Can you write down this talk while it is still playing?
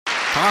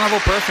Carnival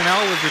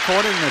Personnel was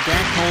recorded in a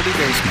dank, moldy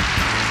basement.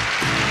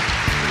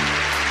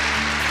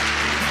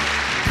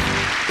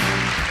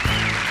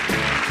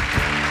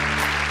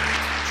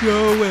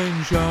 Joe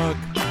and Jacques,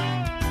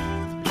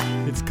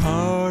 it's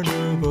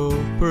Carnival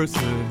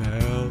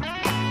Personnel.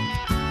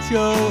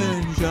 Joe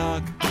and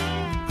Jacques,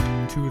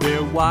 to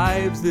their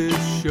wives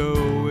this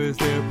show is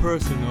their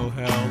personal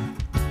hell.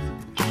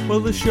 Well,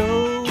 the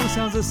show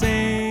sounds the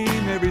same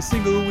every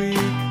single week.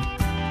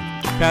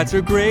 Pats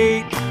are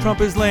great, Trump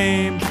is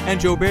lame, and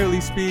Joe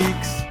barely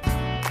speaks.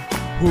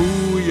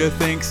 Who you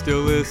think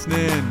still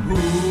listening? Who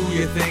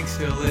you think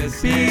still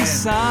listening?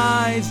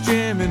 Besides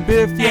Jim and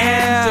Biff,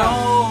 yeah.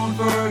 And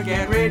don't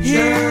forget Richard.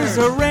 Here's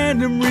a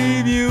random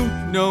review.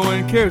 No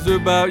one cares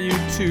about you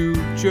two,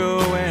 Joe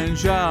and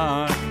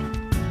Jacques.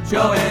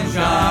 Joe and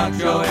Jacques,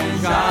 Joe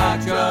and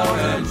Jacques, Joe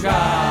and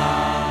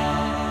Jacques.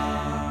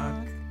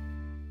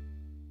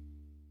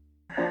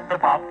 The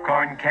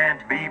popcorn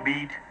can't be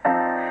beat.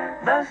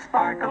 The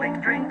sparkling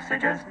drinks are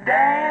just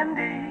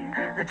dandy.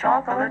 The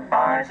chocolate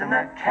bars and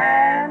the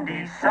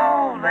candy.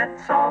 So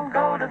let's all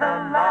go to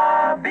the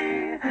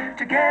lobby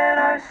to get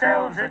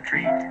ourselves a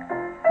treat.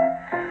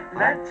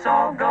 Let's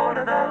all go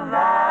to the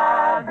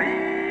lobby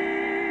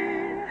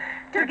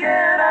to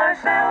get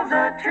ourselves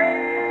a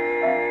treat.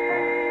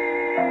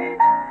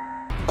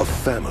 A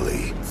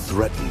family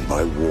threatened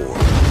by war.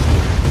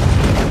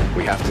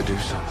 We have to do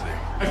something.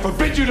 I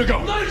forbid you to go!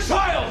 My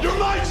child! You're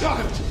my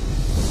child!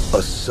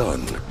 A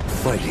son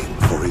fighting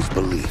for his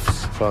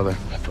beliefs. Father,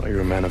 I thought you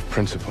were a man of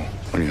principle.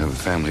 When you have a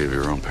family of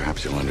your own,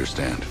 perhaps you'll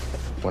understand.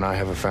 When I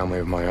have a family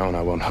of my own,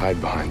 I won't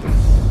hide behind them.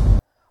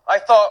 I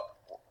thought,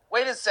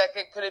 wait a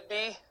second, could it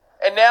be?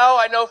 And now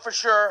I know for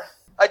sure.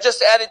 I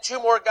just added 2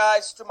 more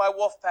guys to my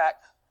wolf pack.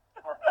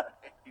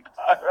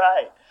 All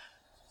right.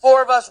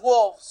 4 of us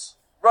wolves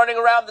running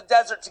around the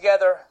desert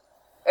together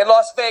in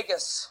Las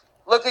Vegas,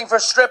 looking for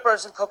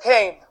strippers and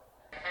cocaine.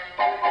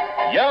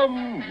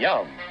 Yum,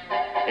 yum.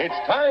 It's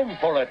time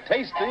for a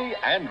tasty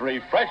and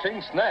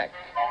refreshing snack.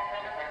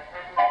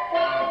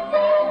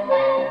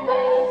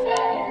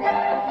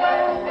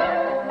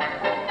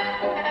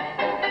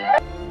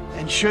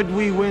 And should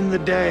we win the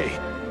day,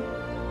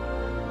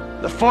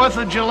 the 4th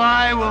of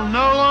July will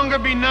no longer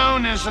be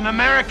known as an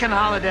American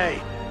holiday,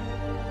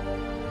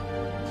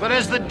 but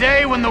as the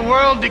day when the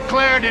world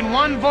declared in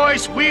one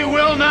voice, we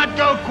will not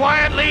go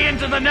quietly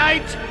into the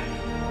night.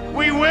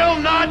 We will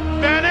not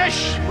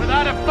vanish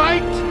without a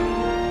fight.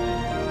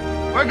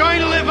 We're going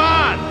to live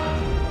on.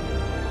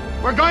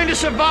 We're going to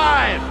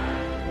survive.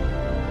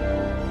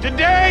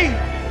 Today,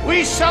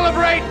 we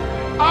celebrate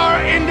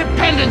our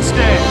Independence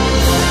Day.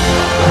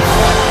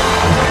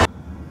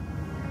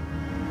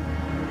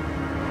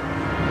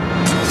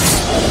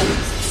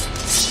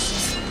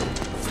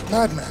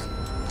 Madman.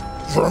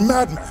 You're a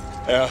madman.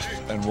 Earth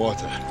and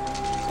water.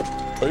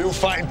 But you'll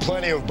find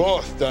plenty of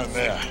both down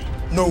there.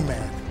 No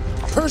man,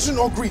 Persian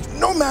or Greek,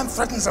 no man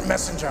threatens a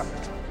messenger.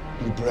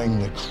 You bring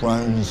the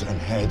crowns and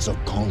heads of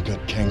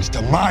conquered kings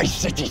to my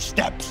city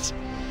steps.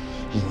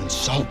 You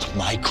insult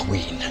my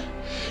queen.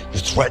 You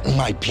threaten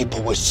my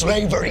people with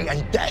slavery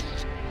and death.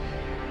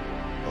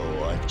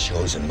 Oh, I've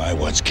chosen my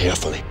words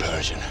carefully,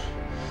 Persian.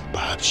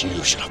 Perhaps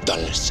you should have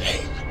done the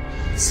same.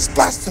 This is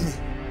blasphemy.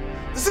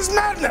 This is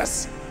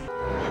madness.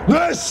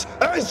 This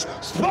is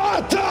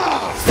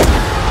Sparta!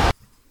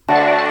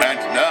 And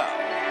now,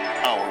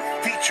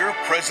 our feature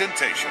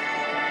presentation.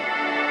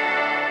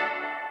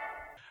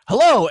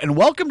 Hello, and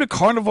welcome to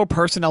Carnival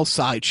Personnel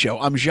Sideshow.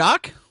 I'm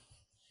Jacques.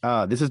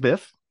 This is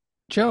Biff.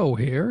 Joe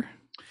here.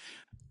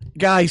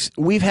 Guys,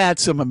 we've had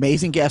some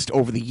amazing guests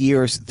over the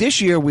years. This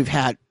year, we've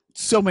had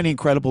so many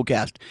incredible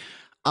guests.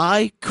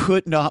 I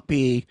could not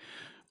be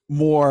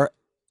more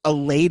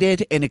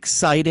elated and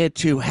excited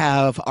to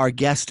have our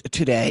guest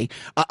today.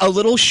 A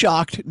little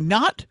shocked,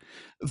 not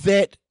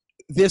that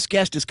this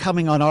guest is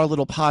coming on our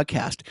little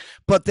podcast,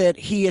 but that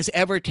he has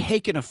ever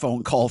taken a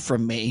phone call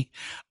from me,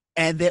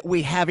 and that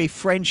we have a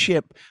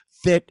friendship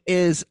that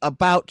is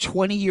about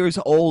 20 years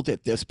old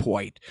at this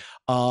point.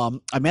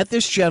 I met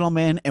this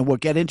gentleman, and we'll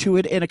get into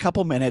it in a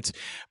couple minutes,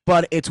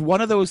 but it's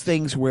one of those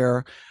things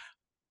where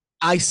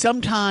I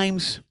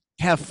sometimes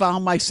have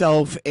found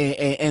myself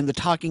in the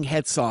Talking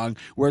Head song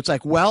where it's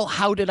like, well,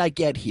 how did I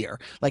get here?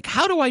 Like,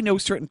 how do I know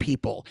certain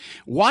people?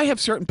 Why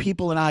have certain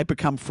people and I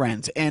become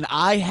friends? And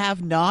I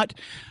have not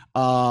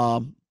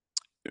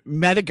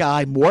met a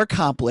guy more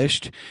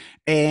accomplished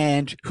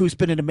and who's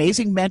been an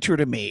amazing mentor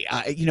to me.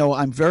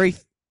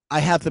 I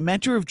have the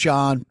mentor of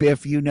John.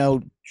 Biff, you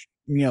know,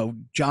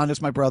 John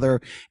is my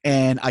brother,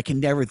 and I can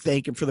never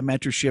thank him for the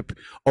mentorship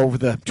over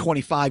the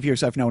 25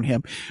 years I've known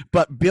him.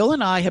 But Bill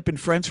and I have been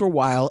friends for a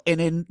while,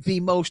 and in the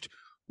most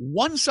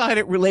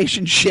one-sided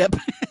relationship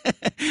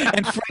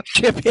and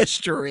friendship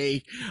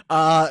history,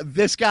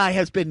 this guy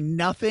has been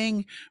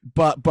nothing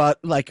but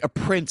like a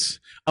prince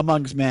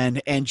amongst men,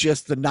 and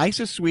just the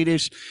nicest,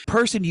 sweetest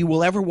person you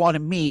will ever want to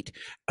meet,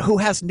 who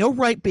has no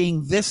right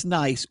being this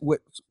nice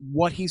with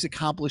what he's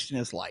accomplished in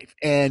his life.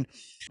 And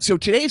so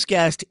today's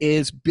guest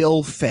is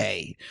Bill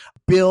Fay.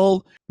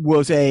 Bill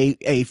was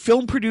a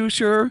film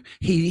producer.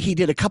 He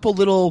did a couple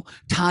little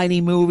tiny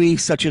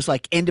movies such as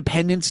like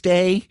Independence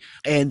Day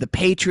and The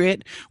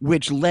Patriot,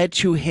 which led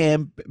to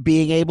him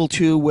being able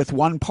to, with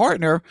one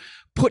partner,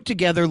 put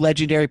together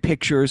Legendary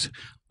Pictures,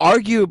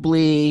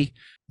 arguably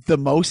the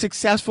most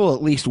successful,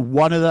 at least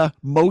one of the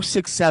most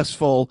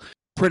successful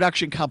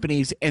production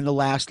companies in the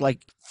last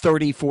like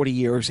 30, 40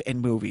 years in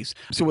movies.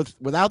 So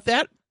without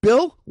that,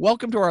 Bill,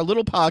 welcome to our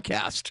little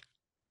podcast.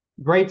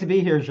 Great to be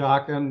here,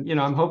 Jacques. And,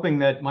 I'm hoping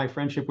that my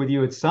friendship with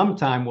you at some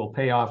time will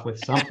pay off with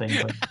something.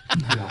 But,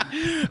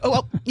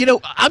 Well,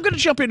 I'm going to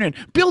jump in.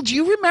 Bill, do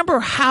you remember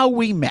how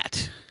we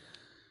met?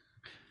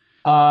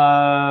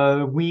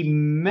 We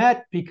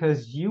met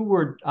because you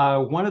were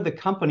one of the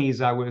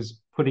companies I was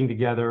putting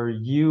together.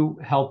 You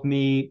helped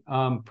me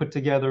put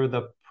together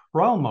the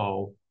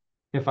promo,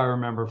 if I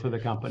remember, for the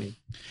company.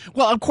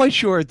 Well, I'm quite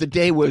sure the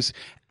day was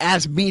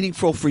as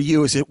meaningful for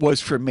you as it was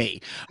for me.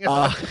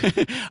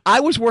 I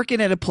was working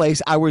at a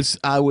place. I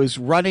was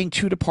running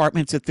 2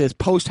 departments at this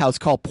post house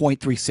called Point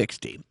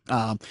 360.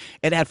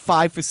 It had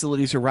 5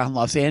 facilities around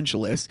Los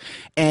Angeles,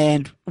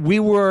 and we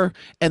were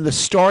in the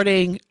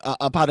starting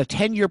about a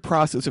 10-year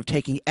process of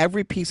taking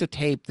every piece of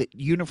tape that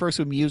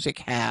Universal Music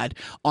had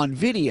on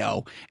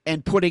video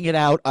and putting it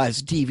out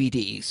as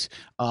DVDs.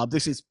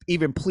 This is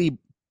even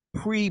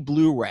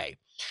pre-Blu-ray.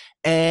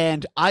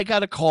 And I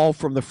got a call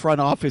from the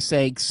front office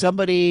saying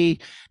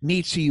somebody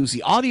needs to use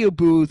the audio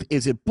booth.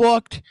 Is it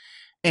booked?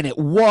 And it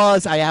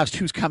was. I asked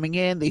who's coming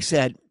in. They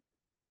said,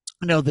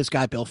 no, this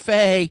guy, Bill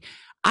Fay.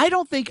 I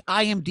don't think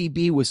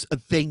IMDb was a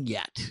thing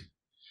yet.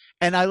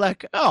 And I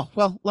like, oh,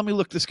 well, let me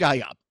look this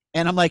guy up.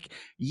 And I'm like,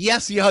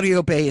 yes, the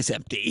audio bay is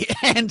empty.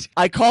 And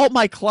I called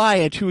my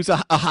client, who's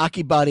a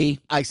hockey buddy.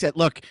 I said,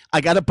 look, I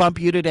got to bump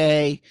you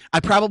today. I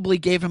probably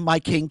gave him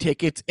my King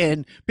tickets.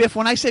 And Biff,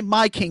 when I say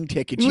my King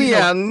tickets,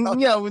 John's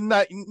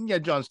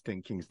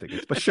King's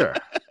tickets, but sure.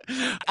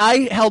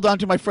 I held on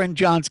to my friend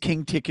John's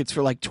King tickets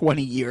for like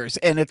 20 years.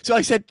 And so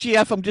I said,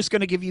 GF, I'm just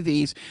going to give you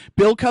these.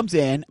 Bill comes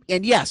in.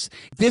 And yes,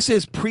 this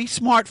is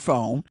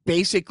pre-smartphone.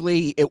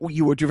 Basically,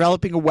 you were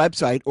developing a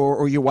website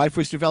or your wife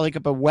was developing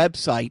up a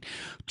website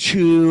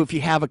to, if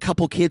you have a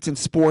couple kids in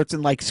sports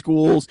and like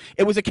schools,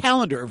 it was a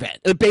calendar event.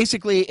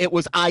 Basically, it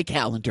was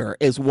iCalendar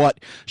is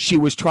what she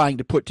was trying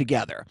to put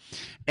together.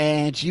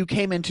 And you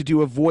came in to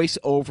do a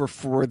voiceover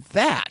for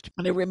that.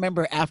 And I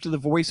remember after the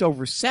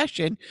voiceover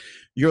session,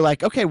 you're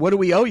like, okay, what do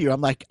we owe you?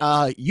 I'm like,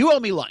 you owe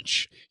me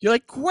lunch. You're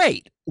like,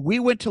 great. We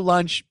went to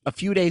lunch a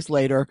few days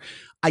later.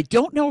 I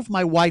don't know if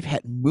my wife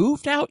had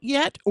moved out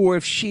yet or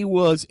if she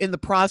was in the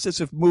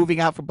process of moving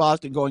out from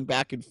Boston, going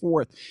back and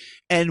forth.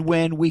 And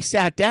when we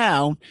sat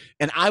down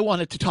and I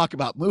wanted to talk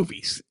about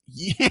movies,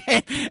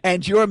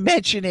 and you're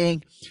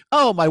mentioning,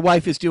 oh, my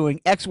wife is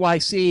doing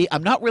XYZ.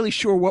 I'm not really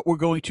sure what we're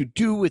going to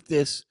do with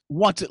this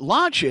once it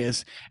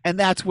launches. And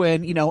that's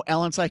when,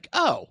 Ellen's like,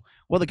 oh,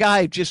 well, the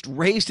guy just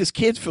raised his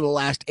kids for the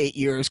last 8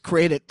 years,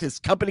 created this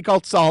company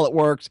called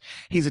SolidWorks.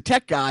 He's a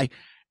tech guy.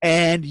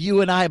 And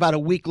you and I, about a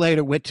week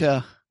later, went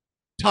to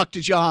talk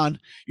to John.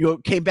 You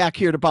came back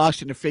here to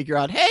Boston to figure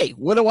out, hey,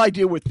 what do I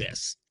do with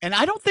this? And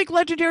I don't think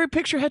Legendary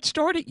Picture had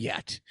started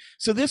yet.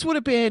 So this would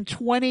have been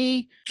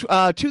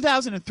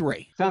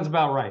 2003. Sounds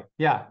about right.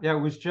 Yeah. It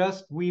was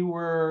just,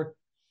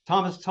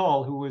 Thomas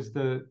Tull, who was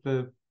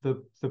the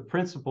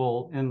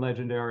principal in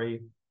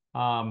Legendary,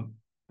 and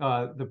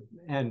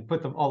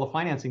put all the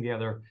financing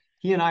together.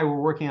 He and I were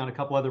working on a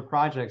couple other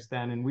projects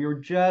then, and we were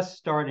just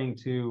starting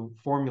to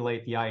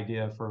formulate the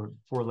idea for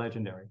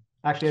Legendary.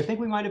 Actually, I think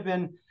we might have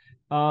been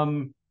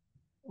talking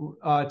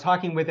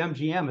with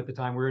MGM at the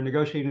time. We were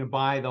negotiating to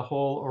buy the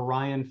whole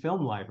Orion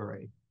film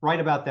library right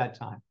about that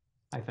time,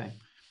 I think.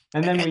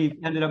 And then we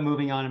ended up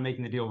moving on and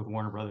making the deal with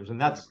Warner Brothers, and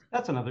that's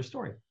another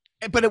story.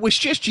 But it was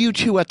just you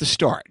two at the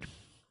start.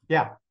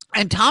 Yeah.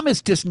 And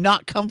Thomas does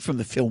not come from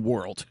the film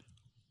world.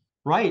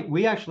 Right.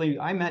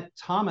 I met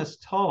Thomas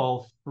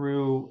Tull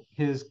through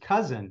his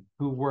cousin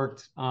who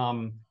worked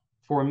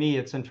for me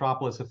at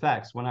Centropolis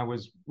Effects when I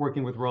was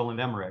working with Roland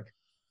Emmerich.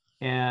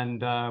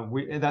 And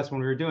that's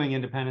when we were doing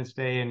Independence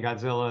Day and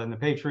Godzilla and The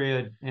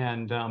Patriot.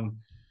 And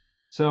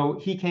so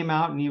he came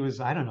out and he was,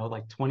 I don't know,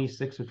 like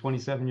 26 or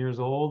 27 years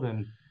old.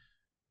 And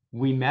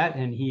we met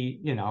and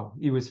he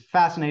was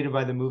fascinated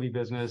by the movie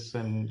business.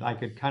 And I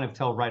could kind of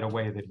tell right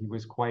away that he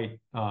was quite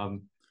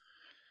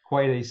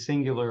a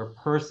singular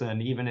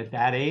person, even at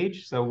that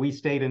age. So we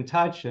stayed in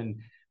touch and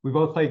we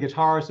both played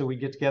guitar. So we'd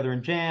get together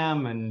and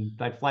jam, and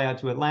I'd fly out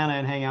to Atlanta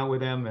and hang out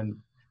with him. And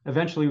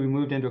eventually we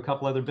moved into a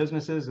couple other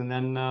businesses, and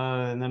then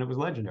it was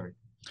Legendary.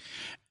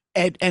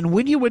 And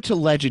when you went to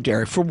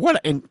Legendary,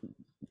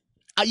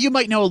 you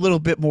might know a little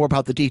bit more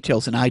about the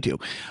details than I do.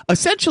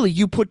 Essentially,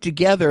 you put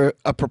together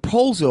a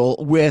proposal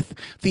with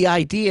the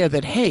idea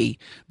that, hey,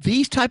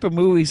 these type of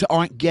movies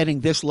aren't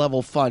getting this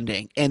level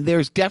funding, and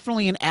there's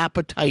definitely an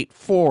appetite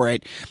for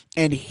it.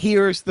 And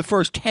here's the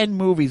first 10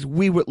 movies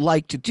we would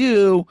like to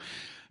do,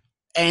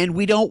 and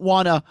we don't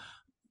want to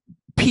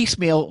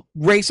piecemeal,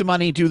 raise the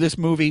money, do this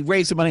movie,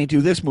 raise the money,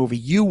 do this movie.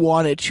 You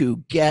wanted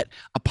to get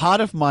a pot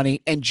of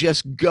money and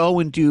just go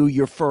and do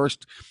your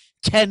first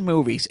 10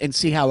 movies and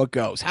see how it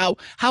goes. How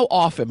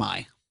off am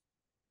I?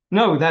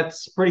 No,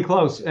 that's pretty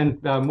close,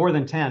 and more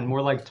than 10,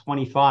 more like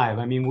 25.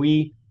 I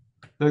mean,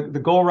 the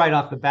goal right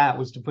off the bat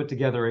was to put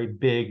together a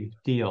big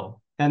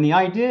deal. And the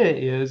idea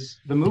is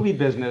the movie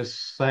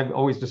business, I've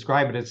always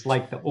described it, it's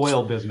like the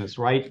oil business,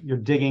 right? You're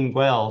digging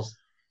wells.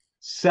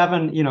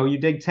 You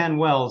dig 10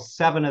 wells,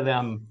 7 of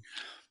them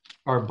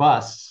are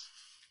busts.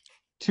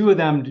 2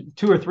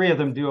 or 3 of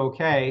them do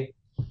okay.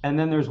 And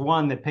then there's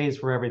one that pays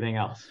for everything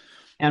else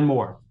and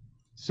more.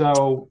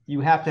 So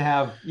you have to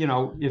have,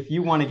 if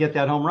you want to get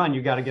that home run,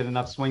 you got to get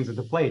enough swings at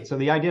the plate. So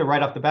the idea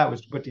right off the bat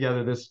was to put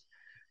together this,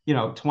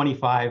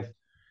 25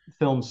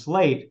 film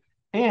slate.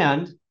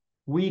 And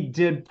we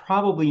did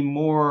probably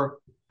more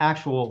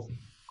actual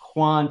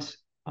quant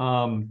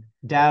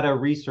data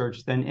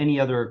research than any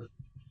other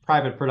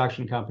private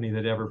production company that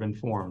had ever been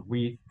formed.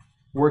 We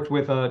worked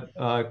with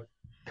a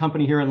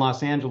company here in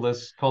Los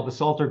Angeles called the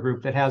Salter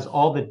Group that has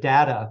all the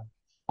data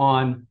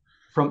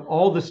from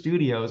all the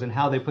studios and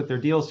how they put their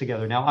deals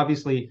together. Now,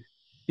 obviously,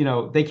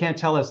 they can't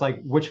tell us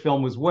like which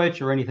film was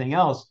which or anything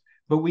else,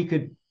 but we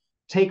could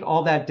take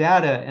all that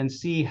data and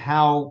see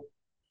how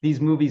these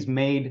movies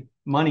made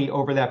money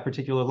over that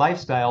particular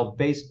lifestyle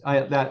based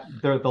the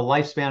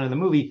lifespan of the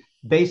movie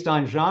based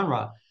on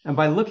genre. And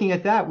by looking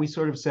at that, we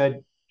sort of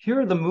said, here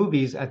are the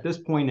movies at this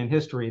point in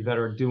history that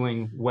are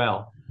doing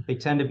well. They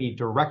tend to be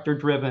director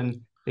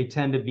driven. They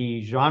tend to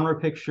be genre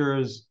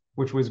pictures,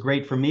 which was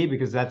great for me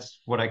because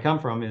that's what I come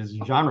from, is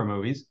genre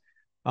movies.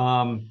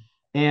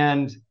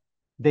 And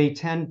they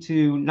tend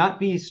to not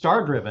be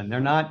star driven. They're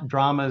not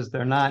dramas.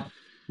 They're not,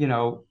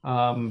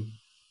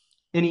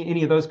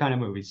 any of those kind of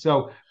movies.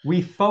 So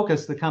we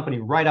focused the company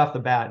right off the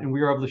bat, and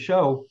we were able to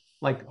show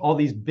like all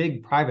these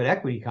big private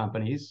equity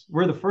companies.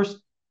 We're the first,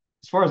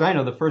 as far as I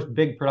know, the first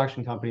big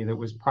production company that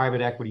was private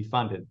equity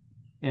funded.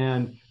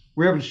 And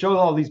we're able to show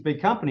all these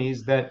big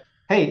companies that,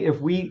 hey, if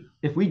we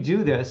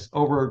do this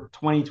over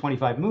 20,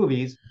 25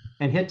 movies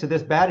and hit to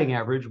this batting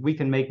average, we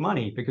can make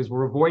money because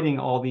we're avoiding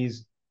all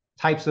these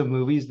types of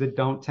movies that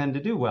don't tend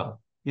to do well.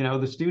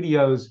 The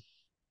studios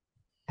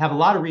have a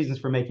lot of reasons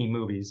for making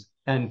movies,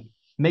 and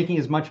making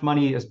as much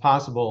money as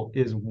possible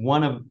is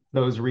one of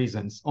those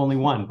reasons. Only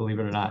one, believe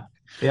it or not.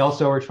 They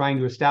also are trying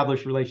to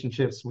establish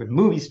relationships with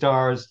movie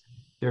stars.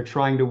 They're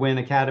trying to win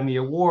Academy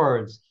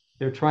Awards.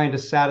 They're trying to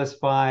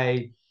satisfy,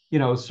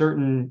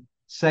 certain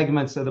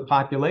segments of the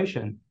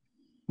population.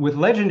 With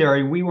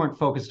Legendary, we weren't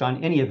focused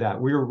on any of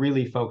that. We were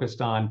really focused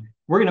on,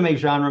 we're going to make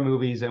genre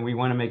movies and we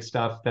want to make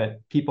stuff that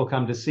people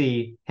come to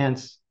see,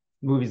 hence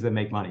movies that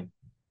make money.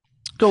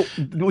 So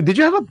did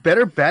you have a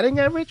better batting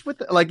average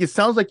with it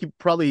sounds like you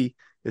probably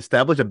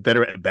established a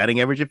better batting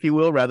average, if you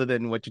will, rather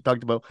than what you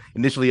talked about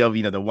initially of,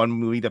 the one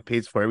movie that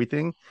pays for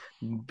everything,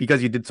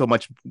 because you did so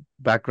much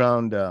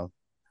background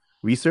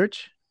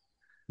research?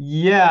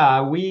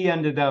 Yeah, we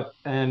ended up,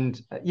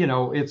 and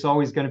it's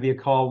always going to be a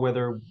call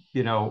whether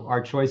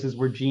our choices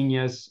were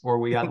genius or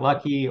we got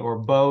lucky or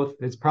both.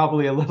 It's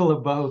probably a little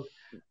of both.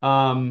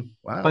 Wow.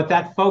 But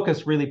that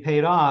focus really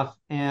paid off,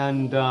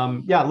 and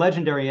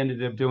Legendary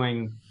ended up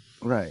doing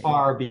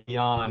far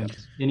beyond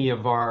any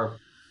of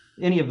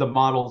the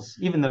models,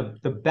 even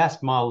the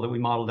best model that we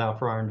modeled out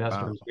for our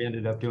investors. Wow. We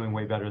ended up doing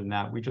way better than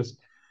that. We just,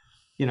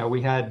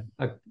 we had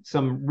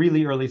some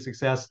really early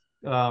success.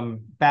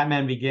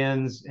 Batman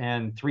Begins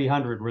and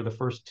 300 were the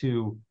first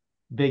 2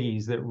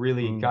 biggies that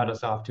really got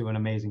us off to an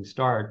amazing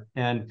start.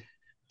 And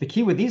the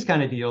key with these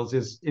kind of deals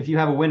is if you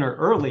have a winner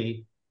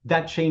early,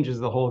 that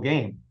changes the whole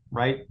game,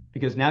 right?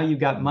 Because now you've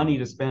got money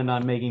to spend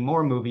on making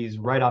more movies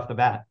right off the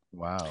bat.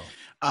 Wow.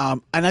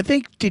 And I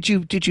think did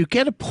you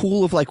get a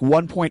pool of like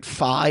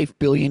 1.5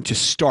 billion to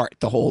start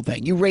the whole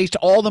thing? You raised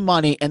all the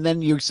money, and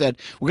then you said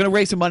we're going to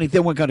raise the money,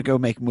 then we're going to go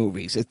make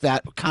movies. Is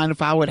that kind of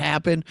how it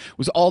happened?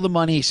 Was all the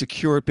money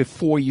secured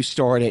before you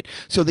started,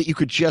 so that you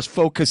could just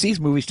focus? These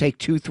movies take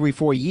 2, 3,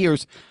 4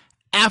 years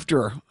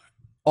after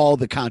all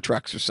the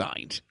contracts are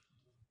signed.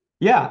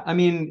 Yeah,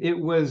 it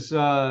was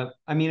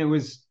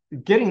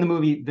getting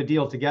the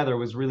deal together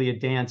was really a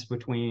dance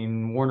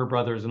between Warner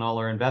Brothers and all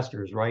our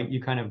investors, right?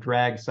 You kind of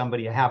drag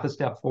somebody a half a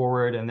step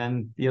forward and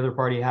then the other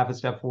party a half a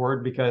step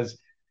forward, because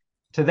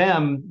to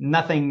them,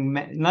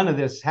 none of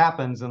this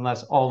happens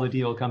unless all the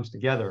deal comes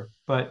together.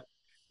 But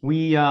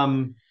we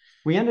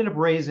ended up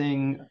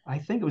raising, I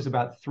think it was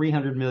about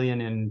 300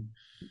 million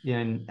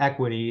in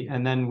equity,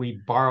 and then we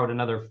borrowed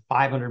another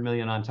 500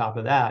 million on top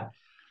of that.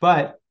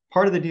 But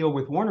part of the deal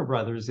with Warner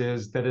Brothers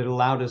is that it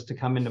allowed us to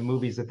come into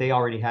movies that they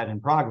already had in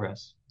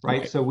progress,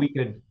 right? So we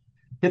could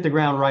hit the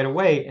ground right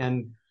away.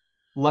 And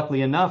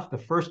luckily enough, the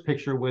first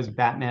picture was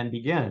Batman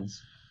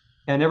Begins.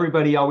 And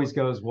everybody always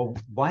goes, well,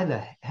 why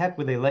the heck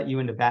would they let you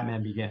into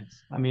Batman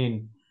Begins?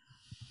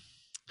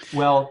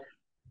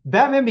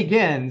 Batman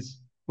Begins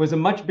was a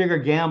much bigger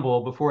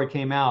gamble before it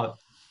came out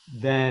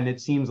than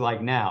it seems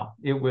like now.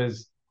 It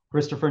was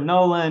Christopher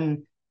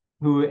Nolan,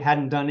 who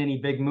hadn't done any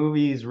big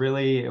movies,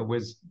 really. It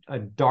was a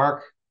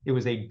dark It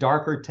was a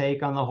darker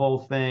take on the whole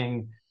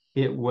thing.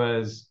 It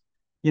was,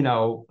 you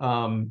know,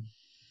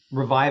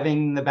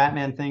 reviving the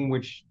Batman thing,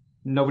 which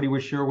nobody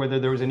was sure whether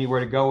there was anywhere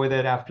to go with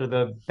it after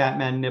the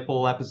Batman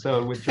nipple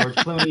episode with George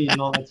Clooney and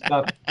all that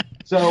stuff.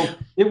 So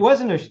it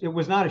was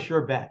not a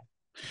sure bet.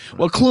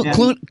 Well,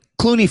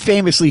 Clooney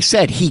famously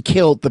said he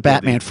killed the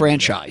Batman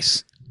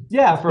franchise.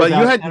 Yeah, for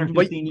about 10 or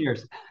 15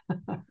 years.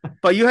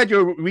 But you had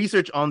your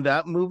research on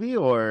that movie,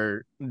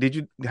 or did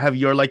you have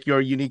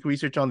your unique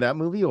research on that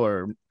movie,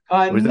 or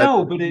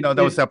no, that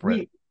was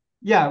separate.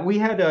 We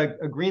had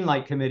a green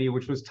light committee,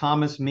 which was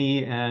Thomas,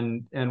 me,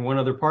 and one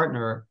other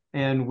partner,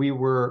 and we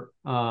were,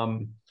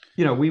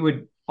 we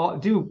would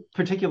do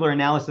particular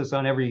analysis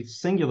on every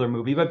singular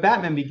movie. But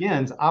Batman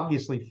Begins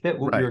obviously fit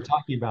what we were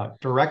talking about.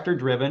 Director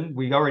driven.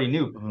 We already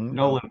knew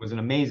Nolan was an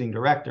amazing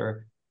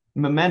director.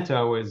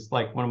 Memento is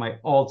like one of my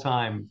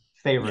all-time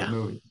favorite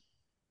movies.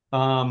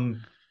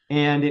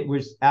 And it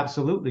was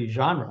absolutely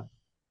genre.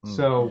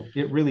 So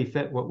it really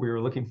fit what we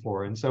were looking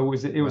for. And so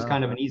it was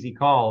kind of an easy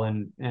call.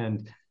 And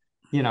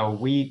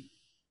we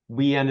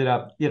ended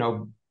up,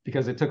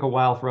 because it took a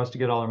while for us to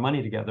get all our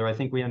money together. I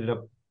think we ended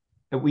up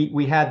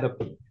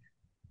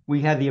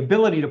we had the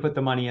ability to put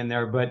the money in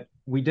there, but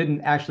we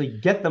didn't actually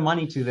get the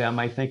money to them,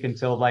 I think,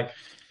 until like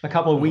a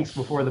couple of weeks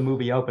before the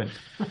movie opened.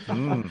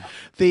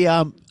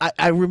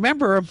 I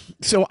remember,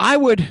 so I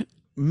would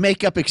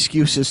make up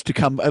excuses to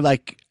come,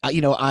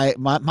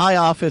 my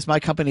office, my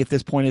company at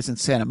this point is in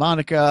Santa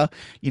Monica,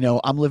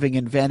 I'm living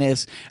in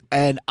Venice,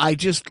 and I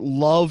just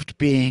loved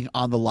being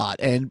on the lot.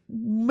 And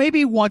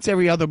maybe once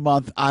every other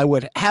month I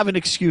would have an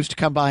excuse to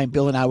come by and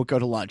Bill and I would go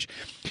to lunch.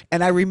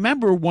 And I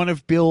remember one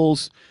of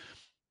Bill's,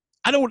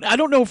 I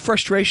don't know if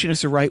frustration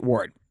is the right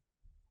word.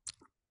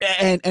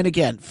 And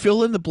again,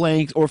 fill in the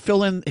blanks or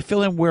fill in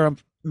where I'm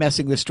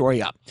messing this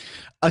story up.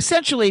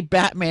 Essentially,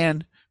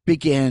 Batman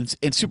Begins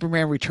and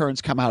Superman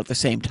Returns come out at the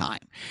same time.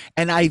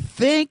 And I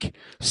think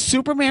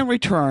Superman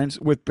Returns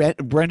with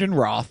Brendan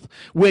Roth,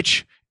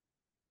 which,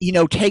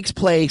 takes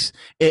place,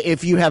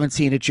 if you haven't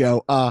seen it,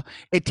 Joe,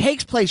 it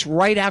takes place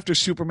right after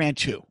Superman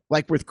 2,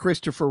 like with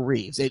Christopher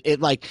Reeves. It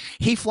like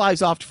he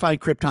flies off to find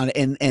Krypton,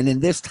 and in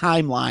this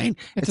timeline,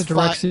 it's a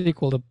direct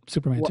sequel to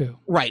Superman 2.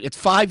 Right. It's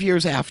 5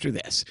 years after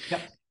this.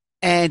 Yep.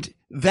 And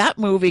that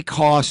movie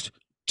cost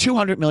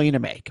 $200 million to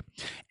make.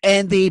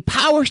 And the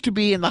powers to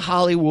be in the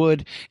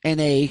Hollywood in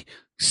a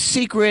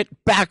secret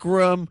back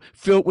room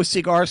filled with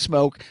cigar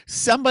smoke,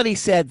 somebody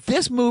said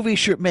this movie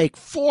should make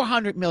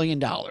 $400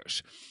 million.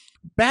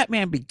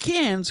 Batman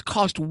Begins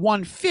cost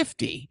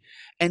 $150,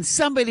 and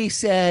somebody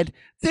said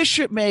this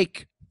should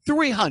make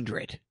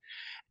 $300,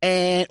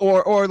 and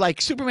or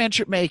like Superman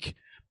should make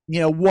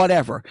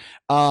whatever.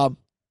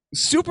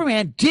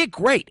 Superman did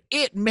great.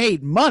 It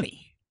made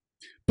money,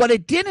 but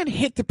it didn't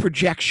hit the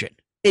projection.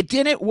 It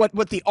didn't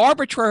what the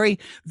arbitrary,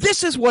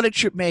 this is what it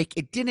should make.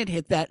 It didn't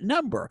hit that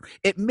number.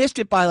 It missed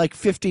it by like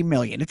 50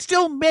 million. It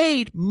still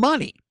made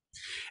money.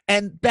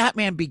 And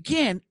Batman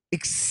Begin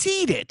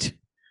exceeded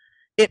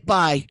it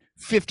by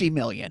 50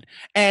 million.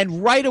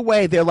 And right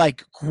away they're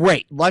like,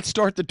 great, let's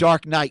start The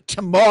Dark Knight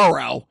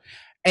tomorrow.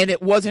 And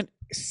it wasn't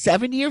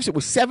 7 years. It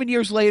was 7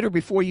 years later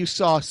before you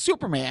saw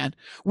Superman,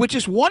 which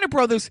is Warner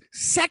Brothers'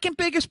 second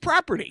biggest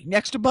property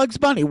next to Bugs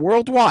Bunny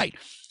worldwide.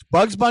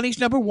 Bugs Bunny's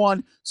number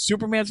 1,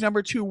 Superman's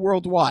number 2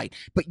 worldwide.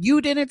 But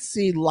you didn't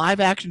see live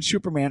action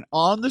Superman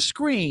on the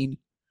screen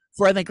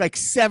for, I think, like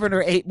 7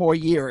 or 8 more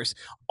years.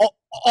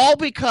 All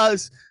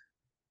because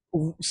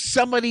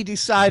somebody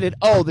decided,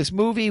 this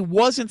movie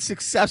wasn't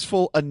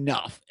successful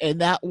enough. And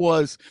that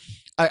was,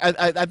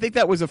 I think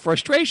that was a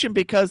frustration,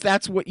 because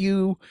that's what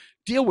you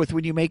deal with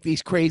when you make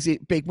these crazy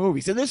big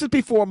movies. And this is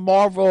before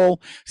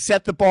Marvel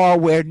set the bar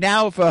where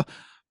now if a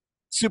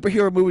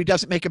superhero movie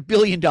doesn't make $1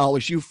 billion,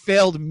 you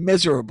failed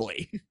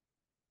miserably.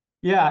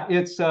 Yeah,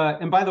 it's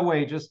and by the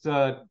way, just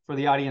for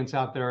the audience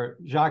out there,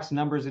 Jacques'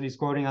 numbers that he's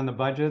quoting on the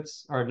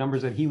budgets are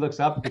numbers that he looks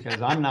up, because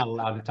I'm not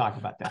allowed to talk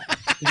about that.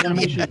 Just want to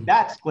make sure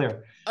that's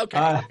clear.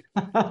 Okay.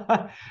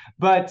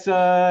 But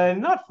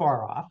not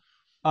far off.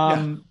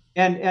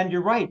 And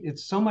you're right.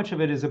 It's so much of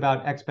it is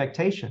about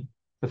expectation.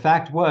 The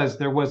fact was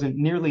there wasn't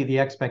nearly the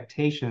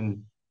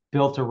expectation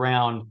built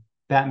around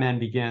Batman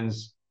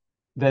Begins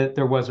that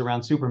there was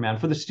around Superman,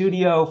 for the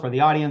studio, for the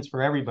audience,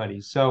 for everybody.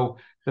 So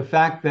the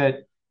fact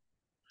that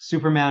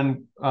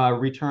Superman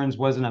Returns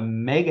wasn't a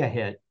mega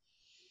hit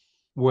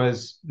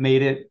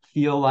made it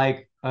feel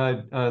like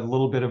a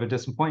little bit of a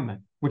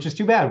disappointment, which is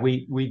too bad.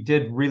 We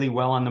did really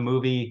well on the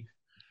movie.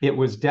 It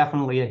was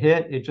definitely a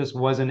hit. It just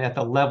wasn't at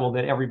the level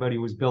that everybody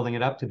was building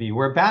it up to be.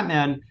 Where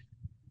Batman,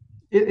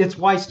 it's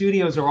why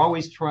studios are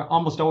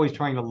almost always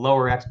trying to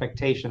lower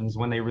expectations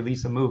when they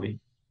release a movie,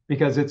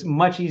 because it's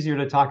much easier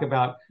to talk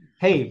about,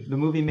 hey, the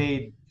movie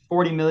made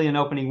 40 million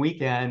opening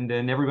weekend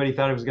and everybody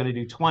thought it was going to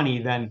do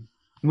 20, than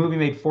the movie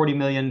made 40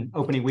 million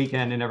opening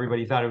weekend and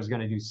everybody thought it was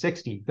going to do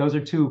 60. Those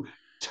are two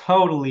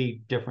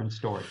totally different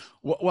stories.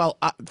 Well,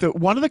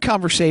 one of the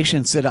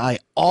conversations that I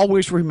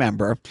always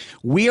remember,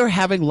 we are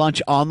having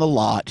lunch on the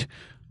lot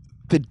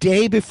the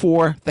day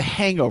before The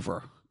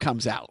Hangover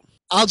comes out.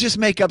 I'll just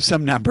make up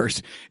some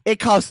numbers. It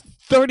costs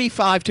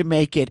 35 to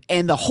make it,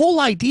 and the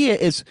whole idea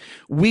is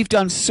we've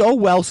done so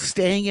well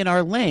staying in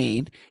our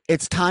lane.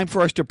 It's time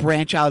for us to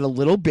branch out a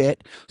little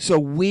bit. So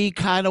we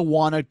kind of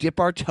want to dip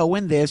our toe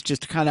in this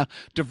just to kind of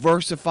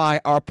diversify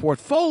our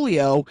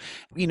portfolio.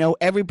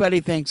 Everybody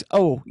thinks,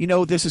 oh,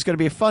 this is going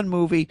to be a fun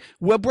movie.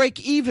 We'll break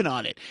even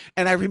on it.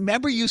 And I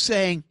remember you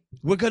saying,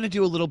 we're going to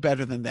do a little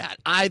better than that.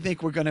 I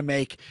think we're going to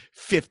make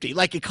 50.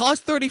 Like, it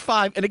costs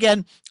 35. And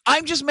again,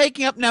 I'm just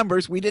making up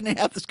numbers. We didn't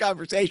have this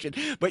conversation,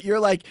 but you're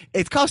like,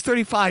 it costs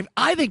 35.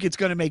 I think it's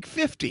going to make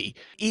 50.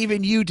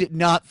 Even you did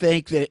not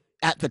think that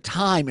at the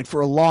time, and for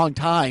a long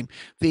time,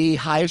 the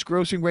highest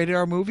grossing rated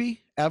R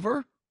movie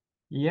ever.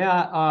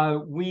 Yeah,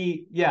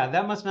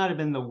 that must not have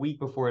been the week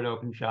before it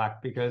opened,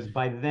 Jacques, because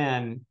by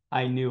then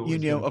I knew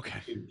it was okay.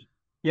 Huge.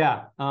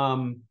 Yeah.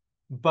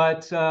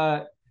 But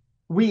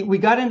we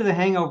got into The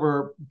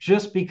Hangover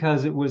just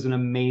because it was an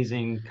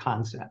amazing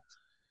concept,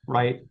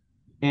 right?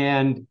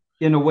 And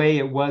in a way,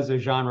 it was a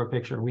genre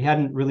picture. We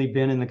hadn't really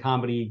been in the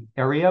comedy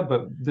area,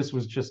 but this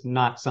was just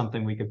not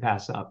something we could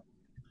pass up.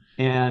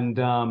 And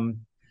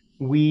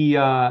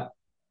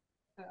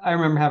I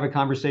remember having a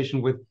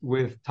conversation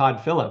with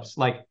Todd Phillips,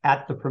 like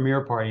at the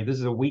premiere party. This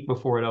is a week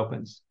before it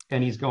opens.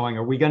 And he's going,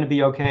 are we going to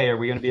be okay? Are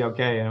we going to be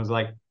okay? And I was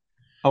like,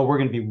 oh, we're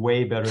going to be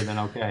way better than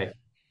okay.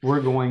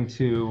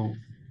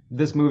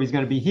 This movie's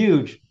going to be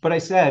huge. But I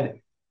said,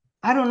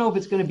 I don't know if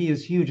it's going to be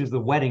as huge as The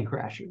Wedding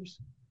Crashers.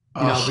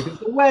 Because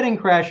The Wedding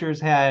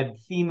Crashers had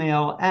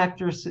female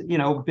actors,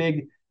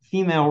 big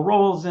female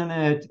roles in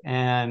it.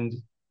 And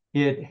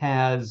it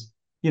has,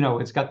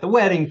 it's got the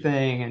wedding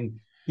thing. And,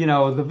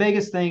 the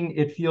Vegas thing,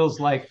 it feels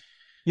like,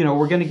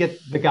 we're going to get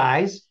the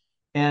guys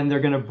and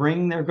they're going to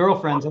bring their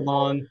girlfriends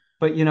along.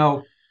 But,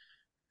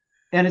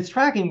 and it's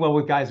tracking well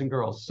with guys and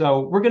girls.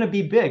 So we're going to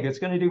be big. It's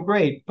going to do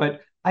great.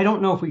 But I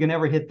don't know if we can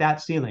ever hit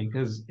that ceiling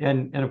because,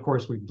 and of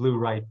course, we blew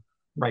right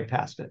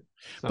past it.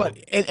 So, but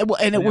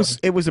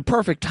it was a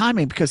perfect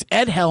timing because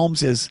Ed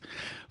Helms is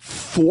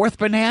fourth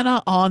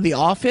banana on The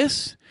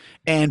Office,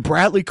 and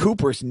Bradley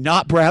Cooper's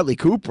not Bradley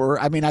Cooper.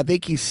 I mean, I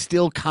think he's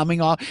still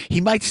coming off. He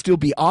might still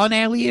be on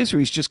Alias, or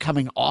he's just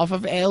coming off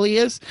of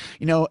Alias.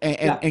 And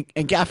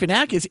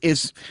Galifianakis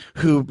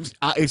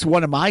is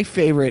one of my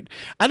favorite.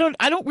 I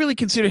don't really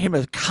consider him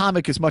a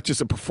comic as much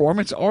as a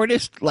performance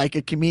artist, like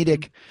a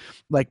comedic,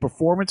 like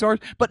performance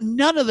art. But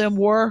none of them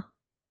were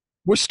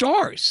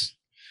stars.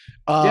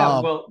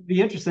 Well,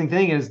 the interesting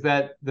thing is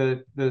that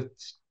the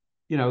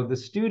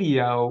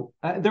studio,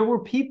 there were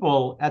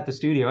people at the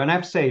studio, and I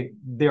have to say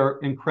they're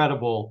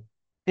incredible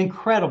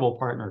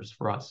partners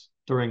for us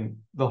during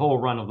the whole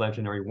run of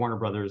Legendary. Warner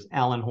Brothers,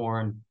 Alan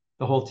Horn,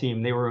 the whole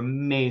team, they were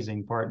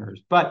amazing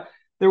partners. But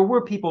there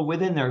were people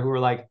within there who were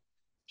like,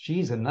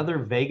 geez, another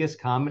Vegas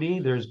comedy?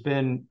 There's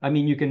been,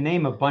 you can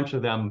name a bunch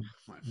of them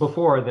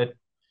before that.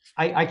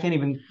 I can't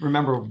even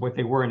remember what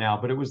they were now,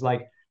 but it was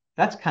like,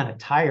 that's kind of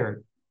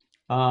tired.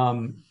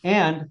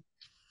 And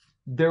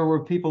there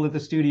were people at the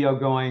studio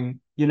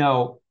going,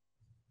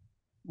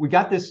 we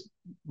got this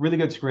really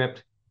good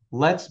script.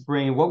 Let's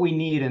bring, what we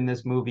need in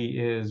this movie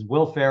is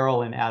Will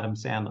Ferrell and Adam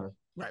Sandler.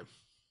 Right.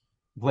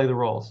 Play the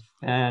roles.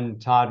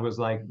 And Todd was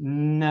like,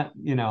 no,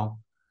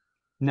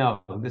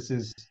 this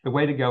is the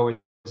way to go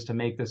is to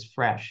make this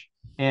fresh.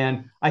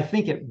 And I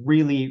think it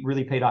really,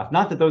 really paid off.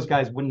 Not that those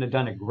guys wouldn't have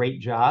done a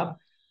great job,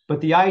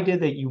 but the idea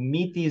that you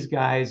meet these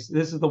guys,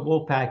 this is the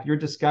Wolfpack, you're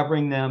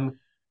discovering them.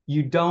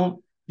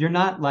 You're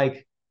not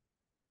like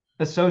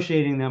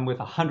associating them with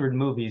 100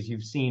 movies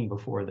you've seen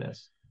before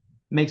this.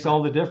 Makes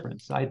all the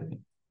difference, I think.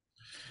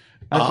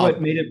 That's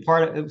what made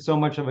it so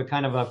much of a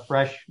kind of a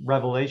fresh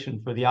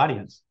revelation for the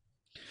audience.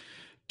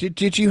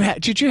 Did you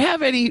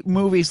have any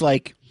movies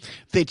like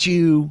that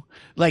you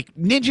like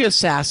Ninja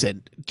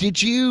Assassin?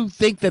 Did you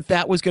think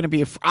that was going to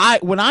be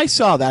when I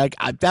saw that,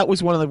 that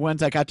was one of the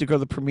ones I got to go to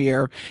the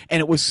premiere, and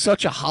it was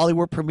such a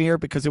Hollywood premiere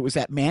because it was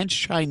at Man's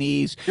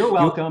Chinese. You're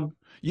welcome.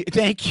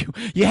 Thank you.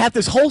 You had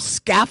this whole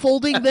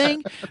scaffolding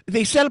thing.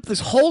 They set up this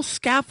whole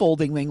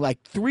scaffolding thing,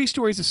 like 3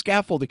 stories of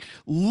scaffolding,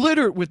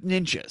 littered with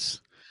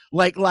ninjas.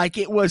 Like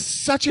it was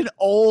such an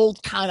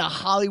old kind of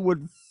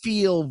Hollywood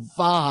feel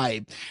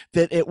vibe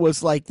that it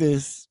was like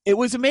this. It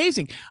was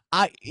amazing.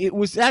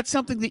 Was that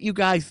something that you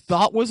guys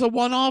thought was a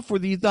one-off, or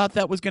you thought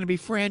that was going to be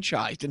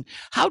franchised? And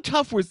how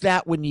tough was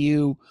that when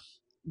you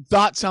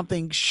thought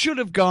something should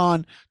have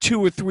gone 2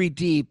 or 3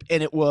 deep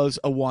and it was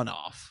a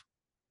one-off?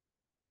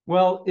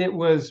 Well, it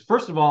was,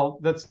 first of all,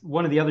 that's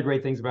one of the other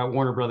great things about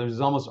Warner Brothers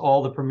is almost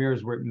all the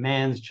premieres were at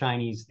Man's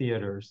Chinese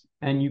theaters.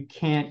 And you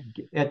can't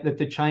get at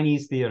the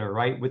Chinese theater,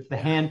 right, with the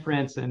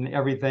handprints and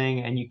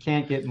everything, and you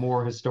can't get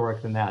more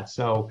historic than that.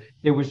 So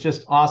it was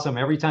just awesome.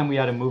 Every time we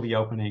had a movie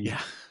opening,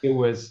 It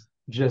was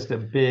just a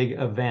big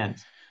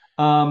event.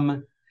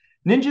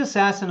 Ninja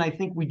Assassin, I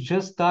think we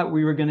just thought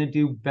we were going to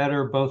do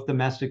better both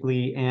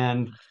domestically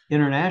and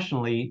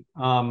internationally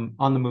on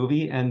the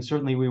movie. And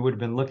certainly we would have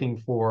been looking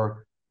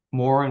for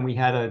more, and we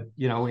had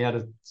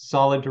a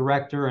solid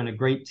director and a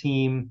great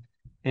team,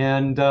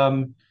 and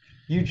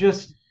you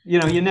just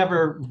you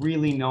never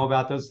really know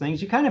about those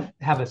things. You kind of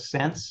have a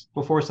sense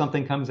before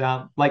something comes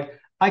out. Like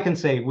I can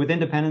say with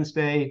Independence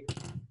Day,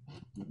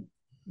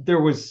 there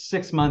was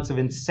 6 months of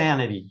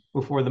insanity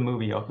before the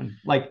movie opened,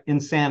 like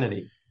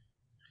insanity.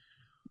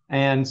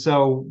 And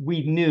so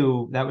we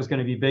knew that was going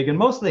to be big. And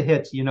most of the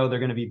hits, they're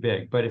going to be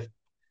big. But if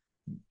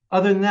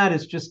other than that,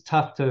 it's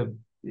tough to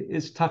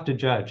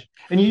judge.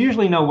 And you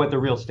usually know what the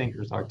real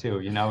stinkers are too.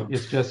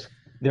 It's just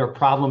there are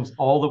problems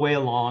all the way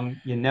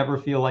along. You never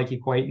feel like you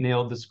quite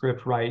nailed the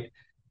script right.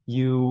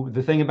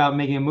 The thing about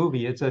making a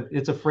movie, it's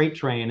a freight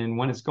train. And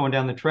when it's going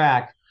down the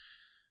track,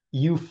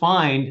 you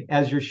find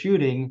as you're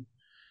shooting,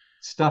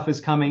 stuff is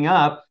coming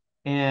up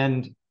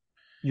and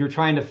you're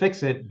trying to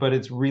fix it, but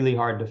it's really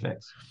hard to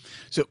fix.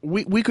 So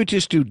we could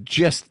just do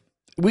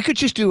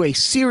a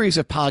series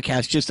of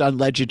podcasts just on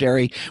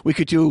Legendary. We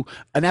could do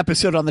an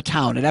episode on The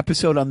Town, an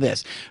episode on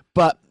this.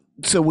 But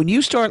so when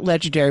you start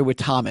Legendary with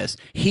Thomas,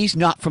 he's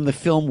not from the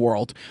film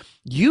world.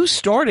 You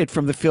started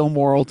from the film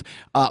world,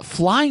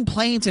 flying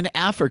planes in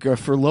Africa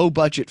for low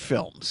budget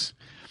films.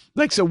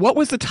 So what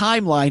was the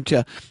timeline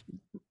to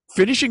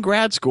finishing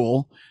grad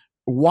school,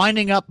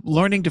 winding up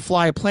learning to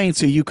fly a plane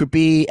so you could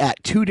be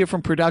at two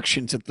different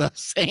productions at the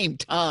same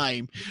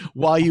time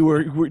while you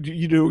were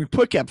doing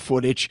pickup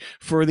footage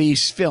for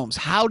these films?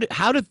 How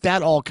did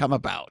that all come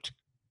about?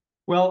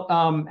 Well,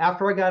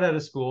 after I got out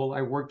of school,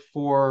 I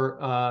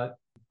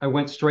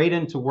went straight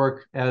into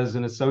work as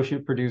an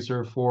associate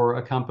producer for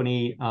a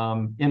company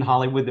in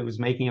Hollywood that was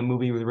making a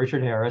movie with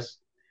Richard Harris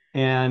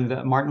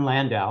and Martin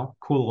Landau.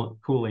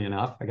 Coolly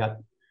enough, I got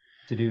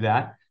to do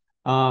that.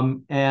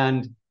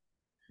 And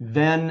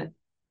then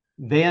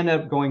they ended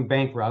up going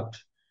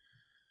bankrupt.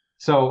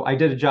 So I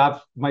did a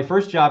job. My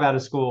first job out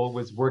of school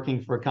was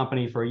working for a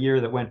company for a year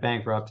that went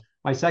bankrupt.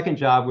 My second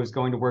job was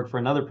going to work for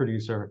another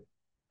producer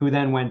who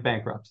then went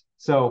bankrupt.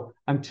 So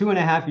I'm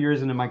 2.5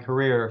 years into my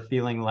career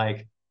feeling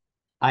like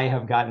I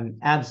have gotten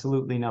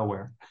absolutely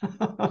nowhere.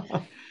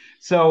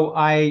 So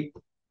I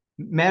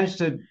managed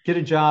to get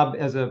a job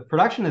as a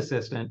production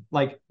assistant,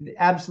 like the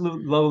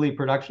absolute lowly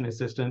production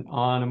assistant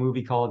on a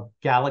movie called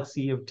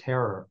Galaxy of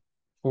Terror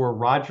for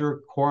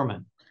Roger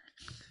Corman.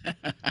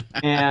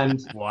 And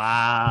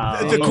wow,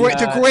 the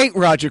great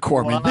Roger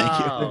Corman. Wow. Thank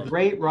you. The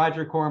great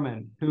Roger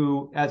Corman,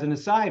 who, as an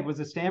aside, was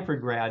a Stanford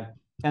grad.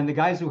 And the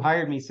guys who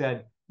hired me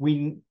said,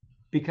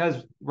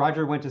 because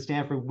Roger went to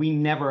Stanford, we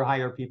never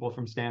hire people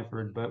from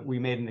Stanford, but we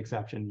made an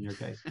exception in your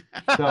case.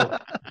 So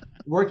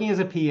working as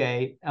a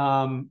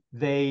PA,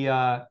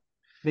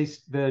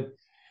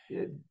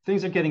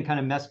 things are getting kind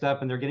of messed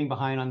up and they're getting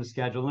behind on the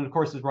schedule. And of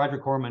course, it's Roger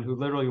Corman who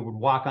literally would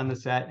walk on the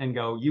set and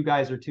go, "You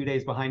guys are 2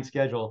 days behind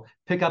schedule,"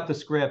 pick up the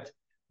script,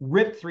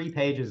 rip 3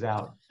 pages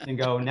out and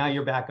go, "Now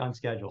you're back on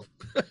schedule."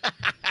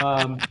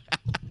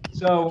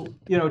 So,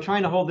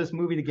 trying to hold this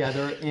movie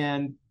together,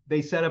 and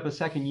they set up a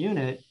second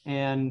unit.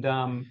 And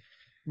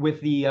with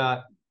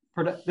the,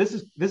 this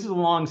is a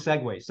long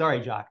segue.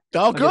 Sorry, Jacques.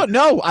 Oh, good.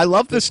 No, I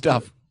love this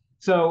stuff.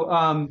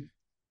 So,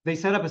 they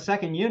set up a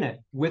second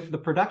unit with the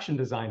production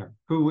designer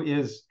who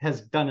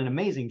has done an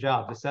amazing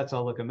job. The sets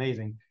all look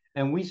amazing.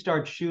 And we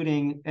start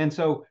shooting. And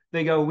so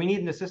they go, "We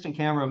need an assistant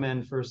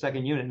cameraman for a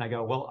second unit." And I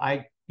go, "Well,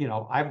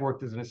 I've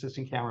worked as an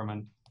assistant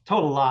cameraman."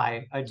 Total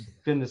lie. I've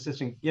been an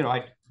assistant,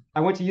 I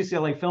went to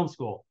UCLA film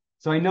school.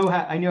 So I knew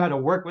how to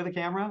work with a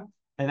camera,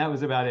 and that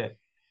was about it.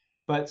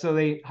 But so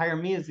they hire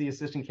me as the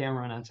assistant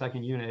cameraman on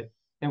second unit,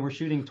 and we're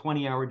shooting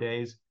 20-hour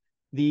days.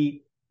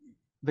 The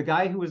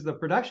guy who was the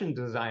production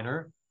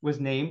designer was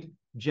named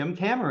Jim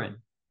Cameron.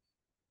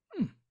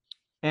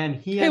 And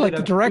he ended like up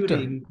the director.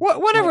 shooting,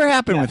 Whatever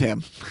happened with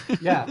him?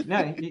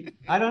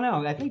 I don't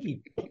know. I think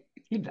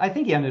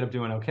he ended up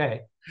doing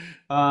okay.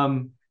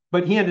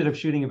 But he ended up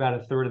shooting about a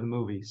third of the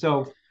movie.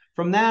 So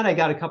from that, I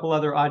got a couple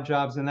other odd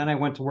jobs, and then I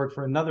went to work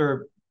for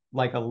another,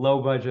 like a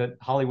low budget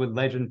Hollywood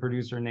legend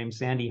producer named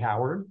Sandy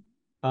Howard.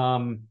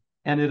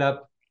 Ended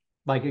up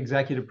like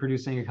executive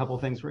producing a couple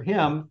things for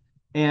him,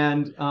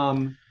 and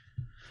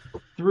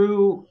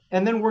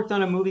then worked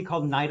on a movie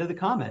called Night of the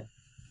Comet,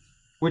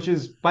 which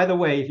is, by the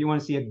way, if you want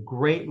to see a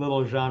great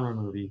little genre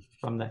movie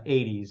from the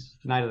 80s,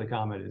 Night of the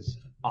Comet is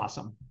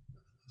awesome.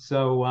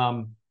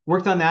 So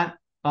worked on that.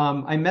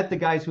 I met the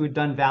guys who had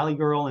done Valley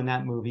Girl in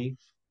that movie,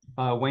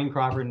 Wayne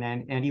Crawford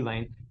and Andy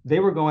Lane. They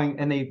were going,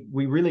 and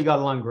we really got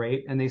along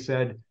great. And they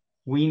said,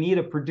 "We need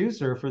a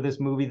producer for this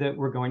movie that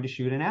we're going to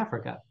shoot in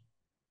Africa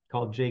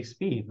called Jake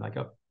Speed, like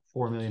a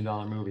 $4 million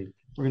movie.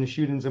 We're going to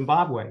shoot in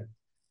Zimbabwe."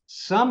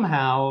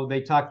 Somehow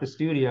they talked the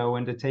studio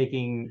into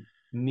taking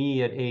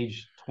me at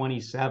age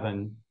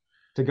 27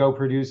 to go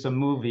produce a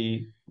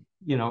movie,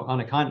 on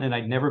a continent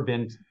I'd never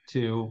been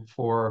to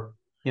for,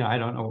 I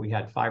don't know, we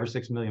had $5 or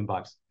 $6 million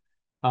bucks.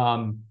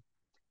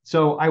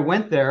 So I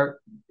went there.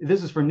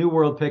 This is for New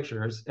World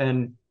Pictures,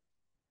 and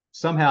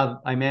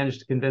somehow I managed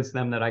to convince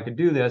them that I could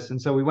do this.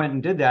 And so we went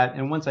and did that.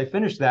 And once I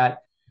finished that,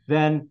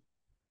 then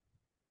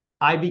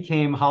I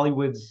became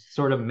Hollywood's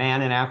sort of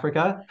man in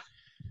Africa.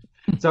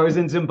 So I was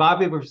in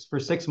Zimbabwe for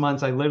 6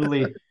 months. I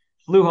literally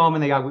flew home,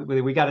 and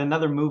we got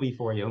another movie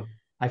for you.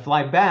 I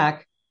fly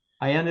back.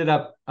 I ended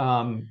up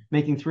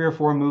making 3 or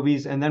 4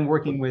 movies and then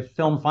working with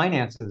Film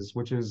Finances,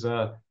 which is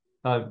a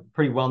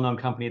pretty well-known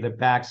company that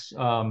backs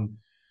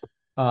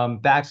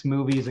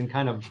movies and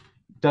kind of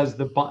does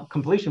the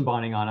completion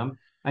bonding on them.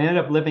 I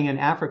ended up living in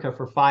Africa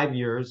for 5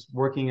 years,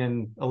 working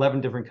in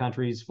 11 different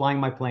countries, flying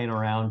my plane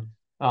around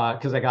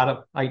because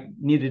I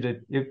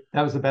needed to.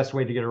 That was the best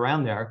way to get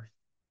around there.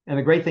 And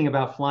the great thing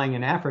about flying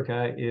in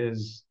Africa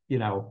is, you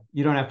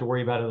don't have to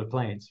worry about other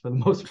planes for the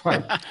most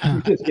part.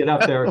 You just get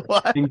up there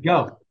and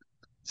go.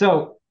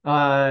 So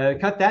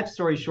cut that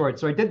story short.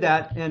 So I did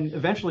that and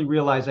eventually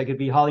realized I could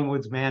be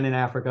Hollywood's man in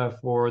Africa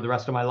for the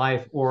rest of my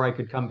life, or I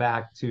could come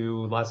back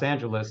to Los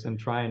Angeles and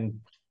try and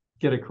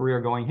get a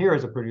career going here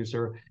as a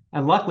producer.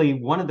 And luckily,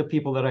 one of the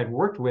people that I'd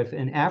worked with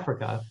in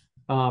Africa,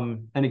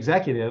 an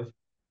executive,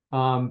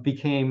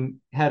 became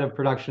head of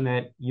production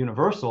at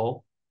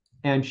Universal.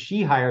 And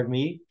she hired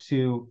me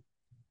to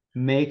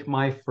make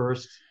my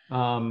first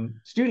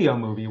studio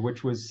movie,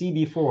 which was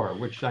CB4,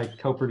 which I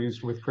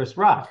co-produced with Chris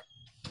Rock.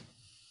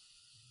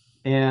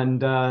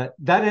 And that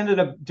ended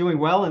up doing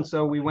well. And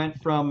so we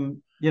went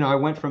from, I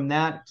went from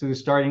that to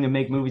starting to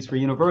make movies for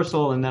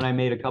Universal. And then I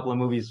made a couple of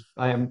movies.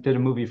 I did a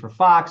movie for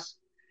Fox.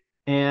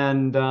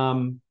 And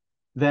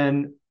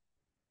then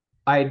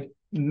I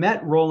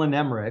met Roland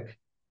Emmerich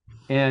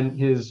and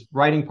his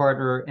writing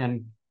partner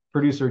and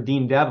producer,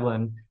 Dean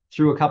Devlin,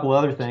 through a couple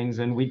other things.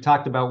 And we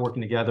talked about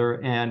working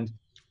together. And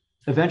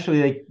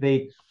eventually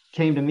they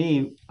came to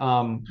me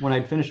when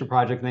I'd finished a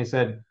project and they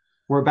said,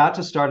 we're about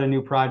to start a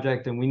new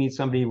project and we need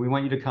somebody. We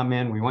want you to come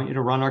in. We want you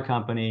to run our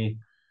company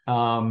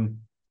and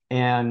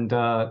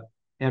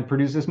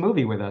produce this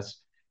movie with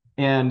us.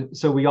 And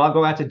so we all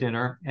go out to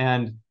dinner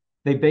and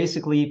they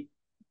basically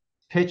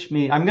pitch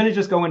me. I'm going to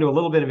just go into a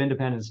little bit of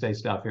Independence Day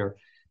stuff here.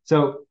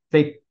 So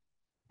they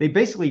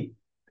basically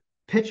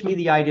pitch me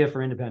the idea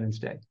for Independence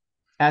Day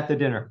at the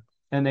dinner.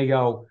 And they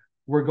go,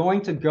 we're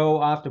going to go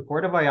off to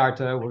Puerto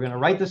Vallarta. We're going to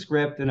write the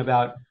script in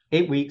about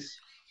 8 weeks.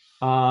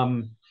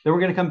 Then we're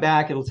going to come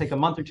back. It'll take a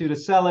month or 2 to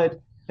sell it.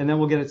 And then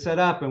we'll get it set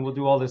up and we'll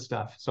do all this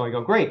stuff. So I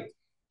go, great.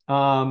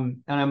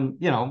 And I'm,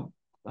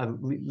 I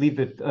leave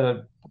it.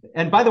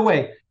 And by the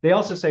way, they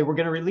also say we're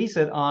going to release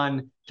it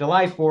on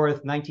July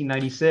 4th,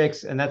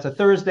 1996. And that's a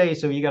Thursday.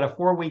 So you got a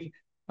 4-week,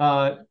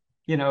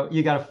 you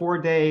got a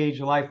 4-day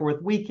July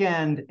 4th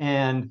weekend.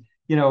 And,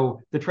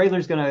 the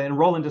trailer's going to, and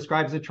Roland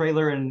describes the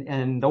trailer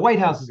and the White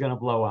House is going to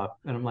blow up.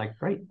 And I'm like,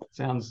 great.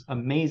 Sounds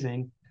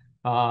amazing.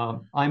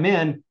 I'm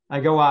in. I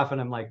go off and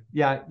I'm like,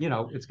 yeah,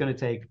 it's going to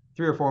take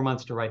 3 or 4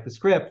 months to write the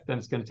script. Then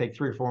it's going to take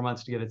 3 or 4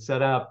 months to get it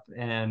set up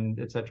and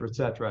et cetera, et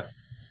cetera.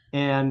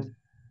 And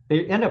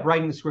they end up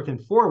writing the script in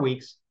 4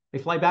 weeks. They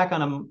fly back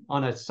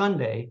on a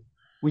Sunday.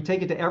 We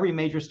take it to every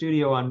major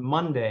studio on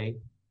Monday.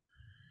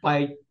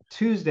 By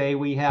Tuesday,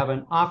 we have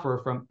an offer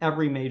from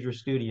every major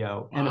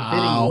studio and a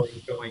bidding war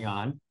is going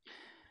on.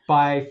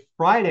 By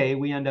Friday,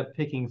 we end up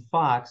picking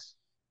Fox.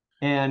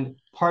 And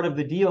part of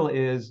the deal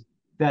is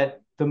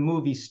that the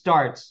movie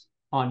starts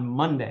on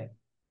Monday.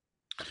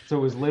 So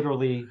it was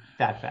literally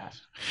that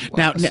fast.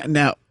 Now,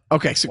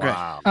 okay, so great.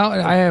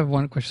 I have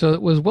one question. So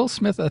was Will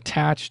Smith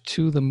attached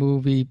to the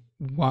movie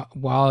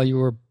while you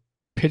were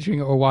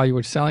pitching or while you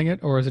were selling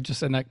it? Or is it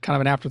just kind of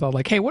an afterthought?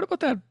 Like, hey, what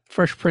about that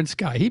Fresh Prince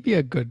guy? He'd be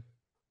a good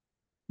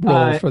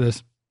role for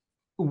this.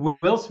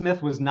 Will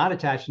Smith was not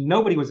attached.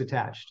 Nobody was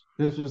attached.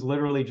 This was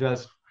literally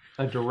just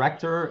a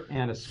director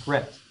and a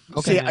script.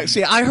 Okay.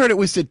 See, I heard it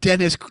was the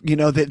Dennis,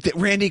 that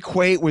Randy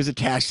Quaid was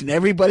attached, and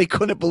everybody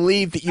couldn't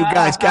believe that you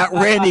guys got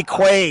Randy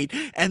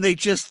Quaid, and they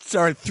just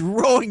started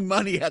throwing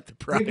money at the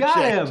project. You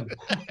got him.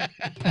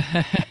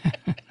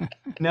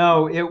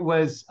 No, it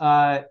was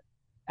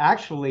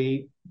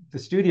actually the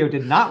studio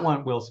did not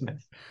want Will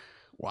Smith.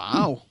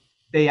 Wow.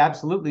 They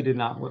absolutely did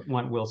not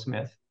want Will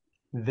Smith.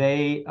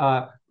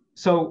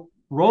 So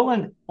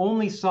Roland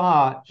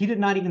he did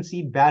not even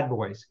see Bad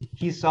Boys.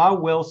 He saw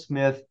Will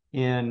Smith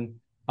in,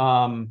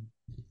 oh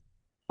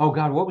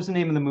God, what was the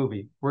name of the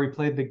movie where he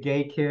played the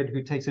gay kid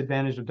who takes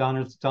advantage of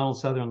Donald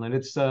Sutherland?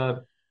 It's,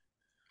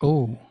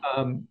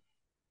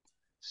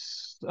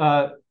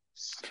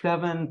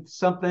 seven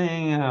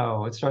something.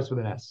 Oh, it starts with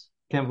an S.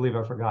 Can't believe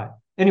I forgot.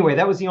 Anyway,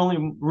 that was the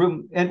only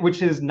room, and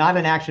which is not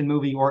an action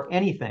movie or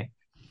anything.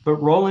 But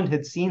Roland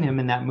had seen him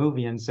in that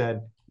movie and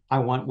said, I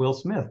want Will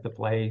Smith to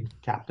play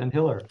Captain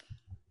Hiller.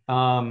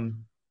 6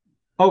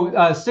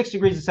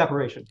 Degrees of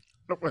Separation.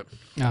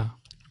 Yeah.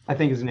 I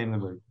think is the name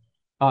of the movie.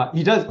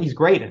 He's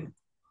great in it.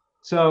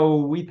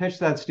 So we pitched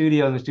that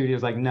studio and the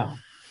studio's like, no,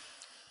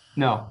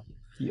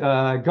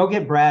 go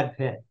get Brad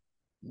Pitt.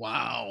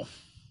 Wow.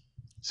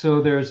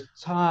 So there's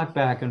talk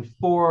back and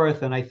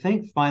forth. And I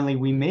think finally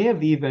we may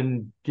have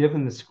even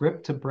given the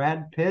script to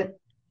Brad Pitt.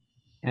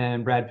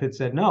 And Brad Pitt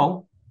said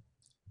no,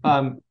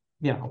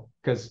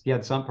 because he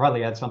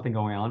probably had something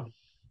going on.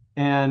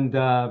 And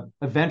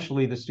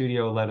eventually the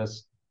studio let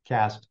us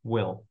cast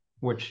Will,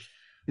 which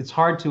it's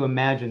hard to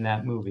imagine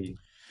that movie.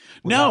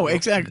 No,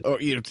 exactly. Or,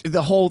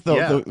 the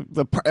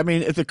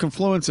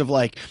confluence of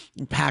like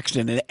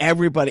Paxton and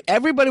everybody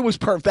was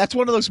perfect. That's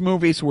one of those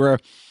movies where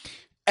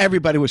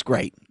Everybody was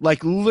great.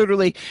 Like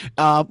literally,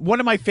 one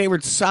of my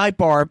favorite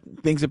sidebar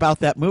things about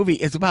that movie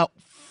is about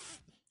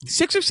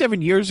 6 or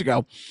 7 years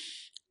ago.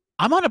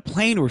 I'm on a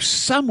plane or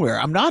somewhere.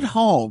 I'm not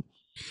home.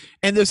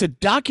 And there's a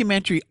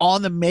documentary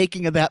on the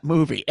making of that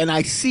movie. And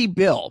I see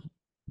Bill.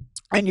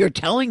 And you're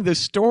telling the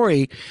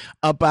story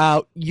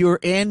about you're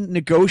in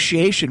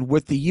negotiation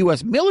with the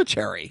U.S.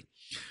 military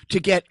to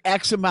get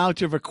X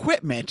amount of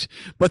equipment,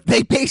 but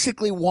they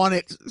basically want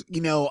it,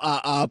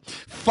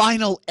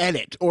 final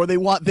edit, or they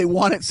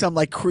wanted some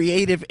like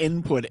creative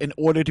input in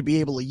order to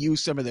be able to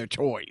use some of their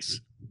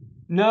toys.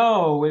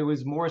 No, it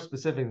was more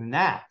specific than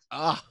that.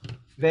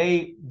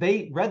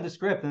 They read the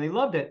script and they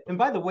loved it. And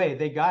by the way,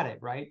 they got it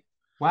right.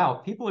 Wow,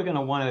 people are going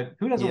to want to.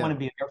 Who doesn't want to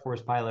be an Air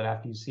Force pilot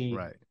after you see,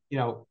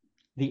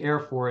 the Air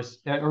Force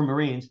or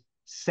Marines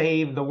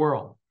save the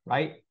world,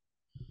 right?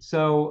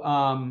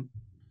 So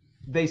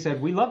they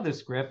said, we love this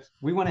script.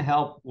 We want to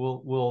help.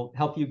 We'll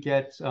help you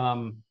get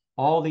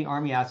all the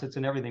Army assets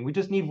and everything. We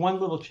just need one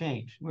little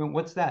change. We went,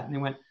 what's that? And they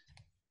went,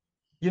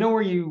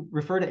 where you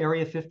refer to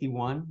Area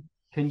 51?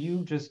 Can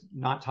you just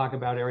not talk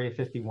about Area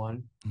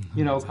 51?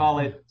 Call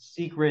it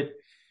secret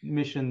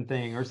mission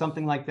thing or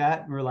something like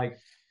that. And we're like,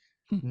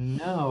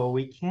 no,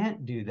 we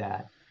can't do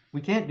that.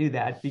 We can't do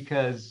that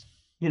because,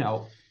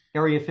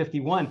 Area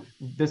 51,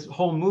 this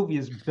whole movie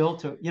is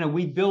built to,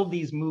 we build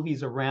these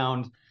movies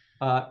around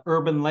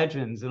urban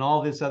legends and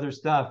all this other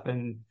stuff.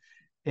 And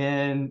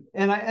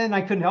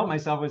I couldn't help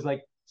myself. I was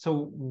like,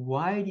 so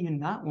why do you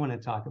not want to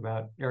talk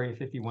about Area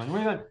 51?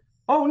 We're like,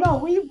 oh no,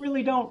 we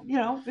really don't,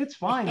 it's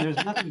fine. There's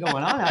nothing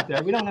going on out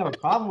there. We don't have a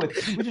problem with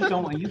it. We just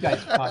don't want you guys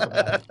to talk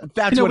about it.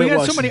 That's what we it had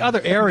was. so many other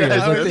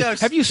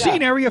areas. Have you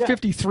seen Area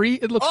 53?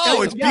 It looks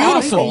it's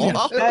beautiful.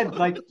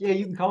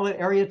 You can call it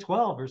Area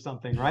 12 or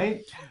something,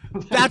 right?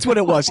 That's what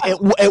it was.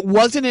 It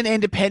wasn't an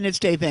Independence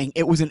Day thing.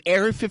 It was an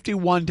Area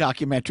 51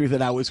 documentary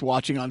that I was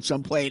watching on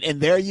some plane, and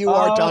there you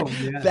are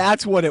talking. Yeah.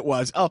 That's what it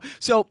was. Oh,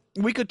 so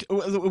we could.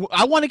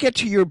 I want to get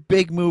to your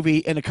big movie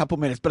in a couple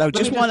minutes, but I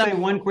just want to say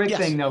one quick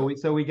thing though.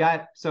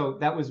 So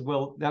that was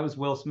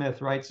Will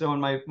Smith, right? So in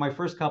my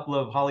first couple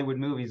of Hollywood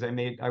movies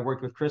I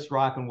worked with Chris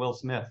Rock and Will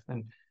Smith,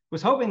 and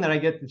was hoping that I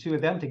get the two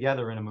of them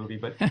together in a movie,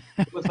 but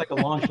it looks like a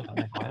long shot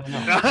now.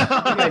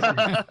 I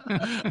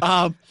don't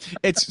know.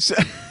 It's.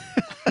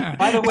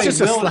 By the way,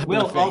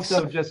 Will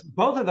also just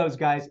both of those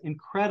guys,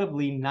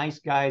 incredibly nice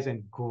guys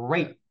and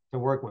great to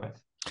work with,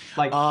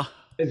 like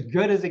as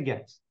good as it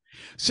gets.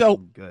 So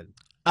good.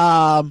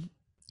 Now,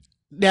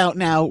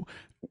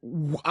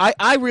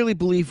 I really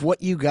believe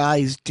what you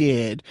guys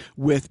did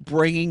with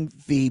bringing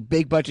the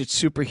big budget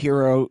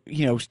superhero,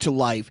 to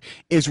life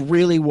is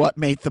really what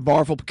made the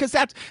Marvel, because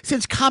that's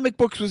since comic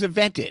books was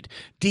invented.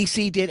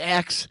 DC did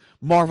X,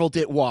 Marvel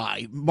did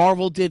Y.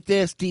 Marvel did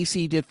this,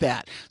 DC did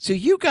that. So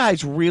you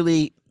guys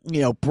really,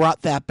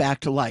 brought that back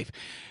to life.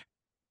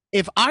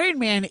 If Iron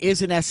Man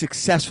isn't as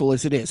successful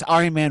as it is,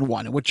 Iron Man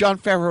 1, and what Jon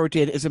Favreau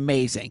did is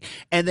amazing,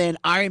 and then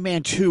Iron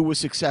Man 2 was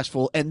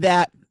successful, and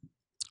that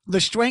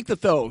the strength of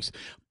those.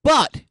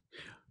 But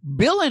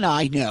Bill and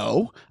I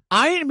know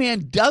Iron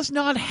Man does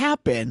not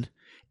happen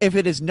if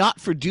it is not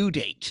for due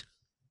date.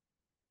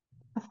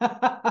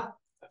 I'm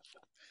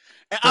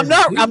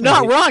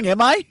not wrong,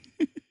 am I?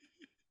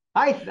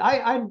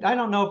 I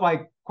don't know if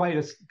I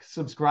quite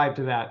subscribe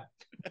to that.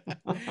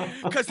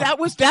 Because that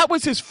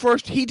was his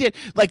first. He did,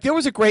 like, there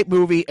was a great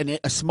movie and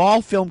a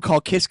small film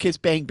called Kiss Kiss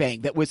Bang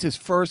Bang that was his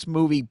first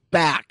movie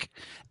back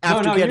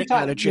after getting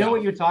out of jail. You know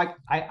what you're talking?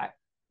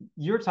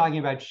 You're talking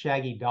about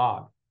Shaggy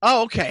Dog.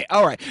 Oh, okay,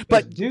 all right.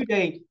 But due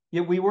date,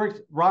 we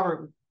worked.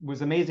 Robert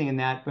was amazing in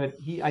that, but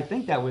I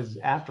think that was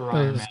after Iron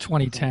Man. It was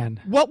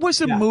 2010. What was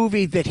the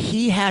movie that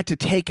he had to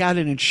take out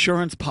an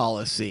insurance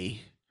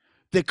policy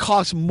that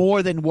cost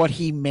more than what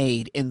he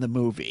made in the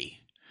movie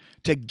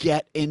to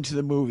get into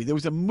the movie? There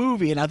was a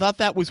movie, and I thought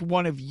that was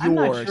one of yours. I'm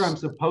not sure I'm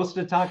supposed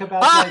to talk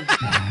about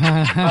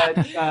that.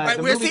 But, right,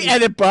 where's the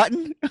edit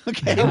button?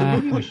 Okay. The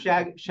movie was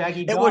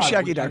Shaggy Dog. It was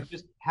Shaggy Dog.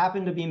 Just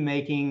happened to be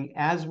making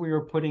as we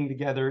were putting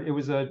together. It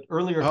was an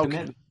earlier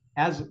commitment.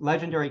 As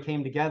Legendary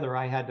came together,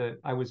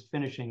 I was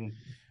finishing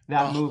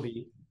that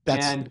movie.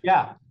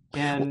 Well,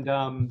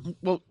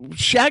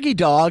 Shaggy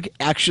Dog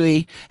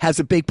actually has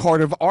a big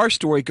part of our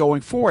story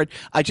going forward.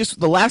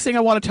 The last thing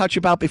I want to touch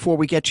about before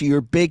we get to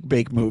your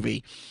big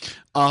movie,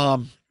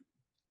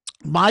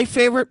 my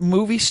favorite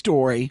movie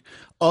story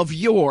of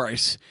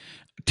yours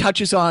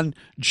touches on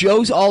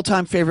Joe's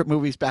all-time favorite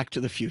movies, Back to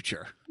the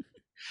Future.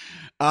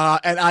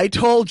 And I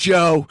told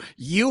Joe,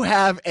 you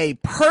have a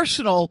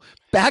personal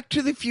Back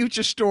to the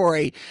Future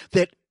story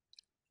that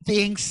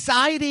the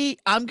anxiety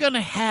I'm going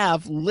to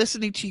have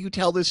listening to you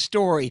tell this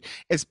story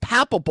is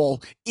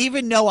palpable,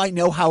 even though I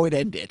know how it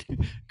ended.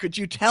 Could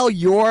you tell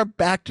your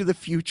Back to the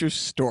Future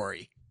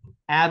story?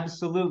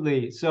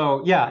 Absolutely.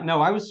 So,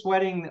 I was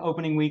sweating the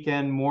opening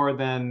weekend more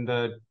than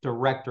the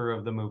director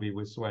of the movie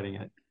was sweating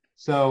it.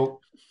 So,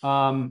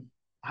 I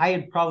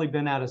had probably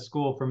been out of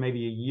school for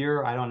maybe a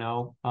year, I don't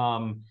know,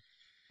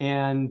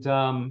 and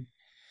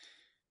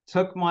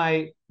took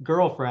my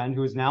girlfriend,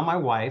 who is now my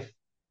wife,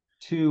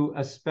 to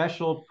a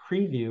special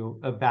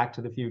preview of Back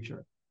to the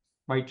Future,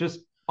 right? Just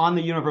on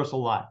the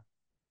Universal lot.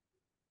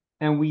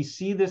 And we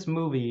see this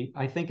movie,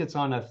 I think it's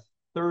on a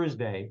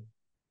Thursday,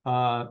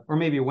 or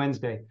maybe a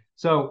Wednesday.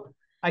 So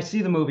I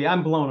see the movie,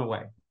 I'm blown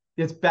away.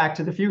 It's Back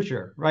to the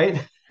Future,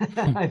 right?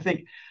 I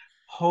think,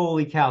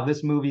 holy cow,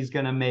 this movie's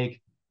going to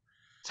make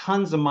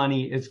tons of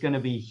money. It's going to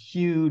be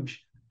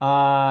huge.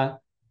 I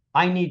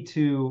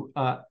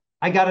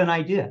got an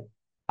idea.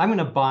 I'm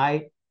going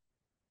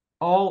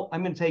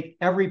to take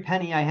every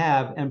penny I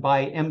have and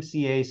buy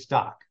MCA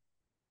stock,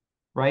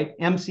 right?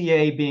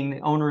 MCA being the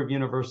owner of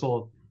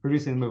Universal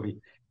producing the movie.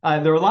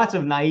 There were lots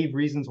of naive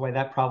reasons why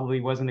that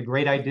probably wasn't a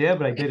great idea,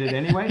 but I did it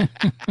anyway.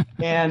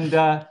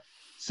 And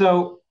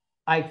so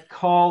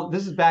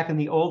this is back in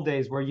the old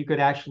days where you could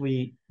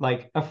actually,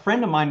 like, a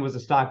friend of mine was a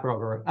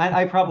stockbroker.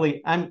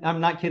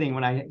 I'm not kidding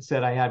when I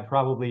said I had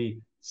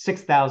probably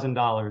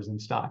 $6,000 in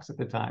stocks at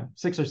the time,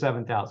 6 or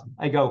 7,000.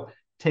 I go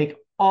take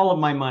all of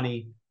my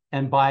money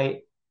and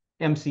buy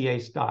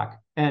MCA stock.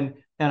 And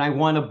I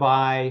want to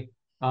buy,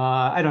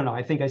 I don't know,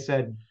 I think I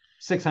said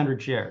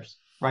 600 shares,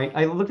 right?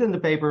 I looked in the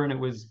paper and it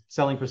was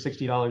selling for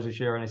 $60 a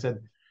share. And I said,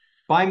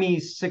 buy me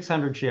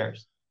 600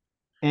 shares.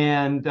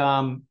 And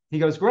he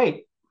goes,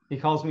 great. He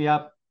calls me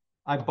up.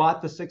 I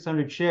bought the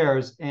 600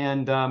 shares.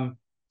 And and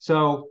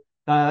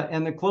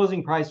the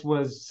closing price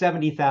was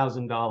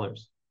 $70,000.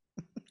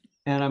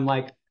 And I'm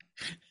like,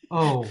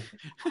 oh,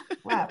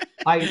 crap.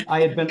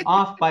 I had been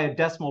off by a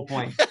decimal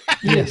point.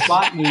 He had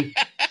bought me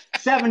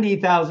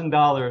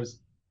 $70,000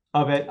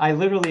 of it.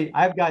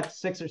 I've got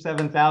 $6,000 or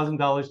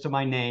 $7,000 to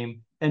my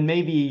name and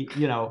maybe,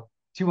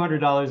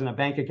 $200 in a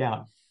bank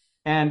account.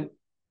 And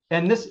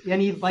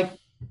he like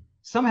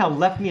somehow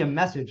left me a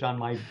message on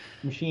my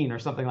machine or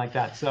something like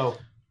that. So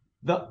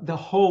the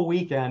whole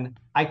weekend,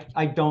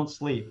 I don't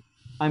sleep.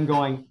 I'm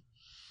going,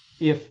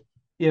 if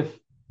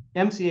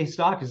MCA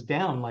stock is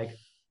down like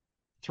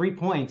 3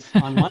 points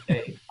on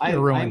Monday, I'm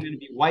going to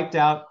be wiped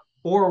out,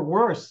 or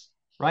worse,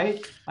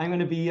 right? I'm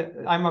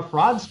a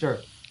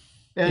fraudster.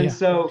 And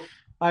so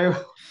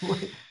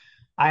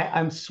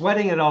I'm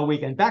sweating it all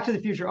weekend. Back to the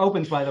Future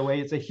opens, by the way.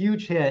 It's a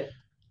huge hit.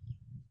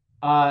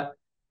 On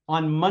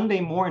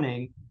Monday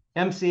morning,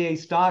 MCA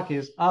stock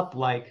is up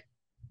like,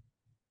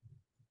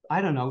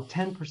 I don't know,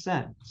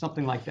 10%,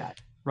 something like that,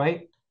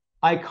 right?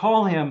 I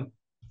call him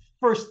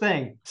first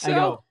thing. I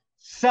go,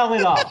 sell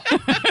it off.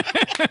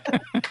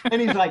 And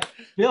he's like,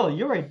 Bill,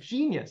 you're a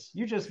genius.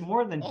 You just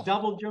more than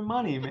doubled your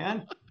money,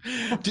 man.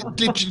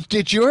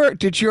 Did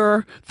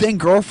your then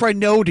girlfriend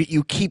know that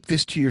you keep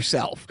this to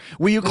yourself?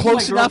 Were you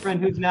close enough?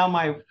 Girlfriend, who's now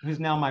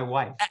my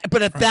wife.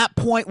 But at that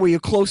point, were you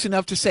close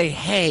enough to say,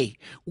 "Hey,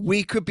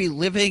 we could be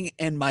living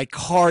in my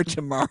car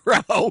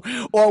tomorrow,"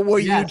 or were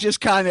you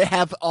just kind of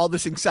have all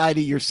this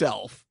anxiety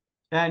yourself?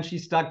 And she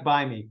stuck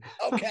by me.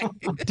 Okay.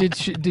 Did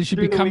she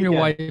become your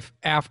wife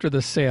after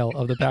the sale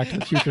of the Back to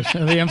the Future,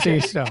 the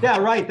MCA stuff? Yeah,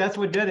 right. That's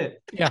what did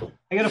it. Yeah,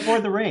 I can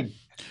afford the ring.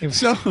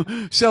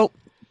 So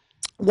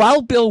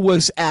while Bill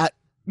was at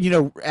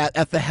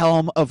the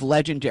helm of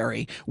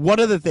Legendary,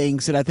 one of the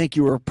things that I think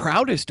you were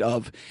proudest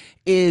of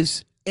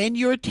is in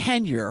your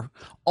tenure,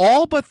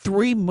 all but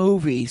 3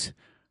 movies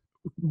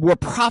were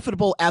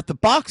profitable at the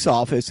box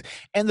office,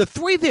 and the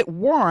 3 that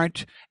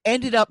weren't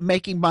ended up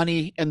making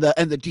money in the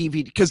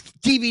DVD, because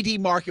DVD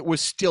market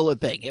was still a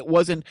thing. It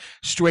wasn't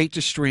straight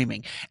to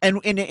streaming.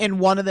 And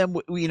one of them,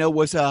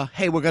 was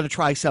hey, we're going to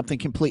try something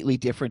completely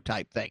different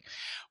type thing.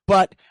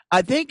 But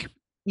I think,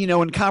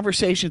 in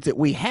conversations that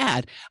we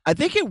had, I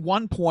think at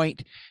one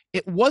point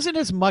it wasn't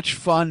as much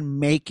fun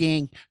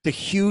making the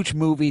huge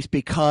movies,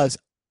 because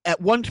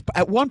at one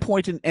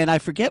point, and I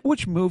forget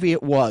which movie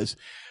it was,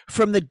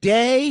 from the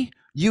day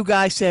you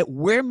guys said,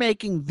 we're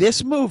making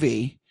this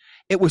movie,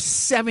 it was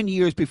 7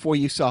 years before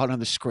you saw it on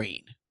the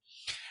screen.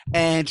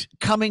 And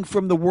coming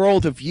from the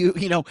world of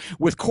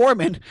with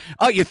Corman,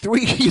 you're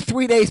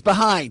 3 days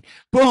behind.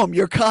 Boom,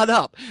 you're caught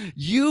up.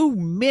 You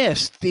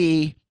missed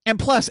and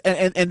plus,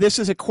 and this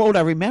is a quote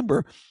I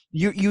remember,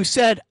 you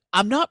said,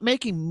 I'm not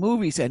making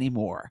movies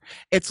anymore.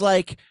 It's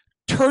like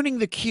turning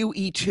the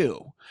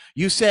QE2.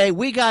 You say,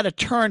 we got to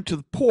turn to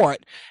the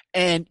port,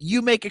 and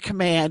you make a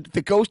command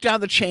that goes down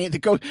the chain,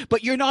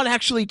 but you're not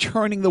actually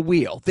turning the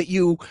wheel, that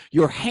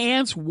your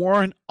hands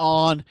weren't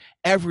on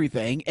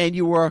everything, and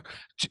you were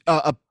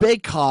a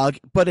big cog,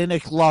 but in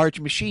a large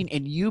machine,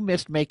 and you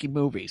missed making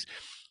movies.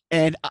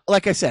 And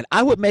like I said,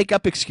 I would make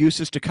up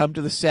excuses to come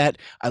to the set.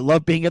 I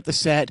love being at the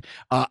set.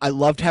 I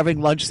loved having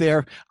lunch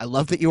there. I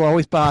love that you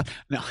always bought.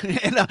 No,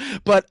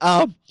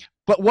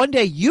 but one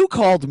day you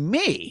called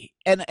me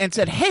and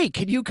said, hey,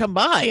 can you come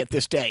by at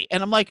this day?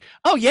 And I'm like,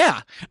 oh,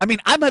 yeah. I mean,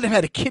 I might have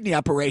had a kidney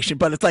operation,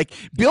 but it's like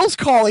Bill's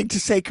calling to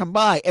say come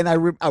by. And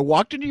I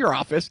walked into your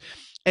office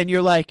and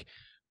you're like,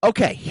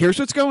 okay, here's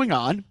what's going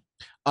on.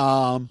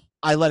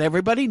 I let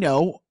everybody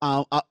know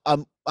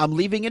I'm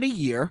leaving in a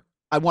year.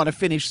 I want to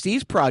finish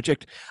C's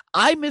project.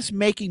 I miss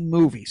making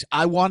movies.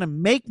 I want to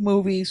make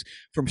movies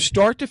from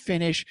start to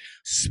finish,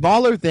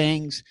 smaller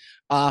things.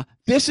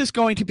 This is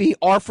going to be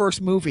our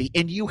first movie,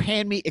 and you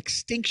hand me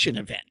Extinction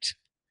Event.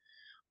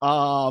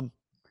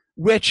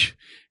 Which,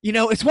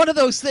 it's one of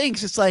those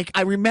things. It's like,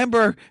 I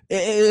remember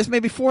there's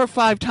maybe 4 or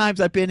 5 times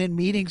I've been in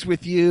meetings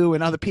with you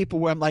and other people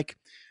where I'm like,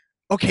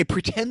 okay,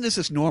 pretend this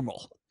is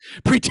normal.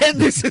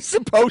 Pretend this is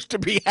supposed to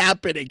be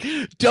happening.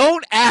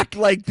 Don't act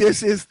like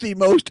this is the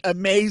most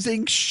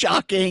amazing,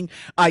 shocking,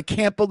 I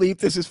can't believe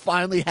this is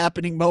finally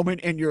happening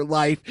moment in your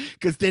life,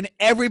 because then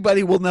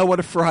everybody will know what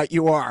a fraud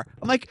you are.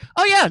 I'm like,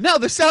 oh yeah, no,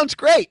 this sounds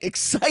great.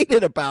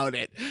 Excited about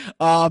it.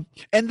 And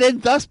then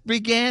thus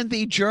began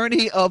the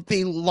journey of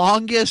the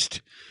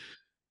longest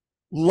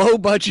low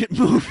budget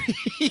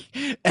movie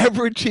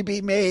ever to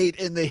be made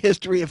in the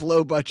history of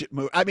low budget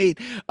movie. I mean,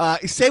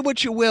 say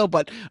what you will,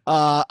 but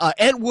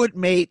Ed Wood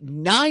made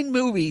 9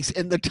 movies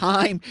in the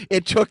time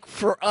it took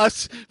for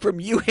us, from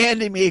you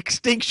handing me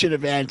Extinction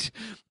Event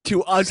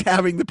to us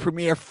having the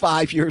premiere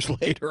 5 years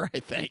later, I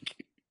think.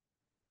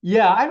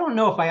 Yeah, I don't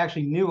know if I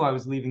actually knew I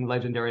was leaving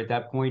Legendary at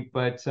that point,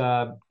 but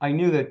I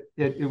knew that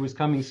it was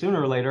coming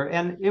sooner or later.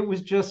 And that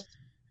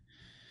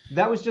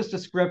was just a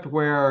script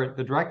where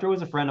the director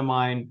was a friend of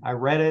mine. I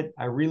read it,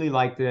 I really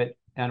liked it,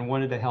 and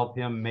wanted to help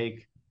him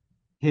make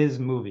his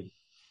movie.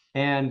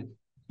 And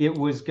it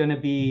was going to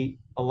be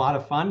a lot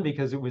of fun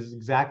because it was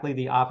exactly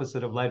the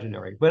opposite of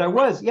Legendary. But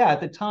at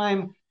the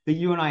time that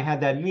you and I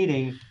had that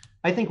meeting,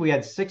 I think we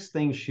had 6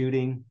 things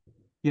shooting.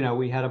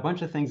 We had a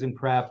bunch of things in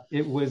prep.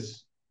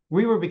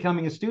 We were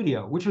becoming a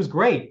studio, which was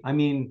great. I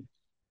mean,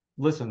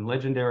 listen,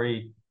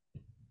 Legendary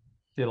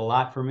did a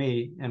lot for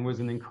me and was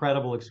an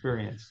incredible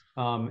experience.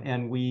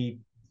 And we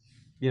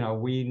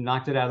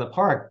knocked it out of the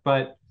park,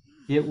 but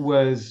it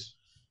was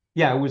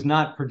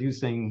not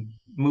producing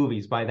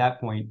movies by that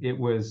point. It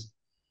was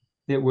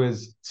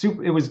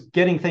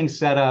getting things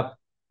set up,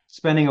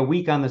 spending a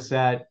week on the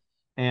set,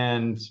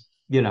 and,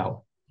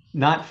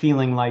 not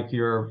feeling like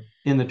you're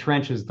in the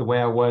trenches the way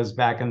I was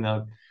back in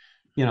the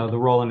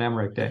Roland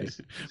Emmerich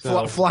days.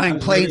 So flying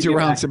planes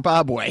around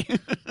Zimbabwe.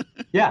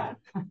 Yeah.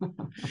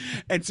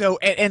 And so,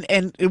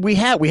 and we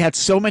had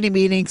so many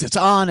meetings. It's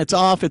on, it's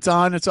off, it's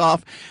on, it's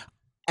off.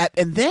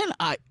 And then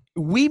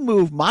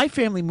my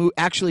family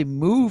actually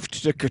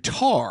moved to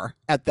Qatar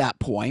at that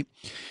point.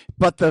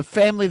 But the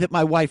family that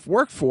my wife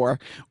worked for,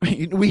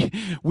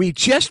 we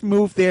just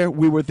moved there.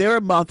 We were there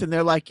a month, and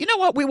they're like, you know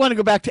what? We want to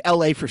go back to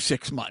LA for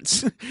 6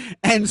 months.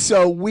 And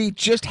so we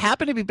just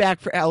happened to be back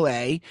for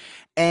LA,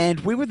 and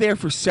we were there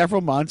for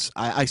several months.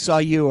 I saw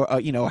you,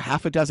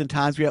 half a dozen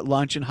times. We had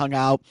lunch and hung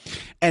out.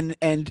 And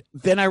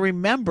then I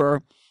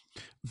remember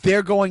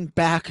they're going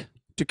back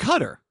to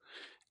Qatar.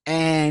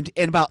 And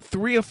in about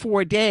 3 or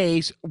 4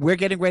 days, we're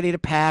getting ready to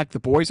pack. The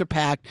boys are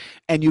packed.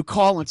 And you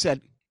call and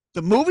said,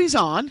 the movie's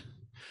on.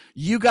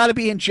 You got to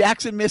be in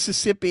Jackson,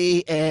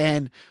 Mississippi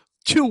in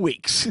 2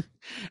 weeks.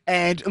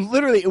 And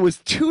literally, it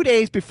was 2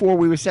 days before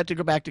we were set to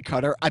go back to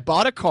Qatar. I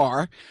bought a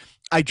car.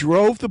 I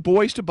drove the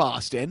boys to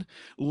Boston,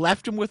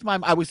 left them with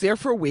I was there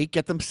for a week,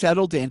 get them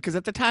settled in, because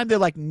at the time they're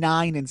like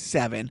 9 and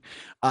 7.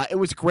 It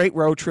was a great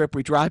road trip.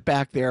 We drive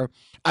back there.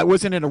 I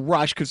wasn't in a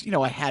rush because,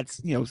 I had,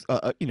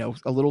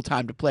 a little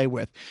time to play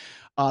with.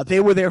 They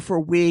were there for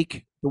a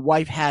week. The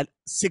wife had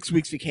 6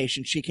 weeks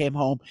vacation. She came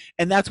home,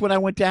 and that's when I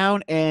went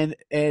down. And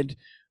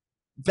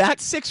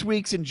that 6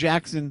 weeks in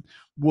Jackson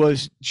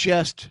was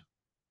just,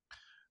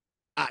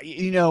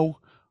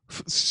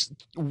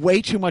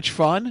 way too much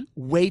fun,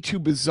 way too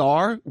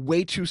bizarre,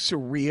 way too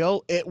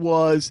surreal. It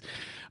was,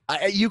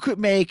 you could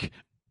make,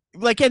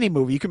 like any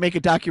movie, you could make a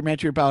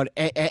documentary about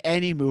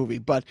any movie,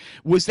 but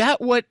was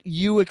that what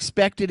you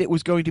expected it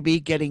was going to be,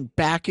 getting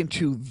back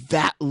into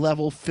that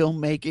level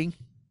filmmaking?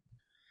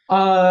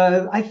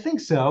 I think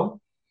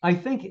so. I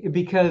think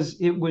because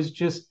it was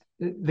just,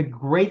 the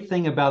great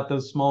thing about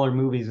those smaller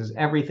movies is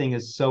everything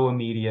is so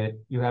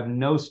immediate. You have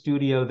no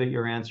studio that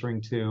you're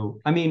answering to.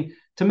 I mean,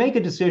 to make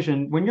a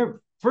decision when you're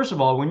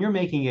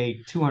making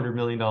a $200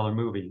 million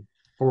movie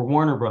for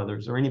Warner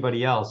Brothers or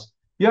anybody else,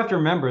 you have to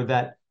remember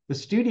that the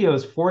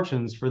studio's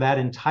fortunes for that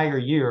entire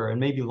year and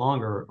maybe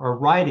longer are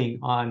riding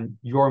on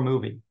your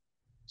movie.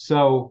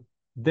 So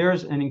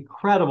there's an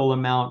incredible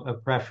amount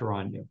of pressure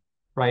on you,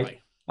 right?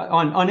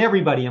 On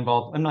everybody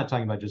involved. I'm not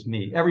talking about just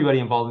me, everybody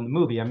involved in the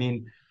movie. I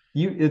mean,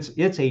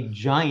 it's a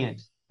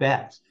giant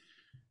bet.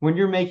 When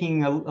you're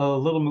making a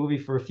little movie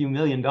for a few $1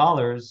 million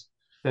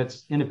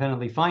that's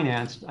independently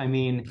financed, I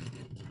mean,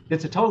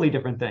 it's a totally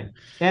different thing.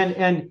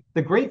 And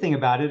the great thing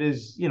about it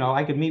is,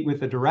 I could meet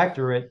with the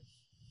director at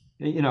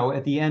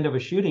the end of a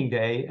shooting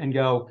day and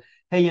go,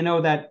 hey,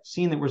 that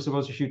scene that we're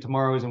supposed to shoot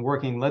tomorrow isn't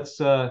working. Let's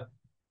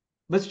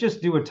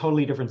just do a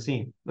totally different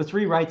scene. Let's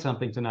rewrite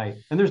something tonight.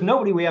 And there's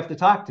nobody we have to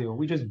talk to.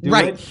 We just do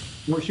it.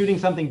 We're shooting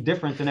something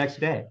different the next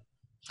day.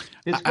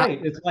 It's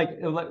great. It's like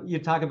you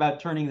talk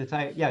about turning the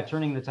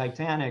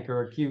Titanic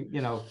or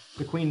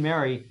the Queen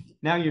Mary.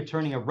 Now you're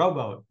turning a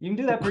rowboat. You can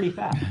do that pretty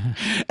fast.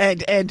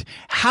 And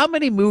how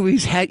many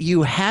movies had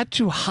you had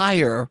to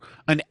hire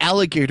an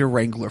alligator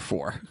wrangler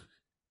for?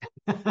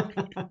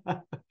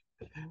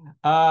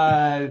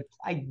 I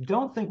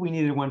don't think we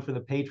needed one for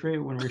the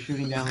Patriot when we were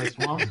shooting down the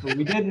swamps, but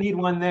we did need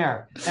one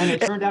there. And it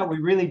turned out we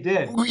really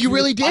did. You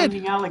really did?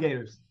 Finding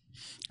alligators.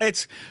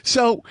 It's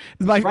so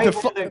my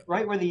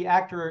right where the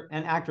actor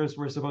and actress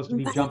were supposed to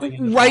be jumping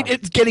in the right, water.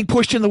 it's getting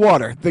pushed in the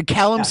water. The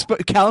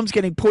Callum's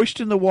getting pushed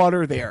in the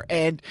water there,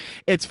 and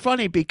it's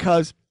funny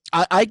because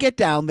I get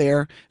down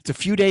there. It's a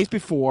few days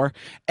before,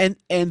 and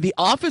the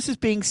office is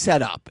being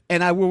set up.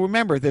 And I will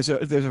remember there's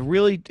a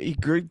really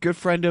good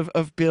friend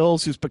of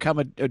Bill's who's become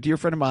a dear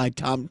friend of mine,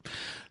 Tom,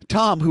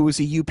 who was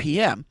a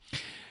UPM.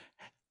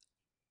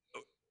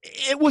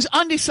 It was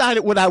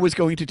undecided what I was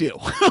going to do.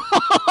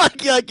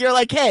 you're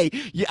like, hey,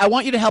 I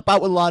want you to help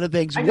out with a lot of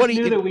things. I just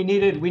knew that we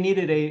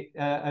needed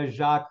a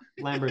Jacques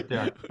Lambert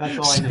there. That's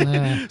all I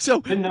knew.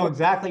 So didn't know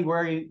exactly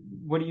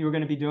what you were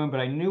going to be doing, but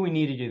I knew we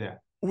needed you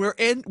there. We're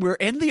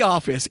in the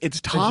office. It's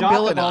Tom,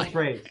 Bill, and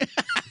I.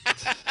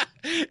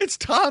 It's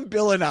Tom,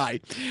 Bill, and I,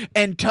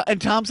 and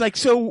Tom's like,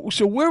 so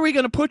where are we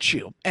going to put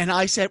you? And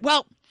I said,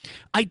 well,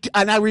 I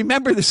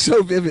remember this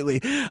so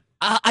vividly.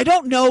 I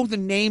don't know the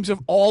names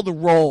of all the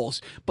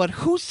roles, but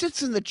who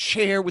sits in the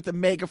chair with the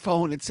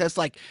megaphone and says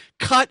like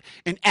cut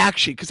and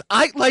action? Because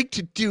I like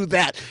to do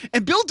that.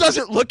 And Bill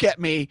doesn't look at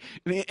me,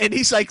 and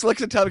he's like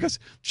looks at Tom and goes,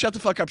 "Shut the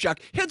fuck up,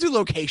 Jacques. He'll do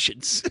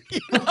locations."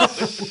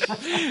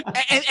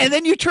 and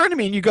then you turn to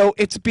me and you go,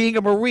 "It's being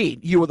a Marine.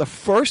 You were the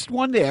first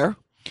one there."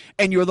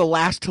 And you're the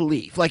last to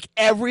leave. Like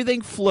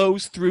everything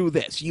flows through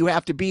this. You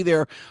have to be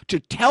there to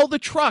tell the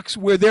trucks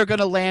where they're going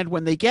to land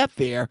when they get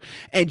there.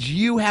 And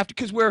you have to,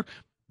 because we're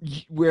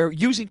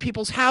using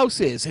people's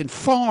houses and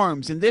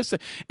farms and this,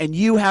 and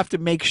you have to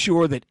make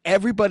sure that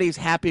everybody's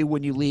happy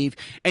when you leave.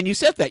 And you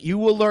said that you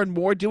will learn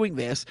more doing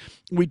this.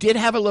 We did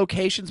have a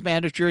locations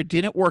manager. It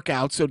didn't work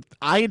out. So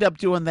I ended up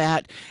doing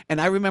that. And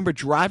I remember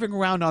driving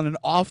around on an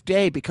off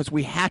day because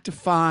we had to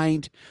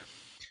find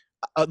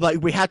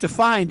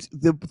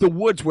the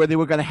woods where they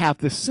were going to have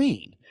this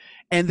scene.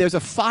 And there's a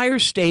fire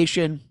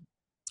station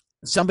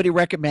somebody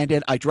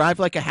recommended. I drive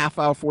like a half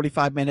hour,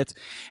 45 minutes,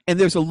 and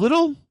there's a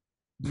little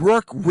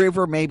brook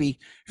river, maybe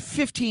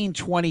 15,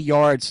 20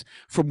 yards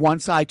from one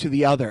side to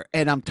the other.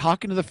 And I'm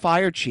talking to the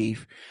fire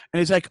chief, and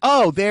he's like,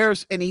 oh,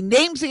 and he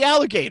names the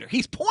alligator.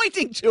 He's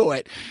pointing to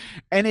it.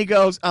 And he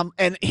goes,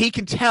 and he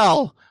can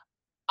tell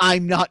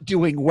I'm not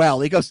doing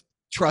well. He goes,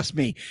 trust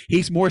me,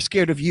 he's more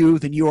scared of you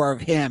than you are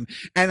of him.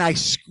 And I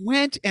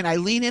squint and I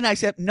lean in. I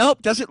said,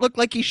 nope, doesn't look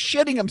like he's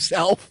shitting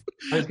himself.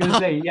 I was going to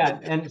say, yeah,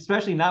 and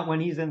especially not when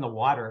he's in the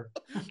water.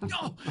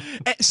 No.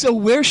 So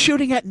we're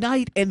shooting at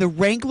night, and the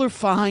Wrangler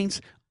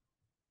finds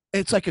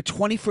it's like a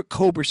 20-foot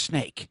cobra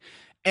snake.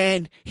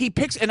 And he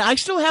picks, and I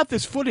still have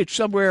this footage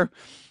somewhere,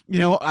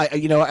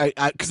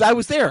 because I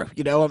was there,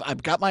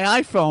 I've got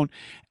my iPhone.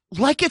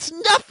 Like it's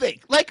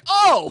nothing. Like,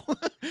 oh,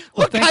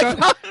 look,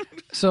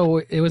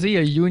 So was he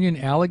a Union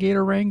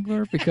alligator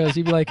wrangler? Because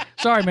he'd be like,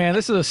 sorry, man,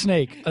 this is a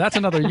snake. That's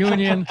another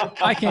Union.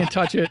 I can't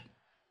touch it.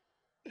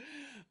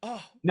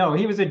 Oh. No,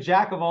 he was a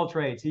jack of all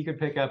trades. He could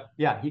pick up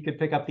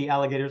the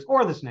alligators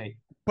or the snake.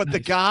 But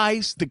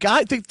nice.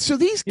 So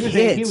these kids.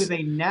 He was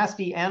a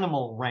nasty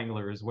animal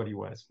wrangler is what he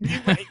was.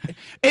 And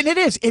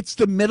it's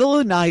the middle of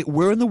the night.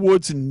 We're in the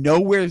woods in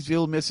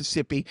Nowheresville,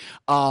 Mississippi.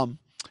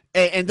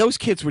 And those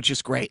kids were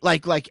just great.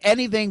 Like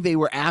anything they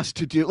were asked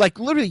to do, like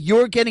literally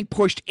you're getting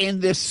pushed in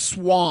this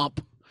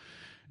swamp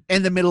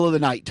in the middle of the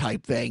night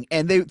type thing.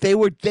 And they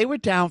were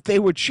down. They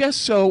were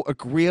just so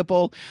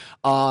agreeable.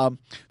 And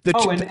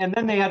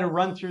then they had to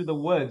run through the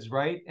woods,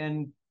 right?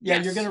 And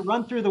yes. You're going to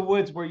run through the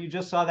woods where you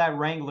just saw that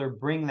Wrangler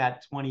bring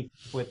that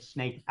 20-foot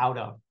snake out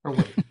of.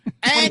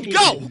 And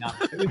go!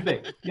 It was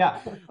big. Yeah.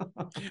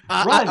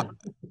 Run.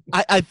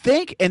 I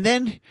think, and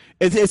then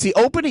it's the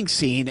opening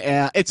scene.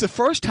 It's the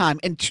first time.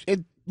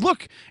 And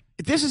look,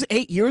 this is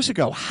 8 years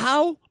ago.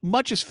 How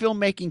much has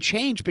filmmaking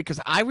changed?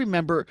 Because I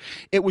remember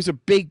it was a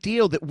big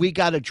deal that we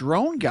got a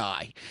drone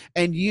guy.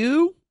 And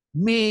you,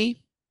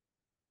 me,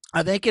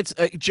 I think it's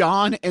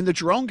John and the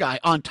drone guy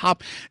on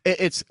top.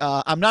 It's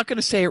I'm not going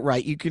to say it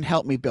right. You can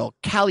help me, Bill.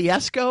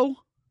 Kaliesco,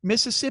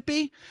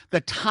 Mississippi,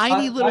 the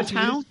tiny little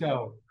town,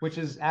 which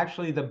is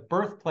actually the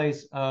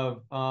birthplace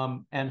of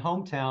and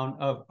hometown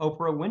of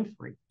Oprah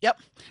Winfrey. Yep,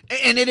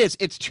 and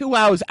it's 2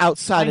 hours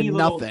outside of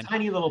nothing.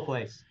 Tiny little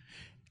place.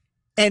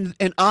 And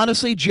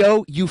honestly,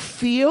 Joe, you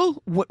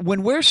feel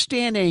when we're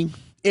standing,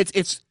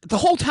 it's the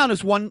whole town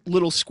is one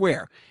little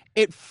square.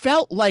 It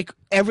felt like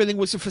everything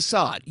was a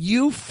facade.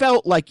 You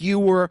felt like you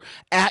were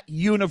at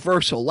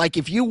Universal. Like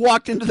if you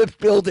walked into the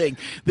building,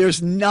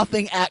 there's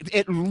nothing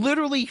it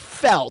literally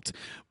felt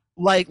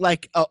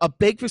like a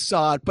big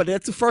facade, but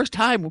it's the first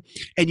time,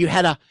 and you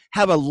had to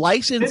have a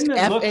license. Didn't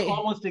it look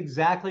almost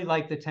exactly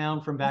like the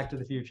town from Back to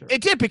the Future?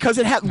 It did, because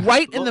it had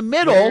right in the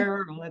middle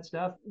all that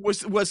stuff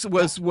was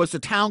the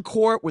town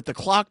court with the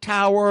clock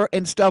tower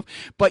and stuff.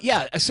 But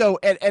yeah, so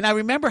and I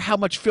remember how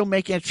much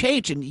filmmaking had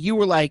changed, and you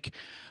were like,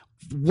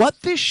 what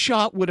this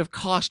shot would have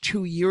cost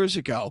 2 years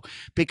ago,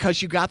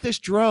 because you got this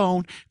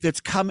drone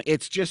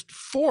it's just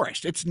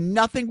forest. It's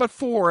nothing but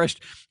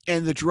forest.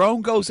 And the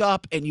drone goes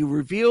up and you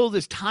reveal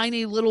this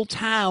tiny little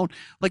town.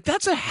 Like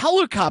that's a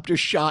helicopter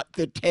shot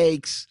that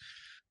takes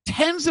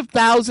tens of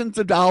thousands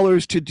of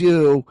dollars to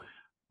do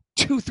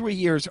 2-3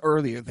 years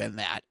earlier than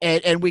that,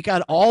 and we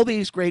got all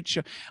these great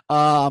shows.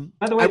 By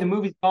the way, the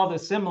movie's called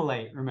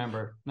Assimilate.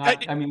 Remember,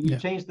 we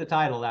changed the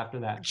title after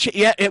that.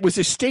 Yeah, it was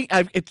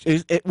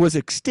it was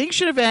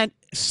Extinction Event,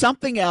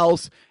 something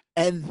else,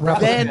 and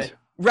then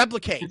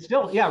Replicate. It's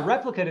still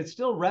Replicate. It's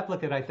still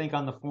Replicate, I think,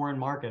 on the foreign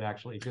market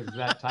actually, because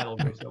that title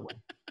goes so well.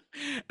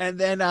 And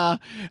then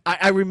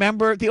I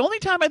remember the only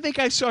time I think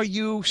I saw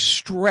you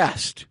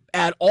stressed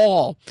at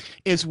all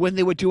is when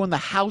they were doing the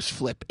house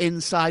flip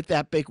inside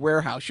that big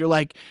warehouse. You're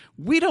like,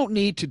 we don't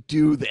need to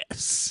do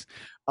this.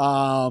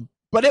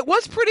 But it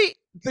was pretty.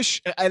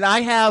 And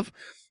I have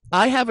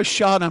a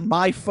shot on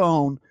my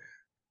phone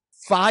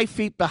 5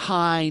 feet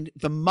behind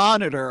the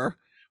monitor,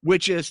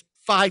 which is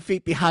 5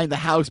 feet behind the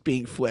house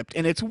being flipped.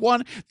 And it's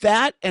one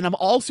that, and I'm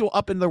also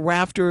up in the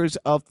rafters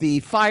of the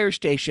fire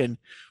station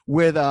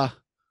where they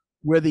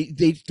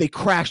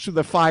crash through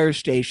the fire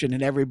station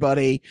and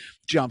everybody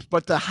jumps.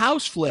 But the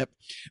house flip,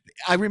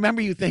 I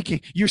remember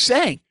you're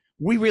saying,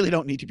 we really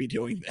don't need to be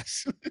doing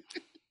this.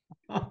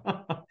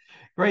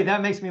 Great.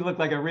 That makes me look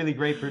like a really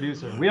great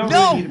producer. We don't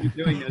really need to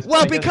be doing this.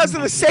 Well, because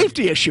of the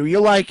safety issue.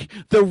 You're like,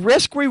 the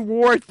risk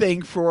reward thing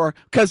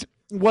because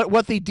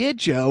what they did,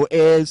 Joe,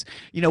 is,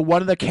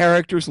 one of the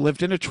characters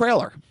lived in a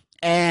trailer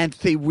and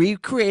they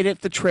recreated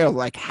the trailer,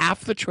 like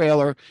half the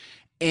trailer,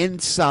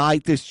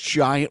 inside this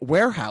giant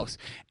warehouse,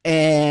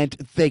 and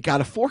they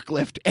got a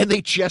forklift and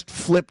they just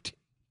flipped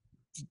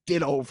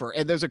it over.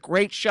 And there's a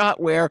great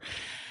shot where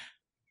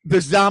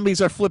the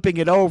zombies are flipping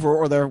it over,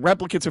 or the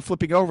replicants are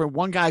flipping over, and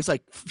one guy's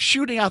like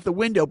shooting out the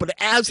window, but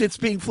as it's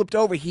being flipped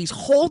over, he's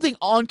holding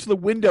onto the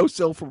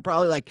windowsill for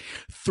probably like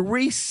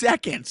 3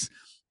 seconds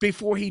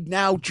before he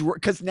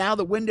because now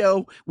the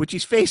window which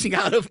he's facing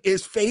out of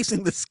is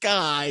facing the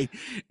sky,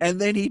 and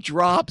then he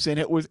drops, and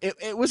it was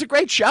a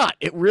great shot.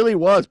 It really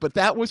was. But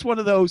that was one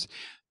of those.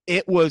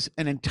 It was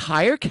an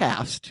entire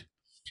cast,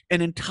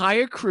 an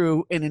entire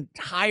crew, an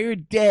entire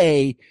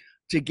day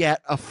to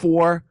get a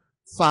 4-5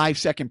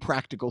 second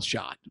practical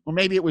shot, or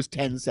maybe it was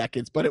 10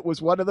 seconds, but it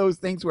was one of those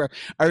things where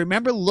I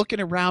remember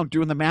looking around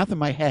doing the math in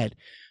my head.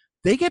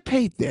 They get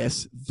paid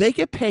this, they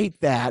get paid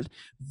that,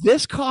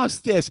 this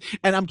costs this,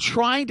 and I'm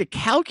trying to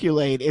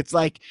calculate. It's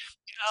like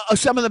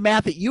some of the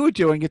math that you were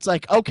doing. It's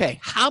like, okay,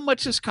 how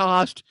much this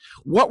cost,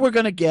 what we're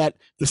going to get,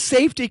 the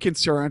safety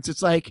concerns.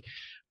 It's like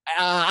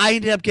I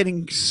ended up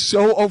getting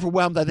so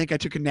overwhelmed. I think I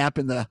took a nap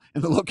in the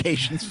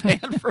locations van.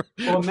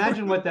 Well,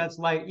 imagine what that's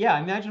like. Yeah,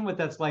 imagine what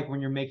that's like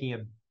when you're making a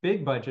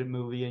big budget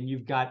movie and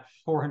you've got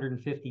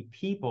 450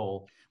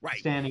 people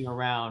standing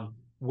around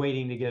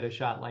waiting to get a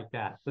shot like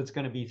that. That's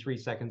going to be 3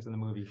 seconds in the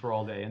movie for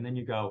all day. And then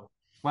you go,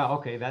 wow,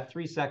 okay, that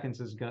 3 seconds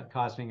is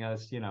costing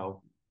us,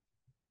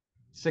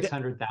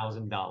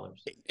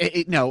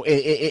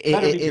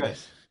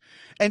 $600,000.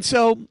 And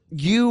so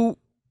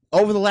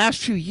over the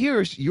last few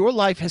years, your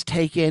life has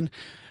taken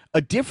a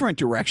different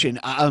direction.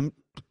 A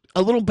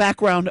little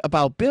background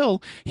about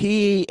Bill.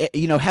 He,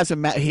 he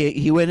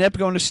ended up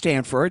going to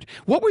Stanford.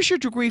 What was your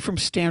degree from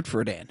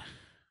Stanford in?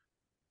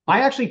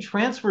 I actually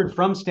transferred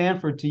from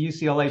Stanford to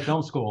UCLA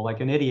Film School like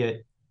an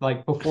idiot,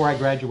 like before I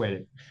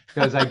graduated,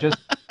 because I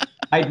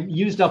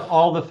used up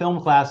all the film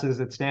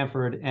classes at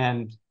Stanford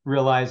and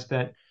realized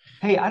that,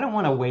 hey, I don't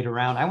want to wait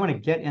around. I want to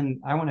get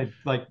in. I want to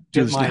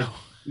get my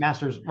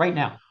master's right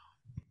now.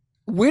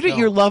 Where did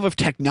your love of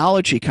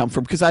technology come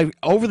from? Because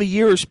over the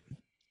years,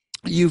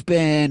 you've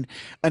been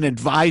an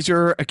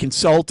advisor, a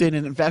consultant,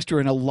 an investor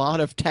in a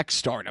lot of tech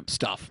startup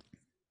stuff.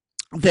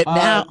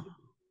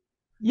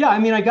 Yeah, I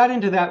mean, I got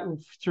into that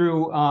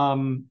through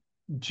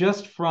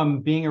just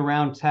from being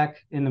around tech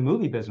in the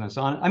movie business.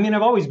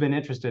 I've always been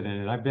interested in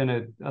it. I've been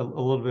a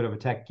little bit of a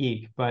tech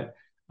geek, but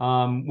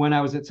when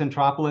I was at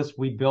Centropolis,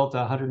 we built a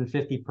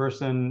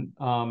 150-person,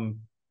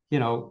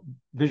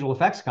 visual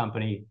effects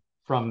company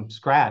from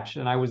scratch,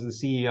 and I was the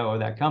CEO of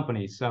that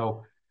company.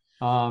 So,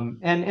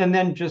 and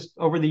then just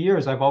over the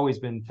years, I've always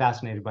been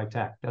fascinated by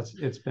tech.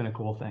 It's been a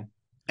cool thing.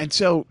 And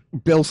so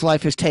Bill's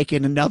life has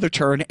taken another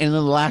turn, and in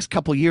the last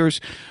couple of years,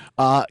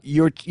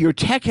 your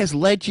tech has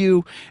led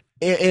you.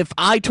 If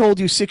I told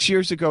you 6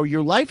 years ago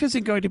your life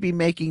isn't going to be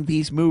making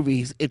these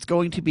movies, it's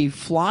going to be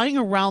flying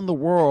around the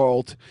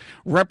world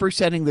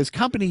representing this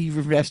company you've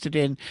invested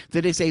in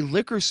that is a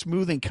liquor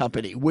smoothing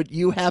company, would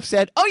you have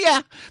said, oh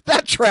yeah,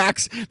 that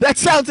tracks? That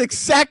sounds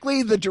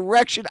exactly the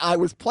direction I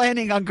was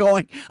planning on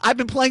going. I've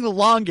been playing the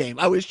long game.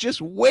 I was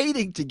just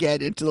waiting to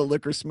get into the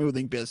liquor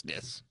smoothing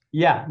business.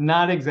 Yeah,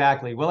 not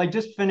exactly. Well, I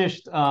just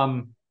finished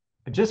a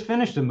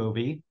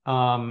movie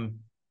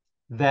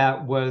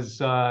that was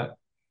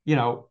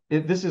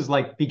this is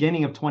like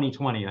beginning of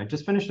 2020. I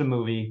just finished a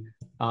movie.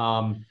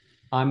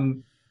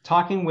 I'm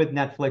talking with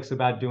Netflix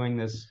about doing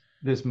this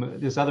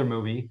other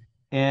movie,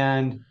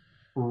 and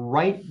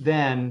right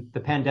then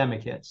the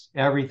pandemic hits.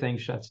 Everything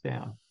shuts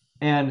down,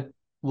 and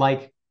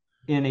like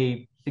in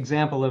a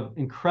example of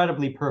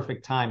incredibly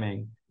perfect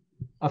timing,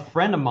 a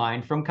friend of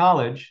mine from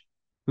college,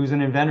 who's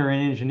an inventor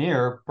and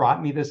engineer, brought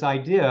me this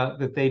idea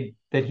that they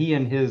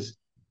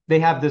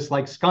have this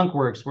like skunk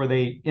works where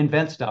they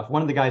invent stuff.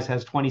 One of the guys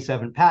has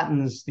 27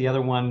 patents. The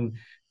other one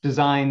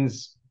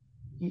designs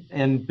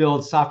and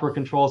builds software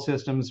control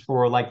systems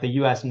for like the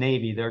U.S.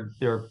 Navy.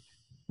 They're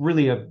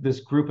really this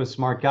group of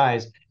smart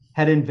guys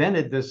had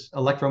invented this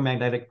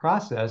electromagnetic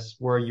process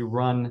where you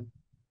run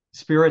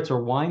spirits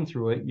or wine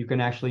through it. You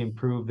can actually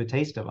improve the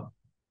taste of them.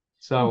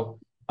 So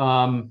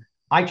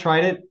I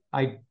tried it.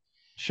 I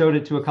showed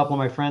it to a couple of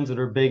my friends that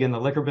are big in the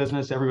liquor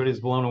business. Everybody's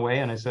blown away,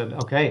 and I said,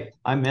 "Okay,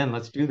 I'm in.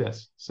 Let's do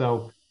this."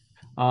 So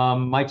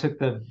I took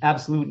the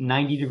absolute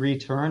 90-degree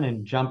turn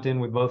and jumped in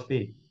with both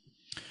feet,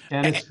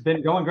 and it's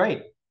been going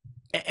great.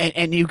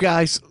 And you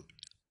guys,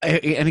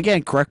 and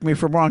again, correct me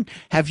if I'm wrong,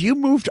 have you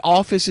moved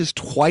offices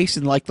twice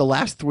in like the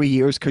last 3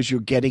 years because you're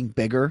getting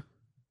bigger?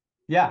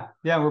 Yeah,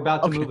 we're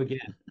about to move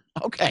again.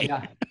 Okay.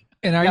 Yeah.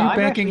 And are you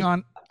banking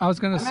on? I was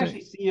going to say, I'm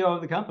actually CEO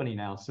of the company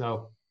now,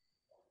 so.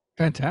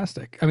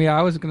 Fantastic. I mean,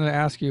 I was going to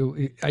ask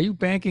you, are you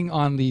banking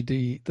on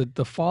the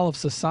fall of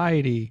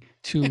society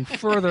to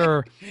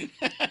further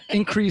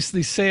increase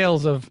the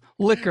sales of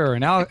liquor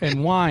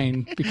and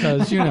wine?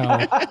 Because,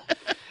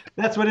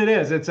 that's what it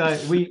is. It's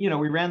we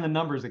ran the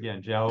numbers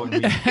again, Joe,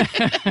 and we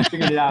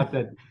figured it out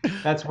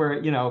that's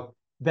where,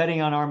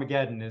 betting on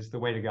Armageddon is the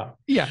way to go.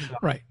 Yeah, so,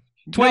 right.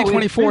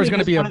 2024 is going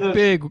to be a those...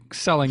 big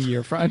selling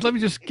year. Let me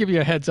just give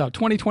you a heads up.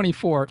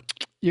 2024,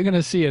 you're going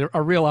to see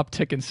a real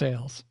uptick in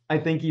sales. I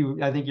think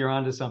you're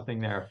onto something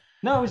there.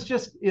 No, it's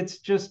just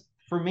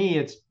for me,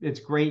 it's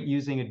great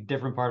using a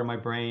different part of my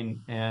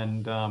brain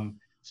and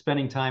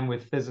spending time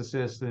with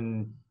physicists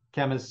and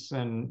chemists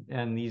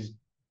and these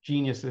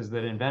geniuses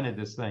that invented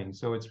this thing.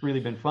 So it's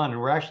really been fun.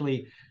 And we're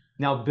actually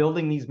now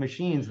building these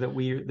machines that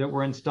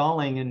we're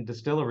installing in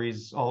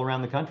distilleries all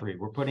around the country.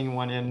 We're putting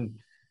one in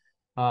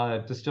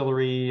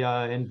distillery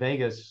in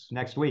Vegas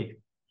next week.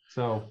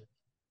 So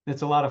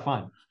it's a lot of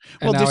fun.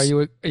 And now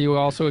are you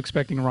also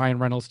expecting Ryan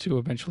Reynolds to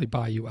eventually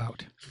buy you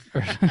out?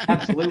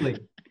 Absolutely.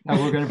 No,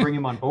 we're going to bring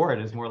him on board.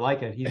 It's more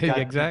like it.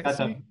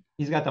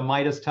 He's got the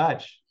Midas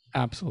touch.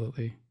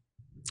 Absolutely.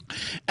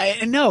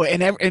 No,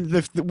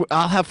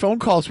 I'll have phone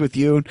calls with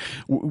you,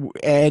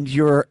 and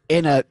you're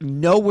in a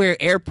nowhere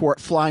airport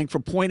flying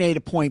from point A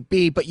to point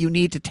B, but you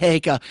need to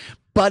take a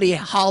Buddy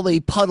Holly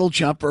puddle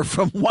jumper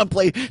from one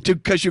place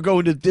because you're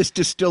going to this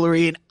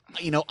distillery in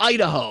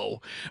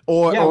Idaho,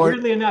 or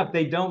weirdly enough,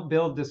 they don't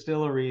build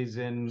distilleries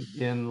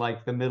in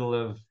like the middle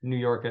of New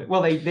York.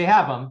 Well, they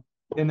have them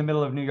in the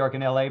middle of New York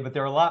and LA, but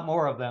there are a lot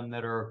more of them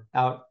that are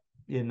out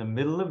in the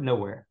middle of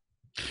nowhere.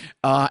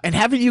 And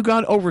haven't you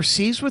gone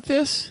overseas with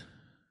this?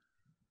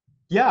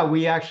 Yeah,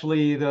 we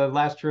actually, the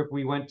last trip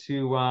we went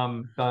to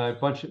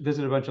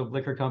visit a bunch of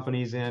liquor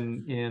companies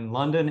in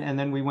London, and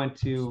then we went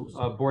to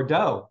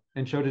Bordeaux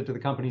and showed it to the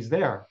companies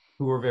there,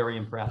 who were very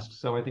impressed.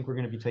 So I think we're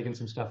going to be taking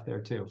some stuff there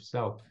too.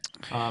 So,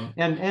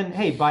 and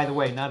hey, by the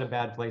way, not a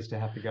bad place to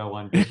have to go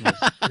on business.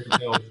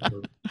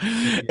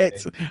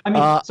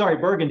 Sorry,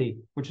 Burgundy,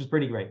 which is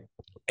pretty great.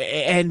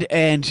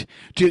 And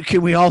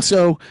can we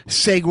also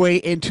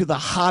segue into the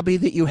hobby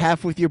that you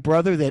have with your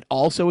brother that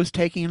also is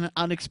taking an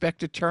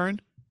unexpected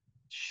turn?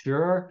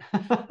 Sure.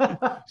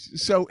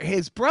 So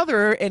his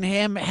brother and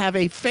him have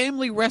a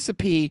family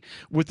recipe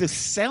with the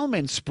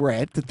salmon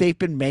spread that they've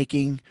been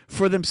making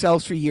for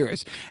themselves for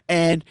years.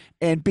 And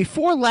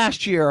before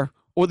last year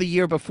or the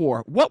year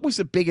before, what was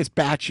the biggest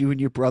batch you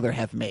and your brother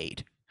have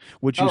made?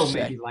 Would you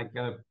say? Maybe like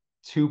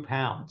 2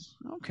 pounds.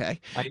 Okay.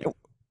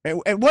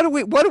 And what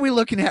are we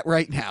looking at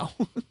right now?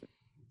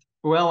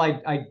 Well,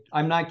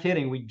 I'm not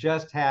kidding. We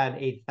just had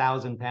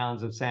 8,000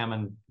 pounds of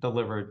salmon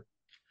delivered,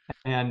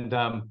 and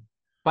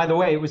by the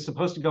way, it was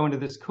supposed to go into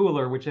this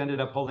cooler, which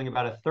ended up holding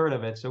about a third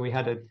of it. So we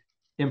had to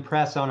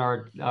impress on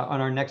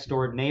our next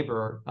door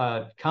neighbor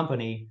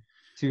company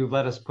to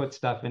let us put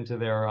stuff into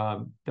their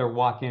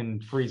walk-in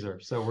freezer.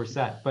 So we're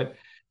set. But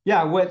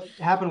yeah, what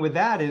happened with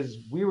that is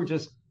we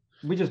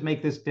just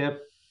make this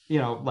dip,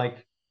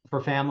 like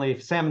for family,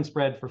 salmon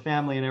spread for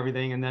family and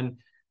everything. And then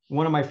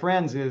one of my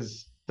friends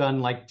is done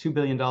like $2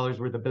 billion worth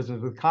of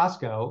business with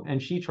Costco,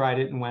 and she tried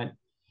it and went,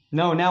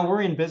 no, now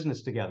we're in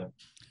business together.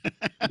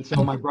 And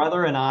so my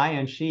brother and I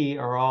and she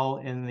are all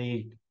in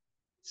the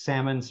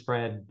salmon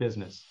spread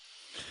business,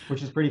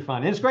 which is pretty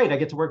fun. And it's great. I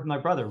get to work with my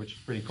brother, which is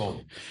pretty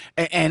cool.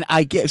 And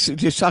I guess,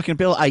 just talking to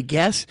Bill, I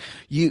guess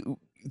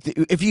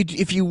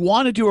if you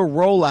want to do a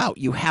rollout,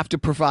 you have to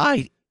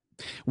provide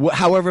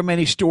however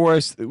many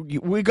stores.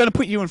 We're going to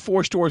put you in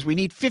 4 stores. We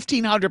need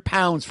 1,500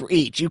 pounds for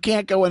each. You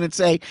can't go in and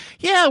say,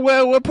 yeah,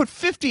 well, we'll put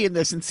 50 in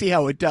this and see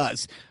how it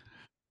does.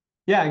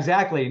 Yeah,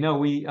 exactly. No,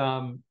 we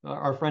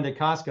our friend at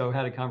Costco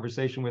had a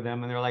conversation with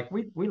them, and they're like,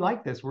 we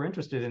like this, we're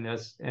interested in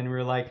this, and we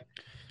were like,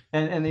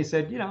 and they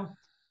said,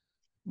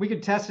 we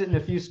could test it in a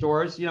few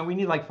stores. We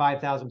need like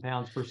 5,000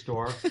 pounds per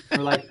store.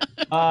 We're like,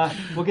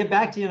 we'll get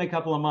back to you in a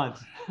couple of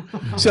months.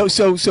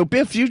 So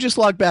Biff, you just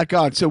logged back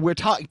on. So we're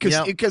talking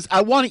because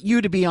I wanted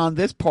you to be on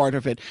this part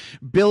of it.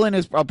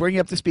 I'll bring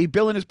you up to speed.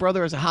 Bill and his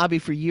brother, as a hobby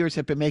for years,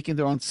 have been making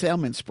their own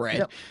salmon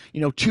spread.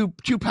 Yep.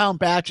 2-pound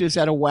batches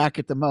at a whack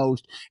at the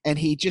most, and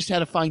he just had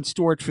to find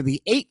storage for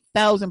the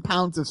 8,000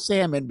 pounds of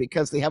salmon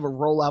because they have a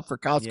rollout for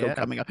Costco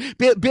coming up.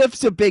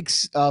 Biff's a big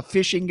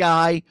fishing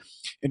guy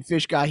and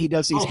fish guy. He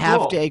does these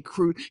day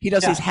crew. He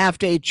does these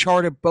half-day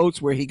charter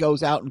boats where he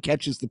goes out and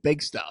catches the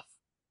big stuff.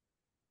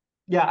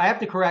 Yeah, I have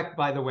to correct,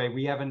 by the way,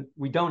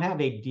 we don't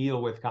have a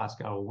deal with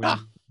Costco. We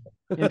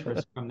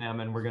interest from them,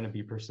 and we're going to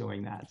be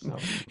pursuing that. So,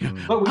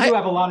 but we do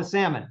have a lot of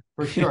salmon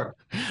for sure.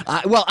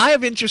 Well, I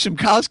have interest in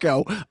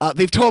Costco.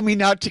 They've told me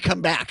not to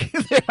come back.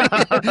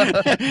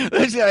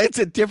 It's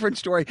a different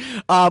story.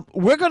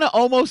 We're going to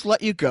almost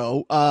let you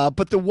go.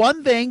 But the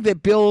one thing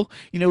that Bill,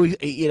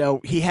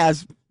 he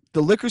has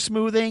the liquor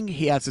smoothing,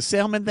 he has the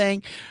salmon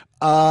thing.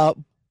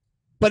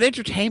 But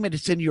entertainment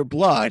is in your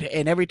blood,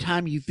 and every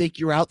time you think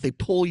you're out, they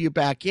pull you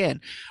back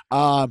in.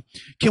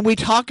 Can we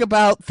talk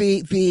about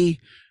the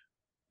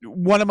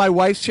one of my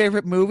wife's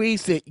favorite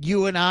movies that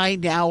you and I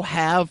now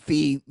have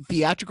the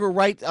theatrical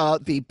right,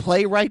 the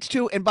play rights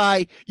to? And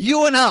by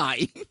you and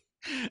I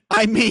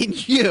mean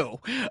you,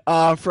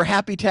 for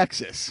Happy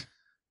Texas.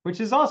 Which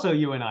is also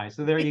you and I,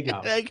 so there you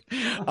go.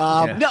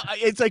 No,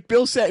 it's like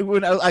Bill said,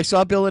 when I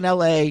saw Bill in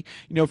LA,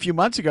 a few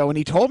months ago, and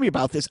he told me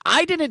about this.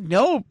 I didn't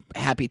know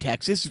Happy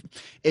Texas.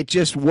 It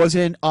just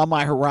wasn't on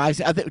my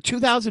horizon. I think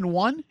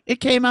 2001 it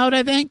came out,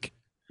 I think.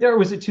 Yeah, it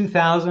was at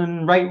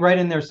 2000, right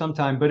in there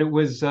sometime. But it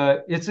was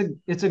it's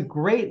a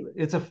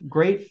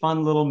great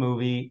fun little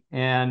movie,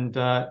 and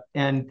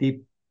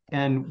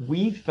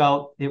we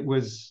felt it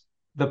was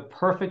the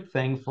perfect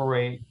thing for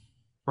a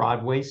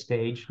Broadway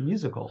stage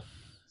musical.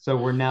 So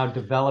we're now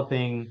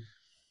developing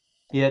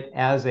it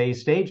as a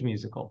stage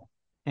musical,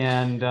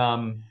 and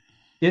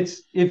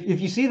it's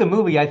if you see the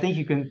movie, I think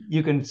you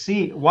can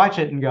watch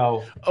it and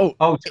go,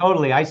 oh,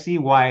 totally, I see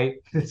why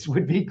this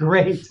would be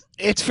great.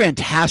 It's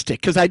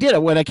fantastic, because I did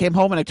it when I came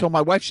home and I told my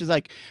wife. She's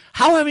like,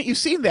 how haven't you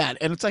seen that?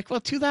 And it's like, well,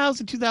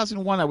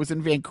 2001, I was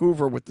in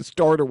Vancouver with the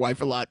starter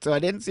wife a lot, so I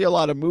didn't see a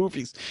lot of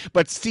movies.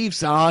 But Steve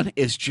Zahn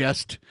is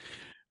just.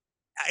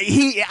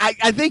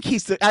 I think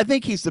he's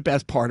the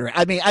best partner.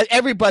 I mean,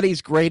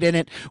 everybody's great in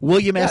it.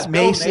 William S.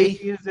 Macy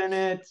is in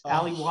it.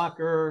 Ali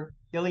Walker,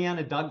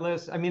 Ileana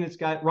Douglas. I mean, it's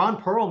got Ron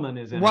Perlman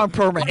is in it. Ron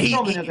Perlman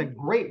has a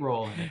great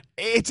role in it.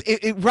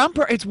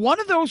 It's one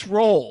of those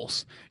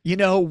roles,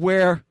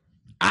 where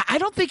I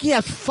don't think he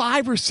has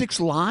 5 or 6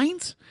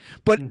 lines,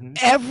 but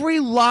every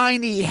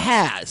line he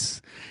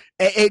has.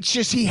 It's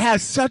just he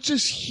has such a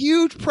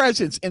huge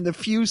presence in the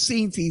few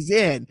scenes he's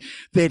in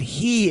that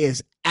he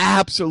is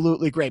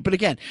absolutely great. But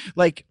again,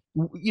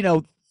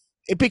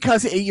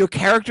 because your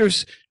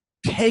characters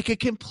take a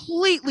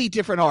completely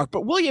different arc.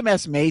 But William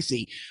S.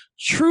 Macy,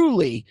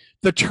 truly,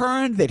 the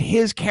turn that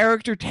his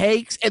character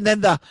takes, and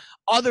then the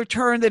other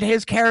turn that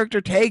his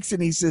character takes,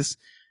 and he's this,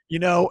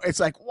 it's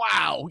like,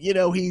 wow,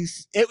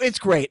 it's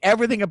great,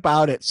 everything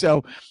about it.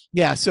 So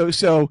yeah,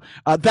 so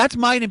that's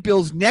mine and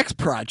Bill's next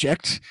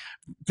project.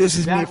 This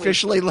is me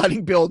officially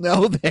letting Bill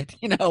know that,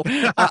 you're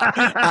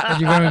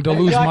going to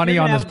lose money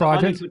on this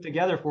project. Put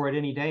together for it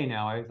any day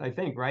now, I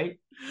think, right?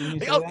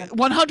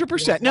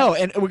 100%. No,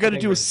 and we're going to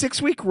do a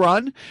 6-week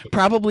run,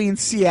 probably in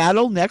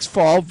Seattle next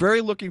fall.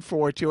 Very looking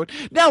forward to it.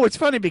 Now, it's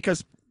funny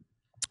because,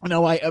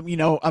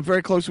 I'm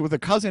very close with a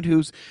cousin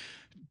who's,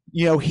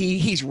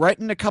 he's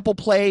written a couple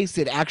plays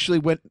that actually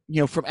went,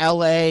 from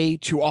LA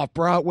to off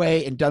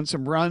Broadway and done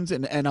some runs,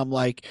 and I'm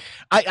like,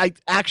 I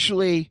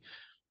actually.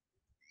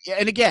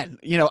 And again,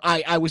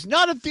 I was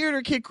not a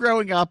theater kid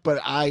growing up,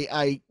 but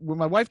I when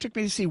my wife took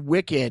me to see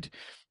Wicked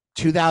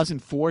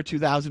 2004,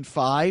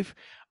 2005,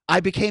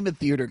 I became a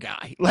theater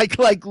guy. Like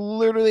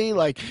literally,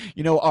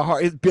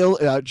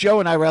 Joe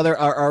and I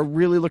are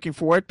really looking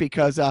for it,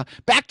 because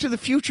Back to the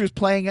Future is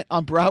playing it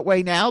on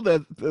Broadway now,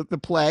 the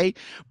play.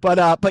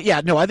 But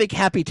yeah, no, I think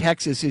Happy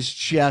Texas is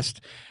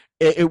just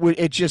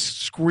it just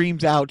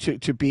screams out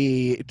to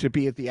be a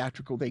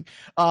theatrical thing.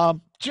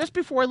 Just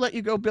before I let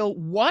you go, Bill,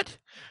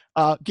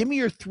 give me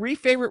your 3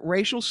 favorite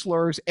racial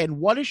slurs, and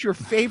what is your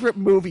favorite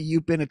movie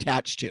you've been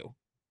attached to?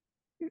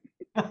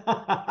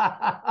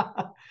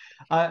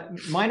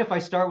 Mind if I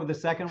start with the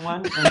second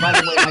one? And by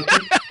the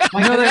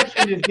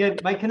way,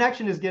 my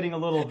connection is getting a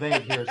little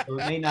vague here, so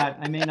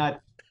I may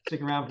not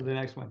stick around for the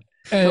next one.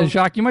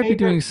 Jacques, you might be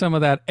doing some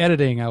of that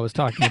editing I was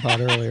talking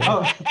about earlier.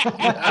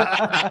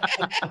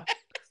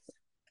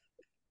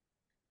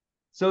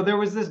 So there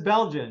was this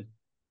Belgian.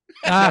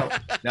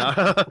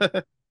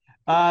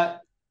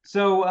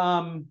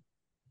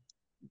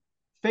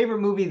 Favorite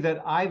movie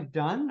that I've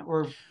done,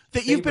 or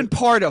that you've been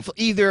part of,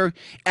 either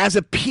as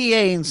a PA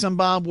in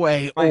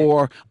Zimbabwe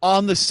or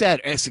on the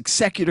set as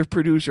executive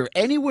producer,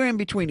 anywhere in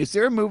between. Is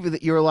there a movie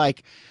that you're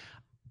like,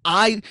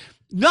 that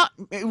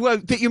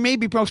you may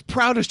be most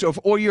proudest of,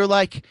 or you're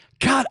like,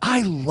 God,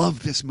 I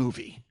love this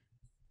movie?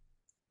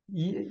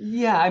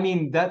 Yeah, I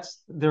mean,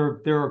 there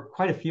are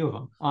quite a few of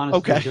them, honestly.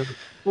 Okay. There are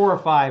 4 or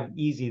 5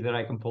 easy that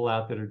I can pull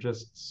out that are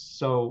just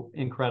so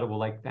incredible,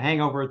 like The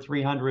Hangover,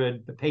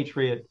 300, The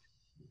Patriot,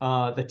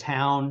 The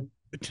Town,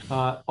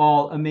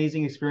 all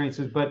amazing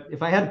experiences. But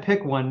if I had to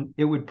pick one,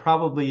 it would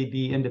probably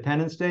be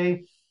Independence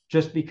Day,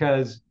 just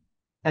because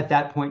at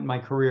that point in my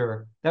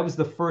career, that was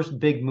the first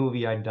big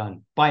movie I'd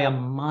done by a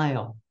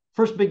mile.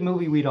 First big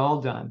movie we'd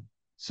all done.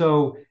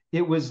 So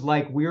it was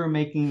like we were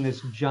making this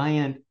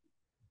giant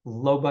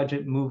low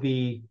budget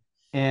movie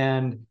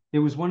And it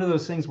was one of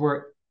those things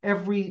where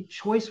every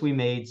choice we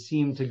made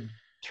seemed to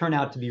turn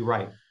out to be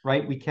right,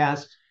 right? We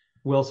cast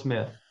Will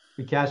Smith.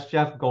 We cast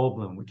Jeff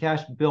Goldblum. We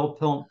cast Bill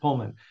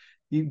Pullman.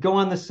 You go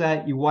on the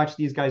set, you watch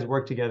these guys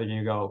work together, and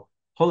you go,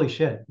 holy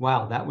shit,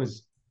 wow, that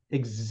was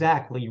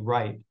exactly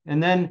right.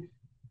 And then,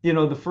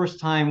 the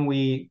first time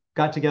we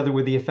got together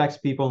with the effects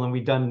people and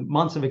we'd done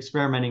months of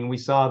experimenting, and we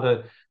saw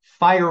the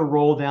fire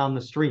roll down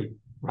the street,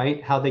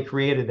 right? How they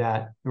created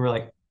that. And we're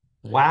like,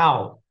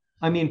 wow.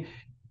 I mean,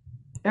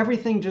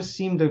 everything just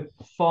seemed to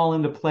fall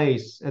into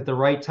place at the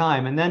right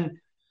time. And then,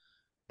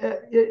 and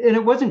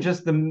it wasn't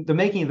just the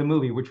making of the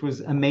movie, which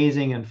was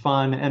amazing and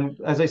fun. And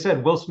as I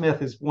said, Will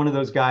Smith is one of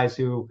those guys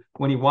who,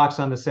 when he walks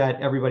on the set,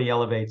 everybody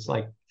elevates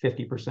like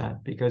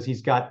 50% because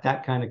he's got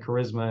that kind of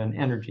charisma and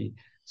energy.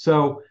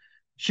 So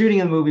shooting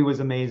in the movie was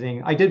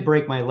amazing. I did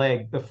break my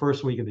leg the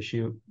first week of the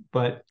shoot,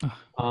 but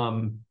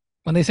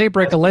when they say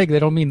break a leg, they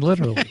don't mean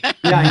literally.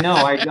 Yeah, I know.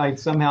 I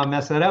somehow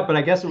messed that up, but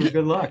I guess it was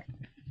good luck.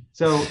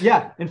 So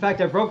yeah, in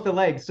fact, I broke the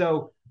leg.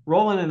 So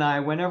Roland and I,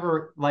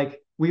 whenever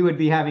we would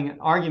be having an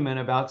argument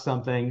about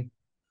something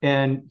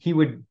and he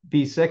would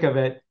be sick of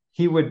it,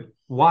 he would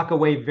walk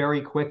away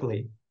very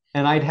quickly.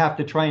 And I'd have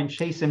to try and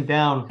chase him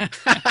down.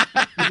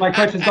 My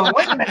coach was going,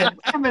 wait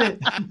a minute.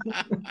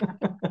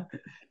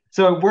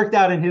 So it worked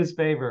out in his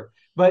favor.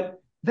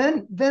 But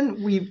then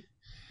we,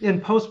 in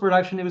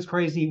post-production, it was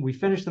crazy. We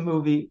finished the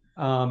movie,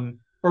 or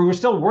we're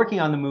still working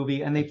on the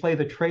movie, and they play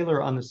the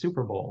trailer on the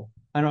Super Bowl.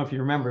 I don't know if you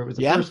remember. It was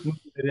the first movie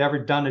that had ever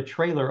done a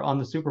trailer on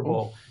the Super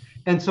Bowl.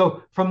 And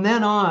so from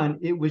then on,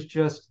 it was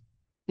just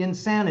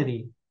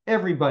insanity.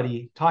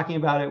 Everybody talking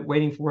about it,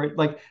 waiting for it.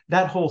 Like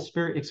that whole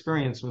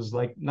experience was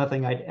like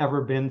nothing I'd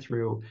ever been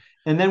through.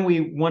 And then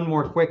one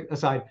more quick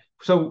aside.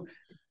 So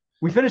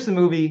we finished the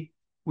movie.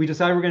 We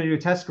decided we're going to do a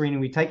test screening.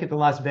 We take it to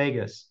Las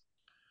Vegas,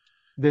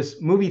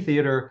 this movie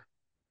theater,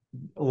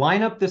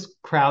 line up this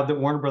crowd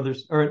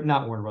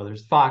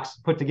that Fox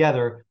put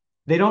together.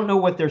 They don't know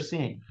what they're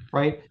seeing,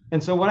 right?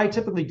 And so what I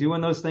typically do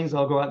in those things,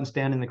 I'll go out and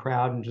stand in the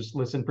crowd and just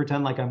listen,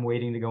 pretend like I'm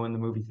waiting to go in the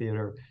movie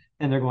theater.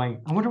 And they're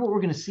going, I wonder what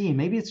we're going to see.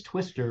 Maybe it's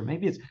Twister.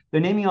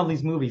 They're naming all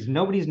these movies.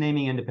 Nobody's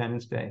naming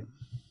Independence Day.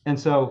 And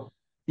so,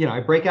 I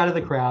break out of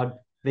the crowd.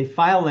 They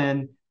file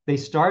in. They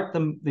start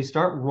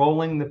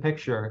rolling the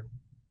picture.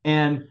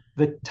 And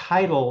the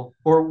title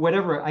or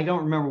whatever, I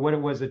don't remember what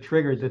it was that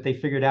triggered that they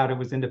figured out it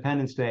was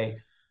Independence Day.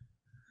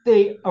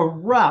 They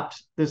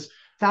erupt, this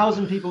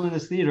 1,000 people in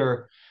this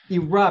theater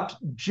erupt,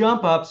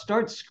 jump up,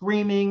 start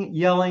screaming,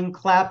 yelling,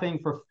 clapping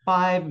for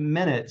 5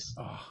 minutes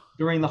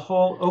during the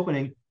whole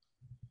opening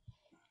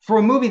for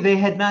a movie they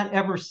had not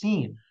ever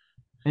seen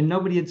and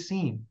nobody had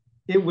seen.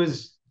 It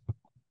was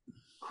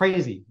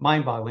crazy,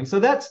 mind-boggling.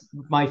 So that's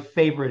my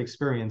favorite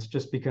experience,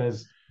 just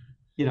because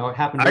it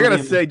happened. I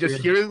gotta say,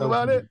 just hearing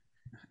about it,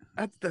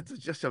 that's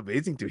just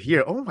amazing to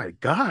hear. Oh my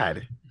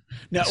god!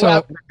 No,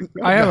 so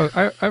I have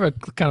a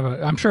kind of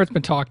a. I'm sure it's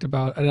been talked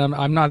about, and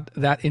I'm not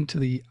that into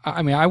the.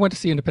 I mean, I went to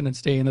see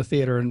Independence Day in the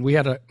theater, and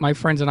my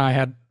friends and I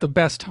had the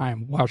best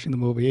time watching the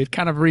movie. It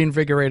kind of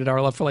reinvigorated our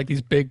love for like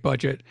these big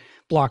budget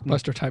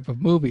blockbuster type of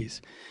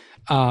movies.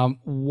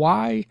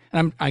 Why?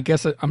 And I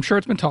guess I'm sure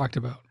it's been talked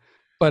about,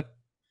 but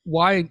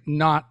why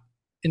not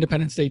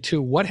Independence Day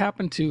 2? What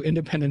happened to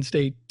Independence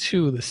Day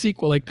 2, the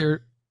sequel? Like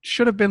there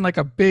should have been like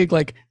a big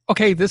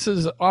okay, this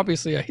is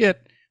obviously a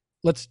hit.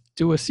 Let's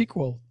do a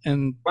sequel.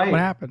 And what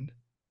happened?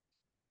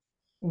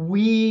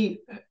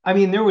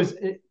 There was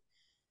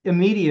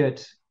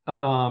immediate,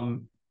 clamor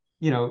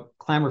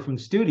from the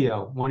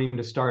studio wanting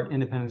to start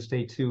Independence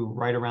Day 2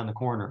 right around the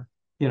corner.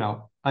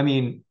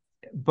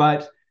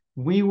 But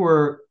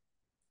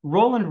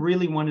Roland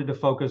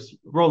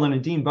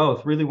and Dean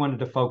both really wanted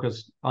to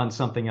focus on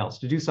something else,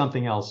 to do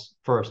something else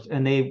first.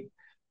 And they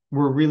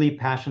were really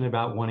passionate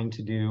about wanting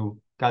to do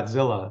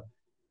Godzilla.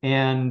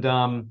 And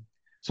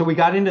so we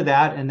got into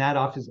that, and that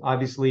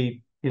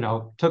obviously,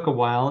 took a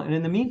while. And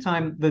in the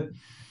meantime, the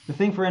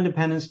thing for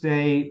Independence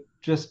Day,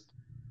 just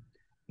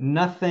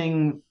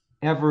nothing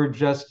ever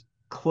just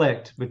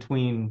clicked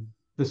between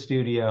the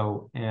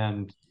studio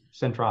and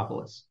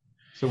Centropolis.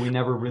 So we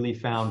never really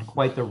found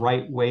quite the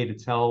right way to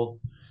tell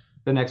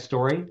the next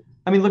story.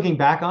 I mean, looking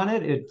back on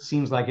it, it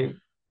seems like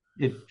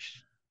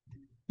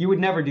you would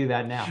never do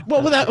that now.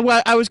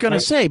 Well, I was going to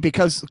say,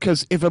 because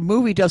if a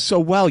movie does so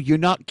well, you're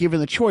not given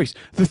the choice.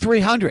 The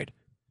 300,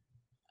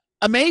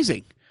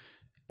 amazing.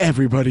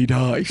 Everybody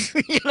dies.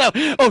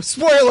 Oh,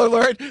 spoiler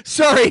alert.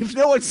 Sorry if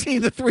no one's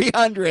seen the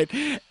 300.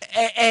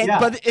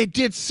 But it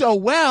did so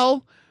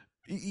well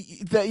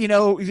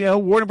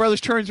that, Warner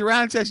Brothers turns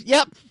around and says,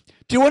 yep,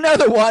 do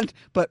another one.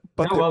 But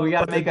we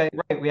got to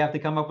we have to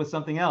come up with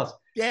something else.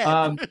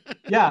 Yeah.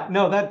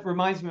 That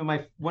reminds me of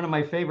one of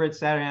my favorite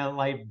Saturday Night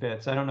Live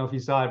bits. I don't know if you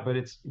saw it, but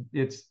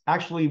it's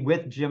actually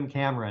with Jim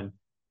Cameron,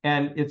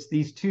 and it's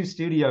these two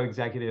studio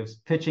executives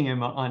pitching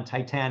him on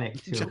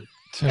Titanic too.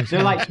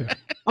 They're like,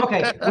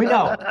 okay, we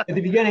know at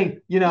the beginning,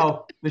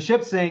 the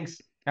ship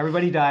sinks,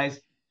 everybody dies,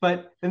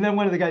 and then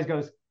one of the guys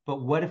goes,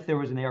 but what if there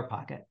was an air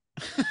pocket?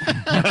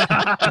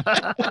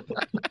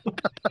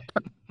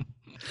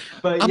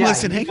 But I'm yeah,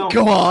 listening.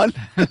 Go on.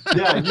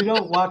 Yeah, you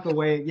don't walk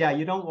away. Yeah,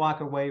 you don't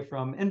walk away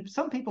from. And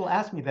some people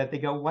ask me that. They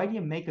go, "Why do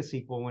you make a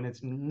sequel when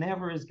it's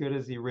never as good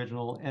as the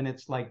original?" And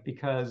it's like,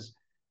 because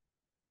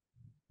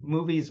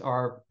movies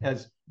are,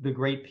 as the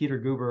great Peter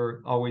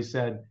Guber always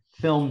said,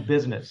 film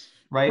business,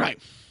 right? Right.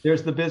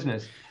 There's the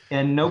business,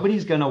 and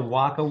nobody's going to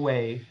walk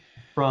away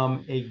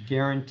from a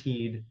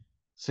guaranteed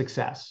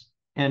success.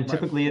 And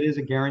typically it is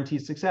a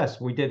guaranteed success.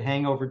 We did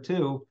Hangover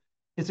 2.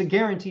 It's a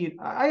guaranteed.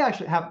 I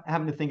actually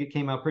happen to think it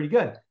came out pretty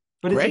good,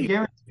 but it's a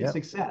guaranteed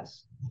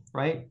success,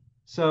 right?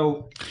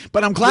 So,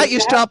 but I'm glad you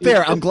stopped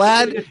there. I'm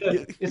glad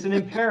it's an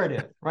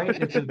imperative, right?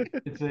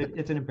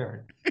 It's an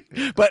imperative.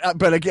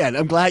 But again,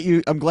 I'm glad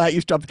you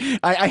stopped.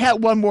 I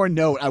had one more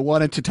note I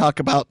wanted to talk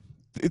about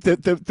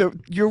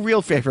your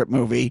real favorite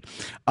movie,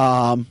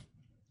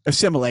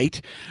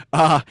 Assimilate.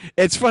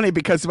 It's funny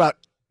because about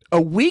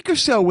a week or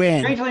so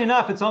in, strangely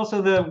enough, it's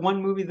also the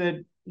one movie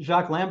that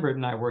Jacques Lambert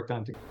and I worked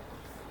on together.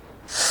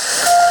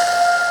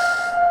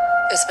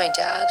 It's my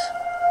dad.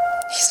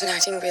 He's been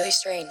acting really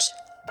strange.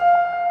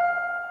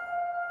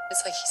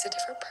 It's like he's a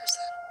different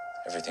person.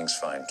 Everything's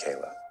fine,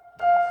 Kayla.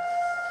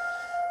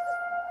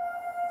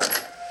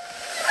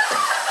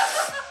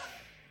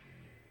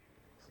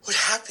 What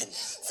happened?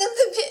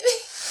 Something bit me.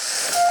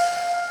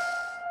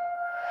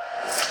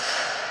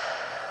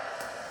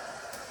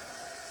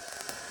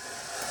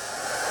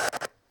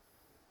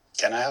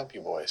 Can I help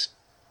you, boys?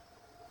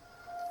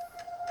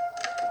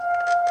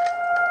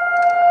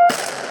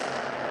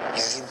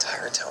 Yeah, the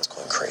entire town's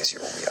going crazy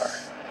where we are.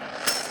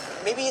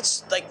 Maybe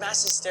it's like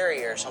mass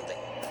hysteria or something.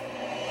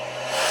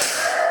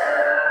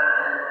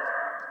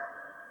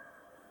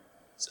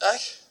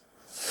 Zach?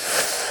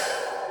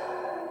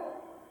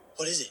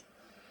 What is it?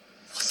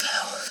 What the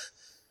hell?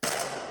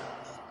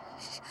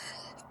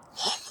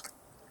 Mom?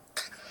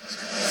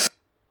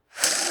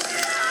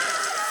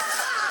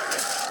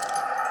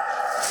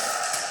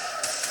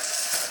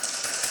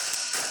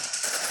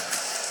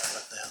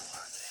 What the hell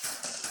are they?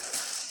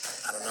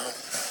 I don't know.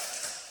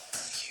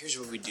 Here's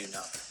what we do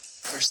know.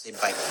 First they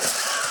bite me.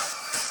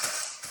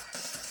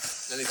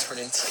 Then they turn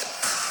into you.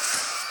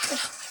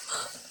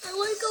 I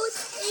want to go with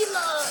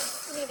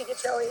Kayla. We need to get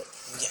Joey.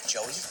 Get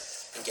Joey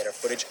and get our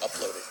footage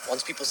uploaded.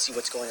 Once people see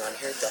what's going on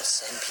here, they'll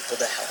send people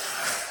to help.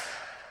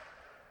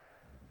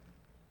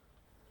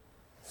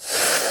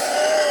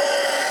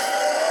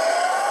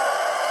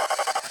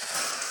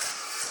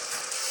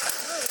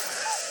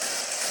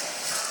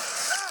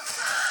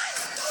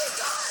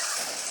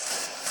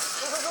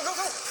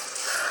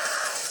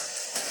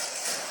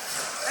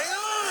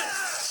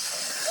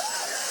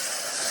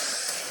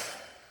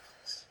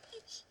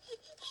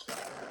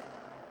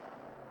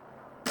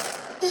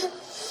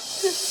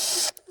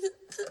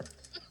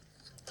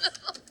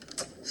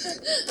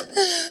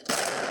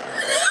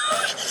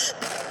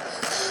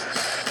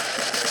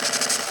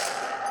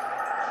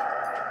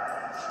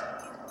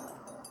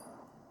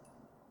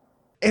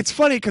 it's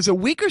funny because a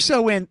week or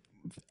so in,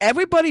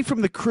 everybody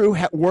from the crew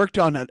had worked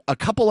on a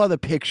couple other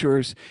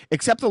pictures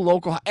except the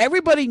local.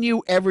 Everybody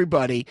knew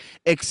everybody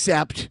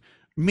except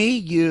me,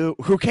 you,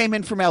 who came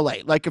in from LA,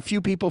 like a few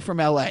people from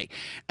LA.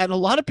 And a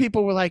lot of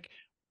people were like,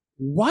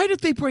 why did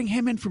they bring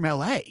him in from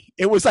LA?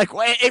 It was like,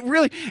 it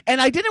really, and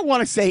I didn't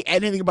want to say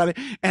anything about it.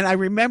 And I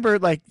remember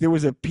like there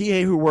was a PA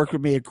who worked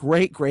with me, a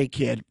great, great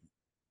kid.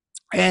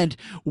 And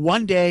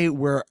one day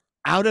we're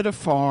out at a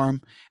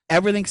farm,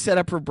 everything's set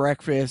up for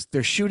breakfast.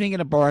 They're shooting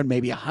in a barn,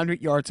 maybe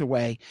 100 yards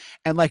away.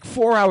 And like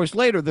 4 hours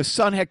later, the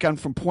sun had gone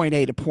from point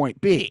A to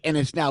point B and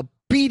it's now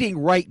beating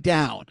right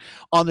down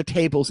on the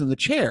tables and the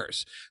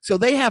chairs. So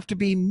they have to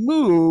be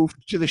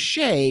moved to the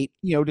shade,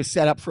 you know, to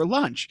set up for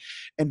lunch.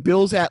 And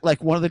Bill's at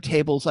like one of the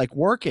tables, like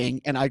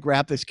working. And I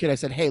grabbed this kid. I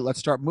said, hey, let's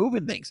start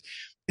moving things.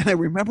 And I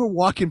remember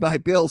walking by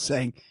Bill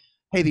saying,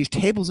 hey, these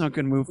tables aren't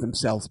going to move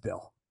themselves,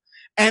 Bill.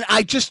 And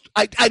I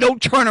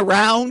don't turn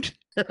around.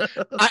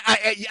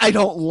 I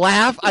don't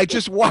laugh. I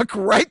just walk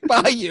right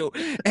by you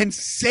and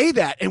say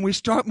that. And we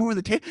start moving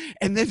the table.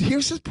 And then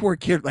here's this poor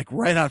kid, like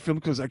right out of film,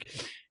 goes like,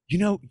 you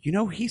know,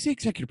 he's the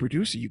executive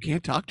producer. You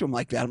can't talk to him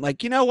like that. I'm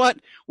like, you know what?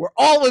 We're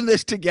all in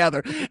this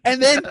together.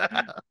 And then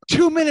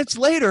 2 minutes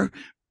later,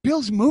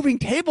 Bill's moving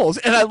tables.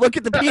 And I look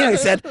at the PA and I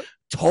said,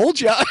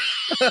 told you.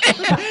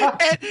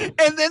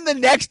 and then the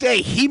next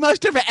day, he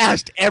must have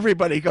asked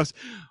everybody. He goes,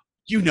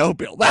 you know,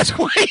 Bill, that's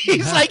why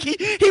he's like,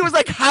 he was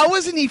like, how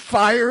isn't he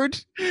fired?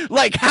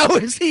 Like, how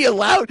is he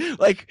allowed?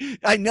 Like,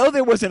 I know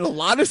there wasn't a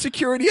lot of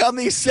security on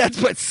these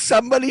sets, but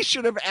somebody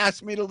should have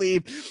asked me to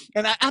leave.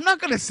 And I'm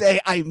not going to say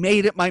I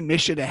made it my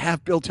mission to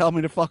have Bill tell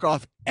me to fuck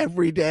off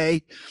every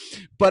day,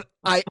 but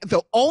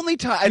the only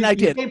time, and I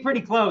did. You came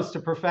pretty close to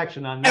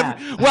perfection on that.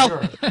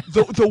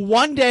 The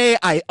one day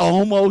I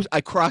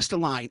crossed the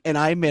line, and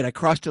I admit I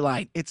crossed the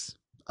line. It's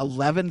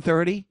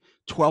 11:30,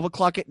 12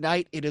 o'clock at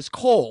night. It is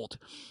cold.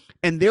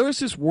 And there is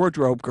this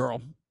wardrobe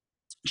girl.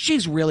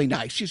 She's really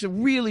nice. She's a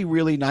really,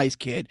 really nice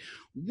kid,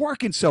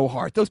 working so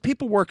hard. Those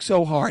people work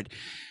so hard.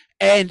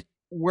 And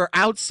we're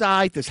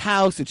outside this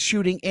house. It's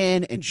shooting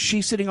in, and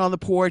she's sitting on the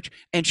porch,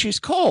 and she's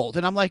cold.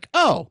 And I'm like,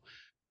 oh,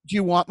 do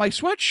you want my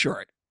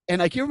sweatshirt?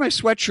 and I give her my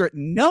sweatshirt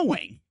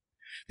knowing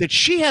that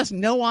she has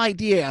no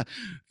idea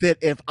that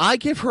if I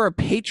give her a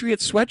Patriot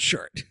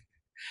sweatshirt,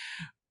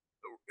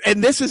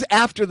 and this is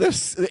after the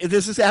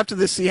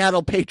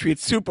Seattle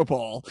Patriots Super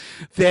Bowl,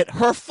 that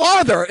her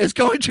father is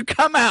going to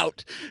come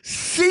out,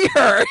 see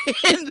her,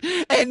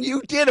 and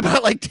you did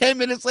about like 10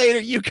 minutes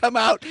later, you come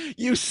out,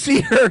 you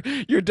see her,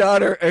 your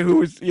daughter, who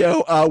was,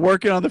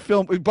 working on the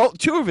film,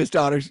 two of his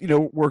daughters,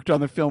 worked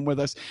on the film with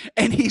us,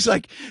 and he's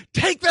like,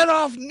 take that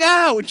off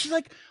now, and she's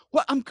like,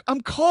 well,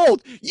 I'm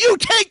cold. You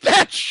take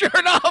that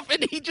shirt off.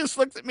 And he just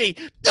looks at me.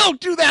 Don't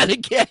do that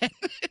again.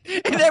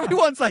 And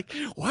everyone's like,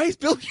 why is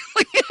Bill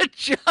yelling at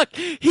Chuck?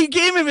 He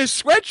gave him his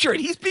sweatshirt.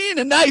 He's being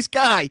a nice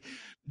guy.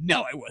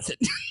 No, I wasn't.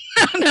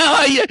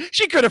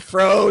 She could have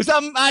froze.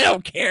 I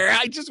don't care.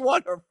 I just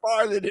want her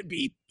father to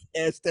be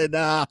pissed. And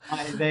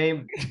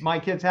my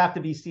kids have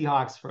to be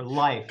Seahawks for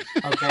life.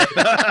 Okay.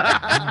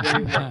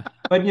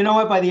 But you know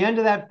what? By the end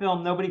of that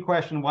film, nobody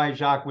questioned why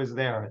Jacques was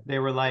there. They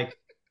were like,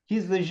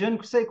 he's the je ne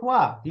sais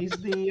quoi. He's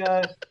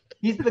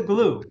the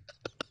glue.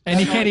 And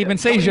he can't even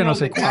say je ne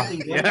sais quoi.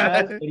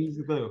 But he's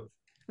the glue.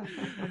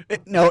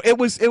 No, it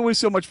was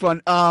so much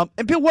fun.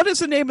 And Bill, what is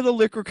the name of the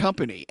liquor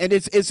company? And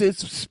it's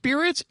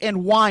spirits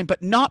and wine,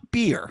 but not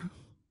beer.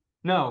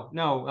 No.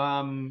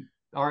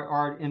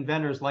 Our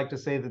inventors like to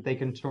say that they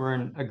can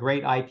turn a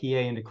great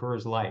IPA into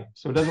Coors Light.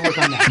 So it doesn't work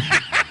on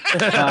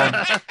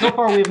that. So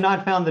far, we have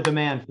not found the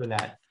demand for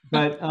that.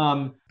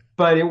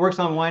 But it works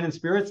on wine and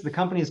spirits. The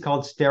company is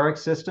called Steric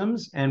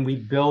Systems, and we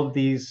build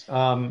these,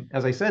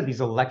 as I said,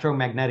 these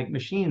electromagnetic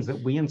machines that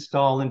we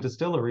install in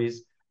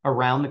distilleries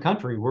around the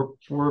country.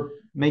 We're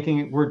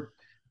making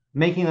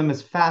them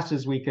as fast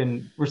as we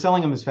can. We're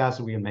selling them as fast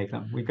as we can make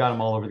them. We've got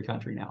them all over the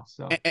country now.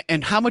 So.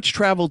 And how much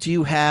travel do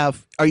you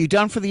have? Are you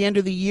done for the end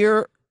of the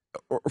year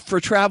for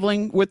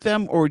traveling with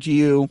them, or do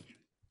you?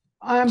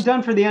 I'm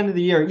done for the end of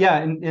the year.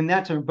 Yeah, in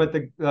that term. But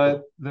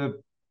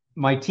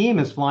my team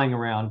is flying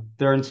around.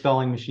 They're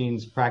installing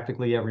machines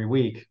practically every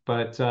week.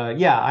 But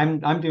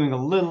I'm doing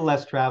a little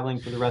less traveling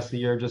for the rest of the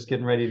year, just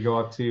getting ready to go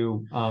up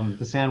to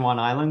the San Juan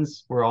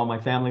Islands, where all my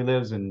family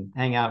lives, and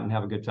hang out and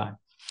have a good time.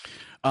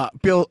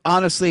 Bill,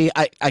 honestly,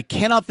 I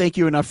cannot thank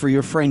you enough for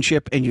your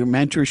friendship and your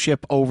mentorship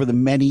over the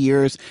many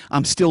years.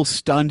 I'm still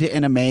stunned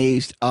and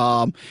amazed.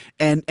 And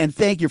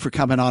thank you for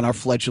coming on our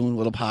fledgling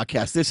little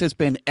podcast. This has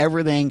been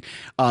everything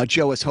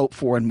Joe has hoped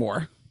for and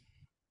more.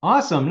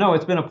 Awesome. No,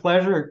 it's been a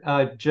pleasure.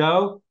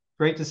 Joe,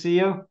 great to see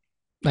you.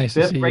 Nice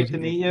to see you. Great to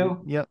meet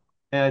you. Yep.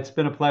 It's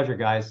been a pleasure,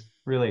 guys.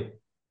 Really.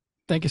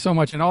 Thank you so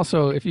much. And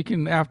also, if you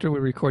can, after we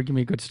record, give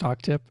me a good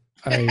stock tip.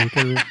 I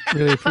could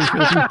really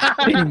appreciate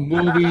you making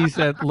movies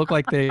that look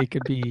like they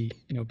could be,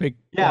 big.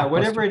 Yeah,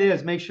 whatever it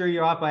is, make sure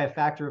you're off by a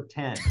factor of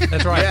 10.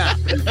 That's right. Yeah.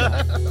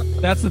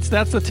 That's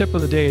the tip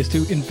of the day, is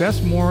to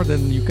invest more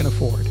than you can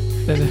afford.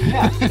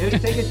 Yeah,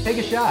 take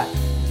a shot.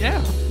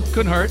 Yeah,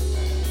 couldn't hurt.